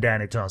 and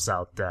then it turns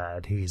out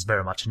that he's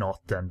very much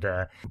not, and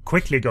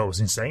quickly goes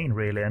insane,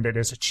 really. And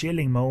there's a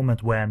chilling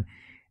moment when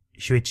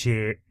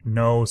Shuichi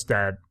knows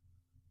that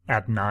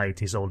at night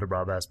his older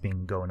brother has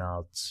been going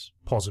out,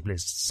 possibly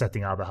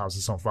setting other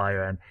houses on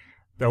fire, and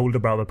the older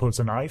brother pulls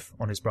a knife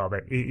on his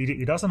brother.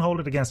 He doesn't hold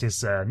it against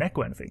his neck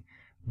or anything,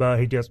 but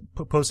he just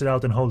pulls it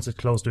out and holds it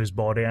close to his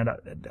body, and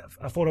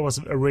I thought it was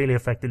a really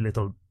effective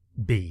little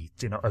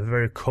beat, a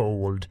very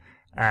cold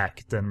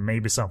act, and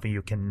maybe something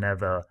you can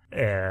never,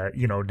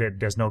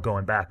 there's no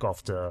going back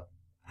after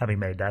having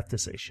made that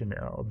decision.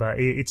 But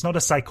it's not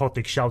a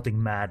psychotic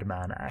shouting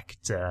madman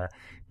act,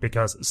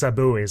 because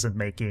Sabu isn't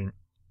making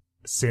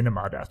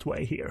cinema that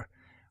way here,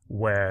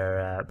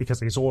 where because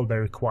it's all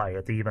very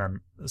quiet, even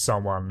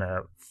someone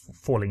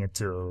falling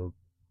into,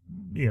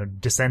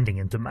 descending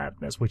into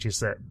madness, which is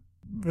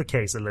the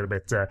case a little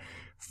bit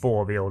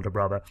for the older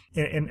brother,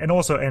 and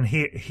also, and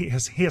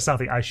here's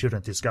something I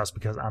shouldn't discuss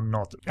because I'm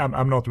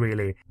not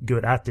really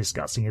good at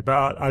discussing it,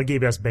 but I'll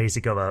give you as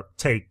basic of a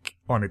take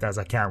on it as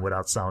I can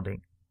without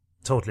sounding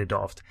totally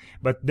daft.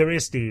 But there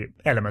is the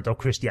element of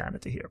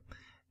Christianity here,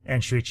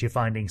 and Shuichi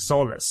finding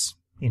solace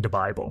in the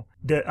Bible.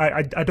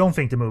 I don't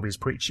think the movie is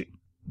preachy.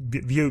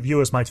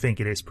 Viewers might think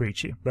it is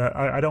preachy, but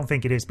I don't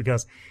think it is,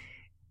 because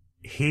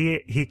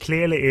he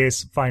clearly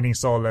is finding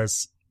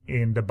solace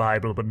in the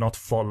Bible, but not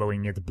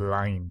following it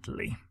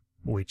blindly,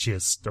 which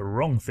is the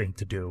wrong thing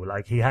to do.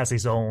 Like, he has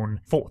his own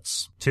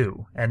thoughts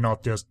too, and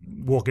not just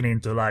walking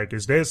into like,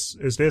 is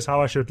this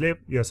how I should live?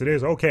 Yes, it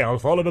is. Okay, I'll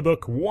follow the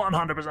book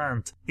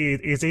 100%.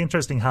 It's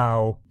interesting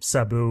how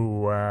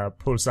Sabu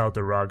pulls out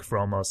the rug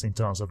from us in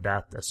terms of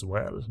that as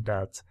well,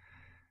 that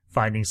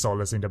finding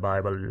solace in the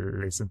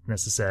Bible isn't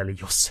necessarily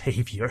your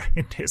savior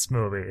in this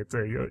movie. It's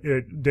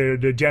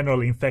the general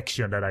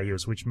infection that I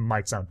use, which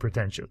might sound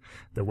pretentious,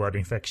 the word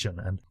infection,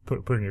 and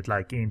putting it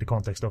like in the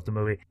context of the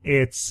movie.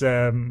 It's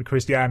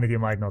Christianity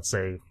might not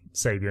say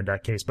savior in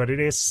that case, but it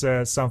is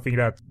something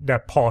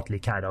that partly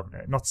kind of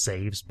not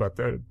saves, but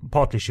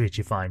partly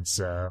Shuichi finds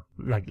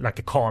like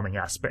a calming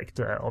aspect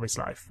of his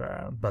life.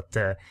 But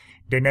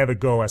they never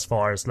go as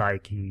far as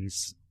like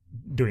he's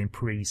doing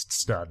priest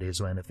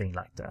studies or anything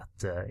like that.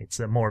 It's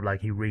more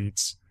like he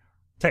reads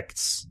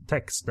text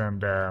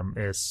and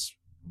is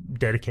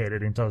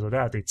dedicated in terms of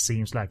that. It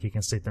seems like he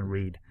can sit and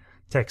read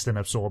text and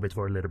absorb it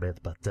for a little bit,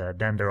 but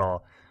then there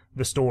are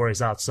the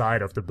stories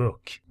outside of the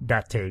book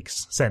that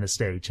takes center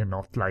stage, and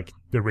not like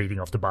the reading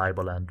of the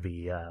Bible and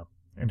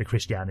the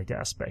Christianity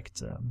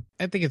aspect.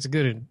 I think it's a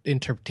good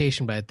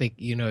interpretation, but I think,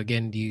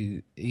 again,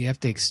 you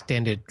have to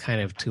extend it kind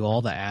of to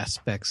all the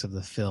aspects of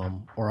the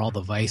film, or all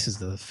the vices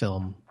that the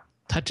film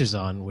touches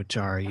on, which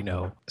are,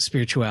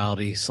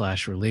 spirituality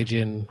 /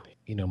 religion,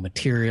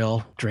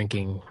 material,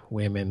 drinking,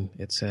 women,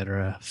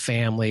 etc.,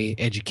 family,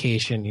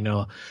 education.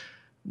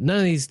 None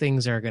of these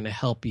things are going to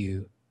help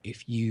you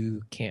if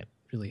you can't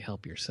really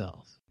help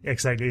yourself.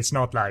 Exactly. It's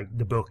not like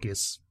the book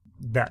is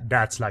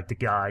that's like the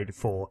guide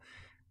for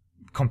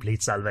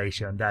complete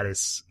salvation. That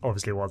is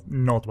obviously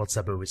not what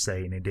Sabu is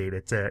saying. Indeed,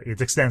 it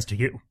extends to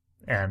you.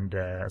 And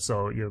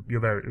so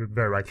you're very,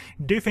 very right.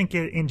 Do you think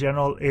in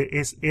general,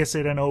 is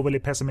it an overly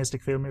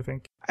pessimistic film, you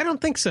think? I don't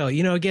think so.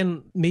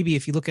 Again, maybe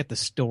if you look at the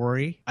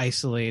story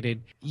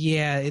isolated,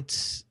 yeah,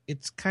 it's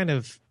kind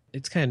of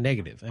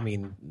negative. I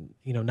mean,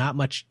 not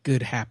much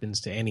good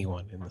happens to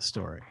anyone in the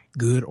story,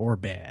 good or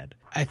bad.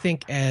 I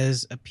think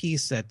as a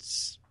piece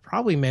that's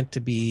probably meant to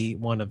be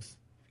one of,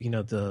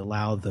 to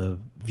allow the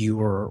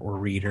viewer or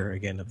reader,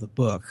 again, of the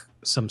book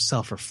some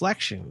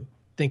self-reflection,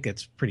 think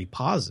it's pretty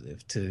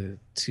positive to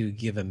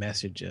give a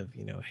message of,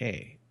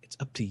 hey, it's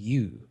up to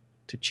you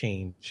to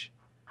change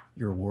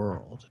your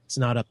world. It's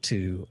not up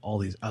to all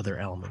these other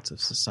elements of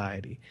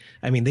society.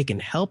 I mean, they can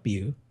help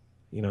you,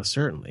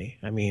 certainly.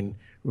 I mean,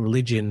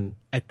 religion,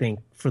 I think,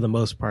 for the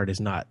most part,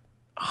 is not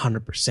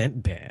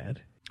 100%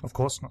 bad. Of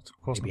course not.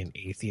 Of course Maybe not.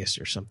 An atheist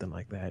or something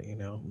like that,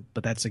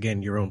 But that's,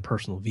 again, your own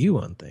personal view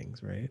on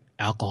things, right?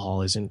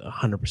 Alcohol isn't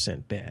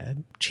 100%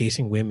 bad.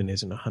 Chasing women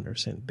isn't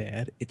 100%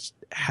 bad. It's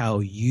how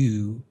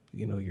you,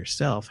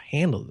 yourself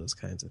handle those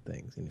kinds of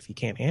things. And if you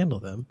can't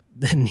handle them,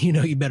 then,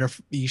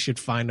 you should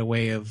find a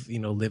way of,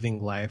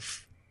 living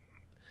life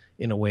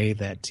in a way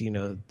that,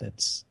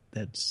 that's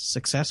that's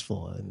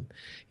successful, and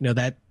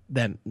that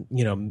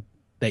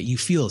that you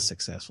feel is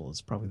successful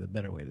is probably the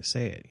better way to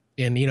say it.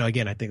 And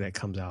again, I think that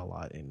comes out a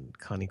lot in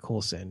Connie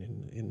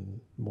Coulson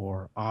in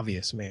more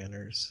obvious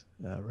manners,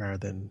 rather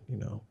than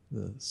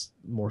the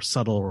more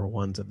subtler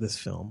ones of this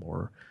film,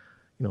 or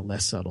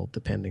less subtle,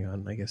 depending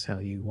on, I guess, how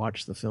you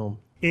watch the film.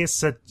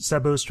 Is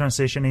Sabu's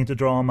transition into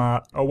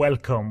drama a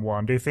welcome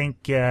one? Do you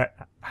think,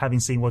 having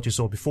seen what you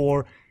saw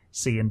before,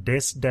 seeing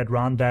this Dead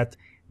Run, that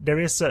there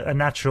is a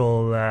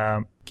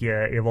natural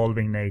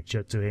evolving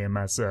nature to him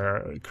as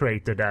a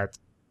creator that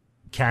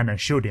can and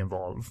should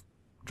involve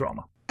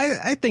drama?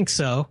 I think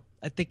so.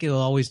 I think it'll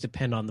always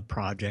depend on the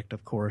project,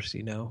 of course,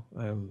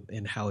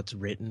 and how it's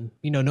written.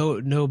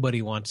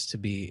 Nobody wants to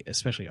be,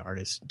 especially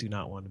artists, do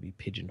not want to be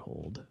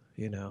pigeonholed.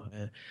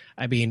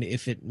 I mean,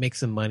 if it makes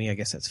them money, I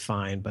guess that's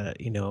fine. But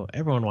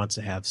everyone wants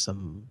to have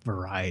some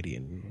variety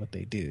in what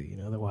they do.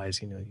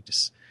 Otherwise, you're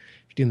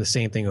doing the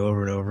same thing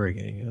over and over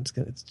again.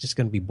 It's just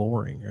going to be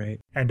boring, right?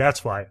 And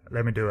that's why,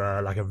 let me do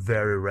a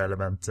very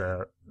relevant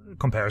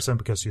comparison,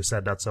 because you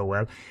said that so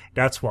well.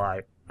 That's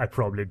why I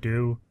probably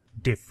do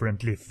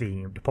differently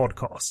themed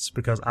podcasts,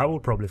 because I will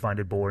probably find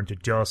it boring to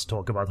just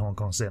talk about Hong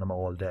Kong cinema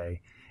all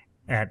day.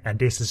 And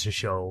this is a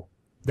show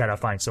that I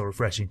find so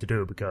refreshing to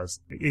do, because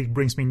it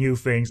brings me new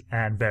things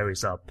and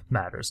varies up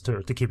matters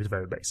to keep it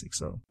very basic.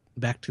 So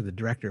back to the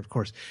director, of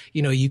course,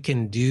 you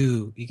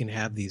can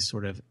have these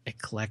sort of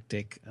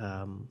eclectic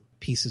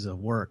pieces of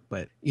work,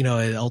 but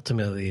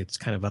ultimately it's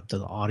kind of up to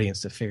the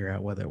audience to figure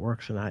out whether it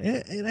works or not.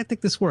 And I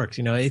think this works.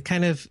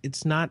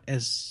 It's not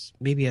as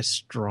maybe as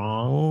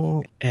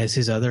strong as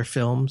his other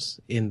films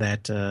in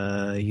that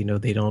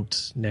they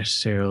don't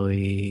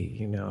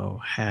necessarily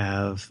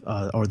have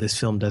or this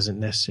film doesn't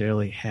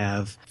necessarily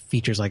have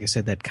features, like I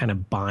said, that kind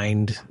of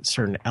bind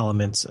certain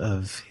elements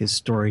of his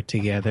story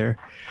together.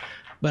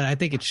 But I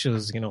think it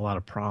shows, a lot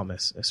of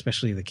promise,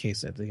 especially the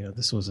case that,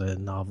 this was a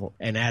novel,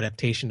 an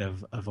adaptation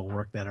of a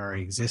work that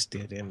already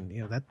existed. And,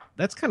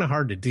 that's kind of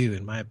hard to do,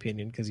 in my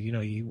opinion, because,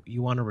 you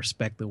want to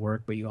respect the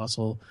work, but you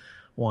also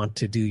want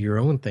to do your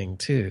own thing,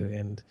 too.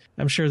 And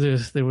I'm sure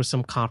there was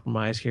some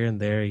compromise here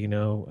and there,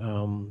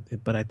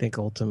 but I think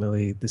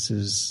ultimately this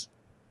is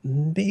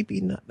maybe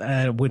not,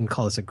 I wouldn't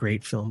call this a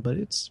great film, but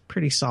it's a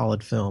pretty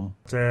solid film.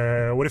 What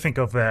do you think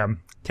of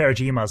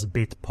Terajima's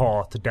bit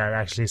part that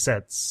actually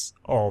sets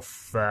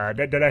off, that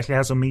actually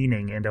has a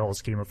meaning in the whole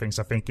scheme of things?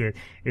 I think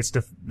it's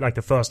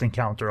the first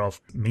encounter of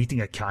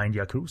meeting a kind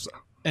Yakuza.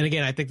 And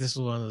again, I think this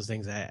is one of those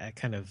things I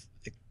kind of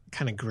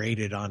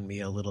grated on me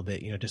a little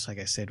bit, just like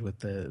I said with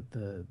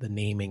the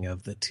naming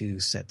of the two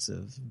sets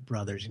of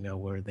brothers,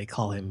 where they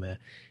call him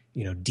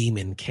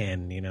Demon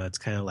Ken, it's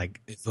kind of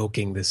like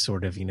evoking this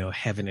sort of,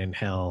 heaven and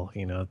hell,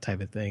 type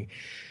of thing.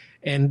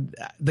 And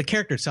the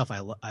character itself,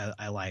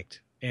 I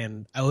liked.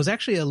 And I was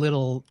actually a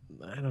little,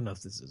 I don't know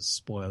if this is a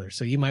spoiler,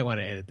 so you might want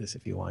to edit this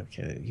if you want,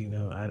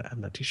 I'm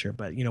not too sure.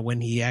 But,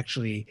 when he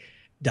actually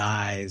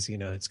dies,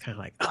 it's kind of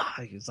like,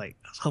 he's like,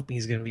 I was hoping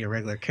he's going to be a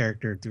regular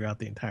character throughout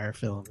the entire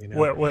film.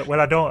 Well,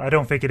 I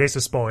don't think it is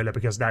a spoiler,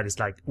 because that is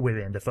like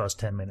within the first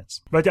 10 minutes.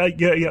 But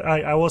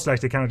I was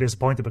actually kind of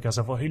disappointed, because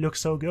I thought he looked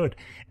so good,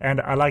 and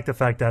I like the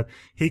fact that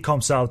he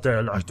comes out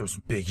there like this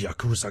big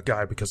Yakuza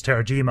guy, because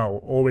Terajima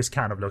always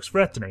kind of looks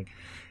threatening.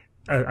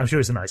 I'm sure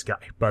he's a nice guy,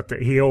 but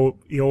he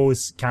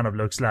always kind of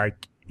looks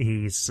like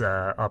he's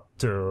up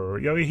to,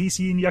 he's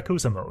in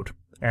Yakuza mode.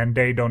 And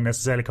they don't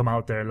necessarily come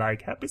out there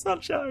like, happy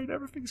sunshine,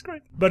 everything's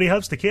great. But he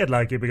helps the kid,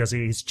 because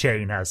his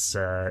chain has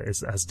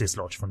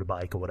dislodged from the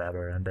bike or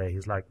whatever. And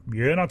he's like,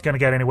 you're not going to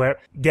get anywhere.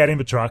 Get in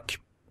the truck.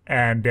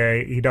 And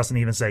he doesn't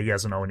even say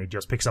yes or no. And he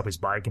just picks up his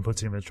bike and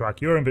puts him in the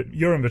truck. You're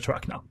in the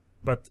truck now.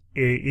 But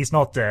he's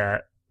not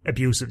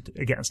abusive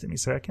against him.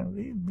 He's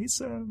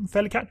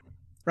fairly kind.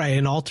 Right.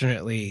 And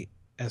alternately,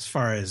 as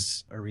far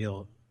as a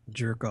real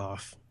jerk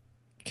off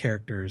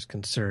character is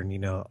concerned,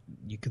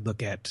 you could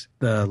look at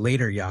the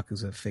later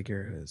Yakuza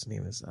figure, whose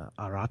name is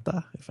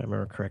Arata, if I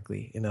remember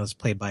correctly, and that was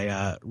played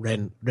by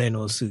Ren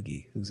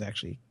Osugi, who's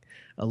actually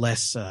a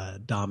less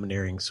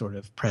domineering sort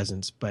of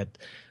presence, but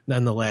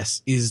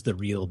nonetheless is the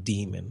real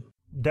demon.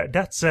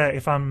 That's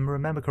if I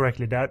remember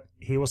correctly, that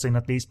he was in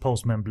at least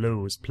Postman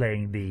Blues,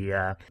 playing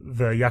the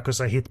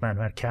Yakuza hitman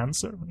who had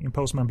cancer in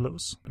Postman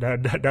Blues.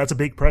 That's a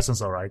big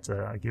presence, all right.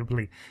 You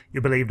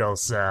believe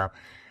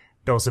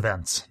those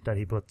events that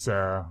he put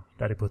the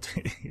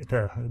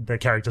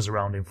characters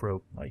around him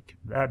through. Like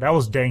that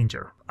was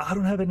danger. I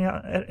don't have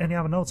any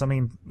other notes. I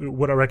mean,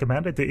 would I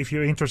recommend it? If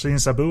you're interested in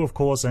Sabu, of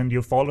course, and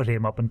you followed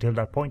him up until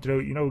that point,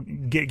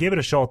 give it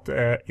a shot.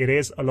 It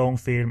is a long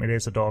film, it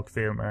is a dark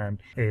film,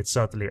 and it's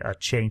certainly a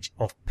change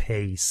of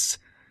pace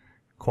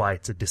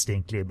quite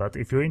distinctly. But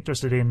if you're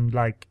interested in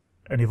like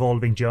an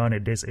evolving journey,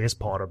 this is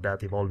part of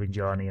that evolving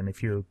journey. And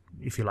if you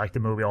like the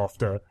movie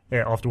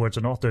afterwards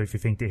or not, or if you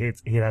think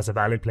it has a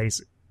valid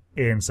place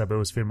in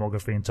Sabu's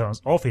filmography in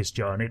terms of his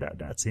journey,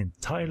 that's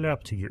entirely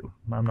up to you.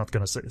 I'm not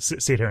going to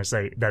sit here and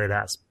say that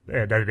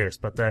it is,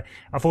 but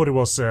I thought it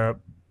was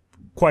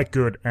quite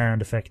good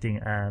and affecting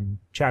and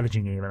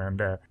challenging even,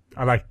 and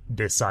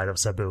this side of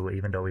Sabu,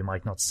 even though we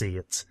might not see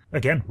it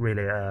again,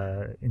 really,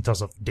 in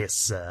terms of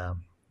this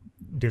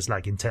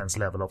like intense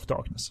level of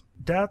darkness.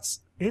 That's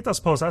it, I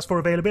suppose. As for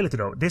availability,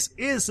 though, this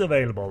is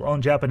available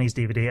on Japanese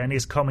DVD and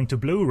is coming to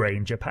Blu-ray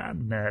in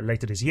Japan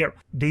later this year.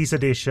 These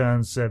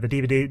editions, the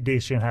DVD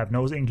edition, have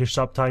no English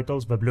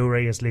subtitles, but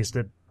Blu-ray is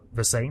listed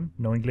the same,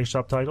 no English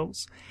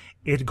subtitles.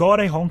 It got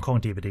a Hong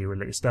Kong DVD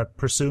release that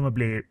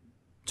presumably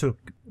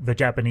took the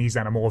Japanese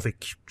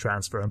anamorphic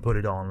transfer and put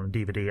it on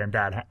DVD, and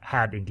that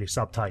had English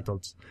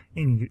subtitles,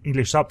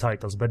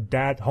 but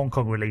that Hong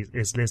Kong release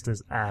is listed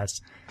as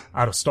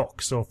out of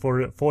stock. So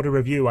for the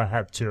review, I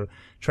had to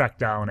track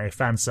down a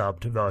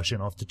fan-subbed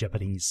version of the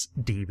Japanese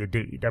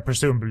DVD that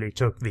presumably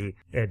took the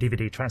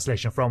DVD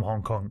translation from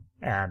Hong Kong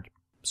and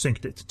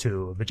synced it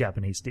to the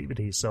Japanese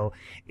DVD. So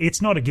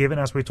it's not a given,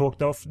 as we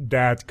talked of,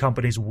 that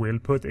companies will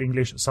put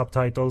English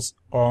subtitles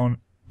on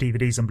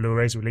DVDs and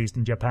Blu-rays released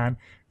in Japan.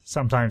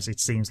 Sometimes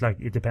it seems like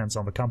it depends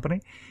on the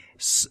company.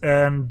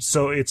 And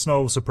so it's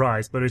no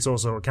surprise, but it's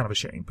also kind of a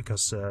shame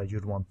because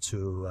you'd want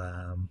to...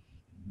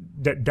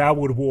 that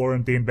would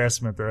warrant the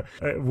investment,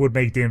 would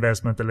make the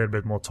investment a little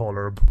bit more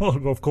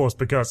tolerable, of course,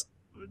 because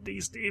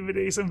these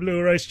DVDs and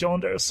Blu-rays,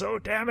 John, they're so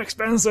damn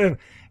expensive.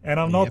 And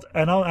I'm not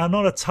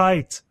a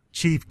tight,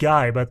 cheap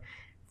guy, but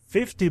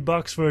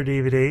 $50 for a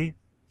DVD,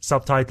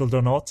 subtitled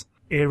or not,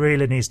 it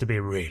really needs to be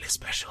really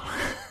special.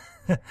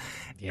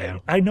 Yeah,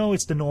 I know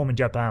it's the norm in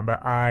Japan, but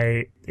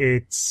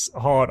it's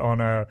hard on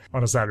a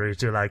salary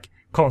to like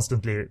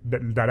constantly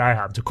that I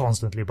have to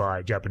constantly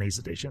buy Japanese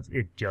editions.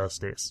 It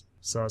just is.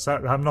 So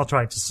I'm not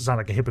trying to sound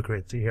like a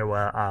hypocrite here,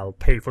 where I'll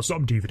pay for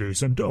some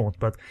DVDs and don't,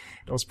 but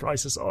those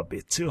prices are a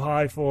bit too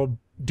high for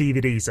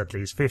DVDs. At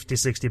least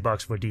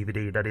 $50-$60 for a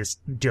DVD that is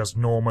just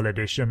normal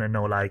edition and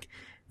no like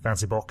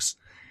fancy box.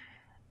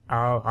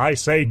 I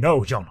say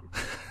no, John.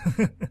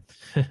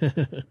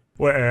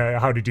 Well,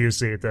 how did you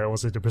see it?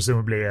 Was it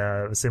presumably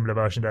a similar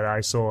version that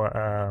I saw,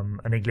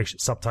 an English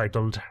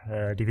subtitled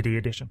DVD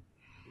edition?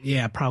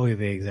 Yeah, probably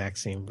the exact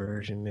same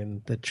version.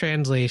 And the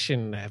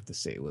translation, I have to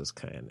say, was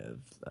kind of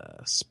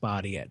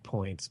spotty at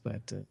points,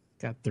 but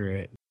got through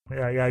it.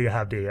 Yeah, you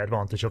have the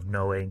advantage of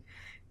knowing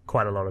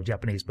quite a lot of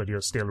Japanese, but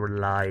you're still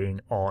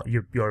relying on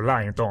you're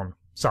reliant on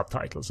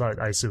subtitles,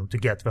 I assume, to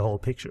get the whole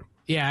picture.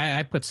 Yeah,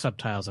 I put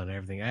subtitles on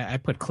everything. I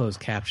put closed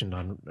caption,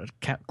 on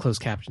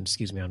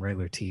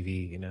regular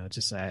TV. You know,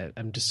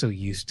 I'm just so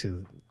used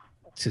to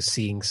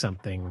seeing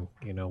something,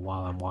 you know,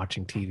 while I'm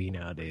watching TV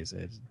nowadays.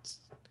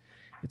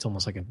 It's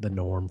almost like the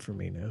norm for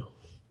me now,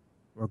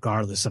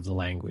 regardless of the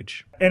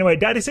language. Anyway,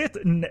 that is it.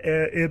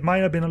 It might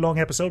have been a long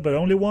episode, but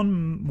only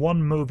one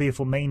movie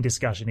for main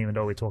discussion, even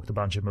though we talked a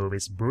bunch of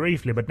movies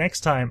briefly. But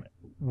next time,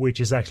 which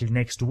is actually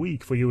next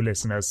week for you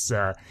listeners,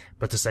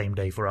 but the same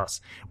day for us,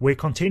 we're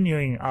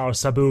continuing our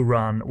Sabu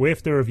run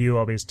with the review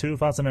of his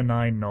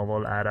 2009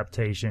 novel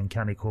adaptation,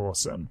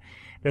 Kanikosen.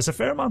 There's a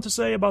fair amount to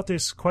say about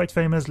this quite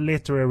famous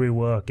literary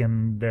work,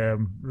 and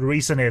the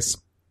reason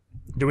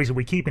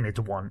we're keeping it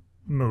to one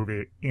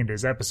movie in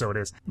this episode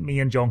is me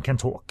and John can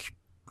talk,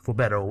 for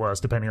better or worse,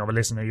 depending on the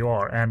listener you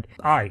are. And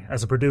I,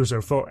 as a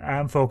producer,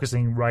 am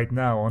focusing right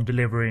now on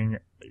delivering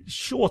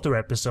shorter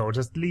episodes,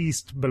 at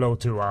least below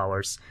 2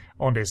 hours,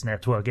 on this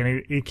network. And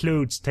it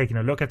includes taking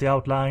a look at the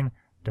outline,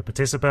 the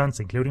participants,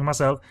 including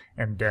myself,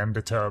 and then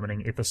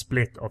determining if a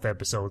split of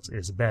episodes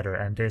is better.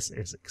 And this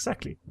is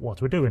exactly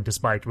what we're doing,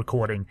 despite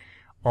recording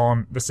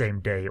on the same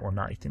day or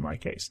night in my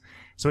case.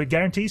 So it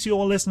guarantees you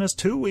all listeners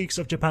 2 weeks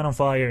of Japan on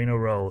Fire in a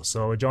row.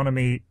 So John and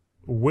me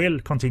will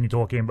continue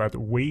talking, but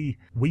we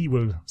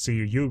will see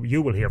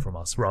you will hear from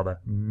us rather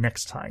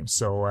next time.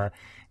 So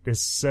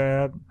this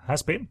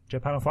has been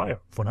Japan on Fire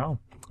for now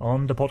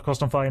on the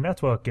Podcast on Fire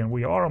network, and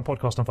we are on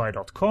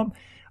podcastonfire.com.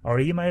 Our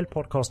email,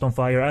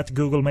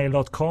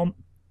 podcastonfire@googlemail.com.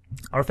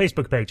 Our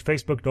Facebook page,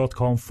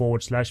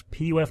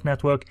 facebook.com/PUF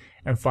network,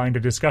 and find a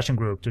discussion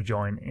group to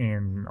join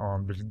in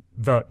on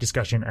the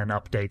discussion and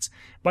updates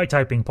by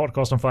typing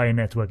Podcast on Fire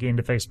Network in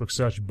the Facebook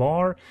search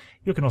bar.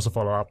 You can also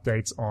follow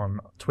updates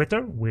on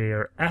Twitter.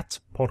 We're at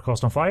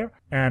Podcast on Fire,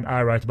 and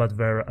I write about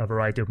a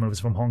variety of movies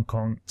from Hong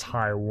Kong,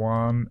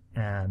 Taiwan,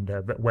 and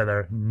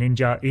whether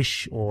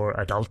ninja-ish or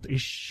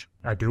adult-ish.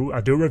 I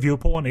do review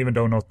porn, even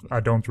though I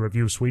don't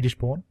review Swedish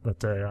porn,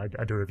 but I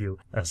do review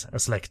a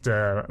select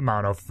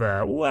amount of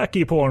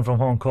wacky porn from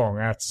Hong Kong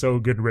at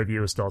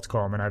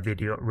sogoodreviews.com, and I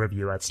video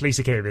review at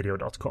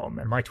sleazykvideo.com,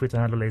 and my Twitter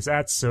handle is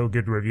at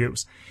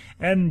sogoodreviews.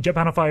 And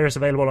Japan on Fire is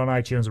available on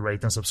iTunes.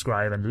 Rate and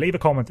subscribe, and leave a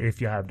comment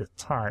if you have the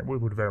time. We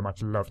would very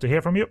much love to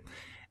hear from you.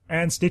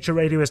 And Stitcher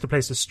Radio is the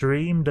place to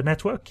stream the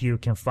network. You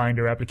can find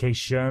their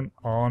application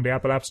on the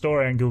Apple App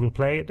Store and Google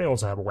Play. They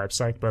also have a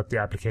website, but the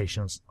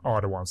applications are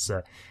the ones,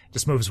 the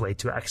smoothest way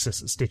to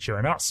access Stitcher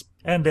and us.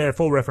 And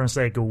for reference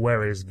sake,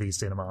 where is the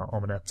cinema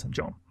on the net,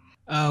 John?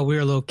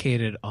 We're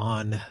located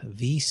on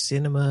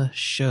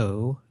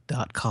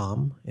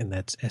thecinemashow.com, and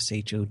that's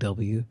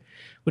SHOW,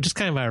 which is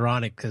kind of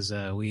ironic because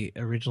we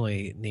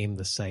originally named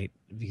the site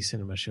The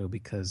Cinema Show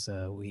because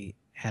we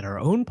had our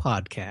own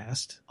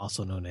podcast,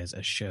 also known as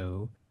a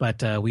show,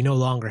 but we no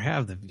longer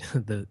have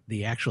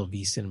the actual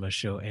V Cinema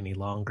show any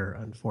longer,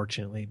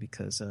 unfortunately,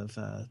 because of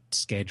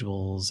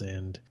schedules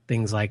and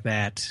things like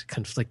that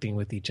conflicting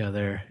with each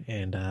other,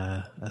 and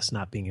us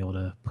not being able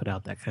to put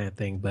out that kind of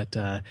thing. But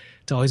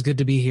it's always good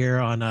to be here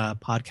on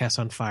Podcast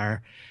on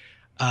Fire.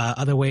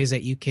 Other ways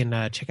that you can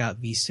check out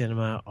V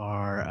Cinema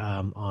are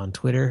on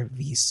Twitter,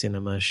 V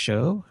Cinema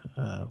Show,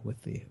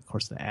 with of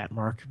course the @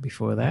 mark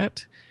before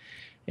that.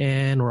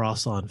 And we're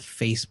also on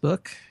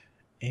Facebook.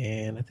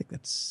 And I think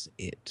that's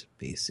it,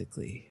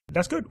 basically.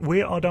 That's good.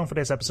 We are done for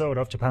this episode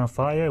of Japan on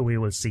Fire. We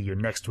will see you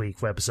next week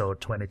for episode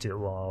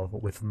 22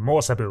 with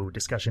more Sabu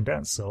discussion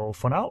then. So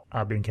for now,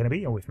 I've been Kenny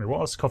B, and with me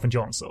was Coffin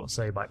John. So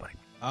say bye-bye.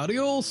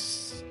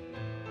 Adios!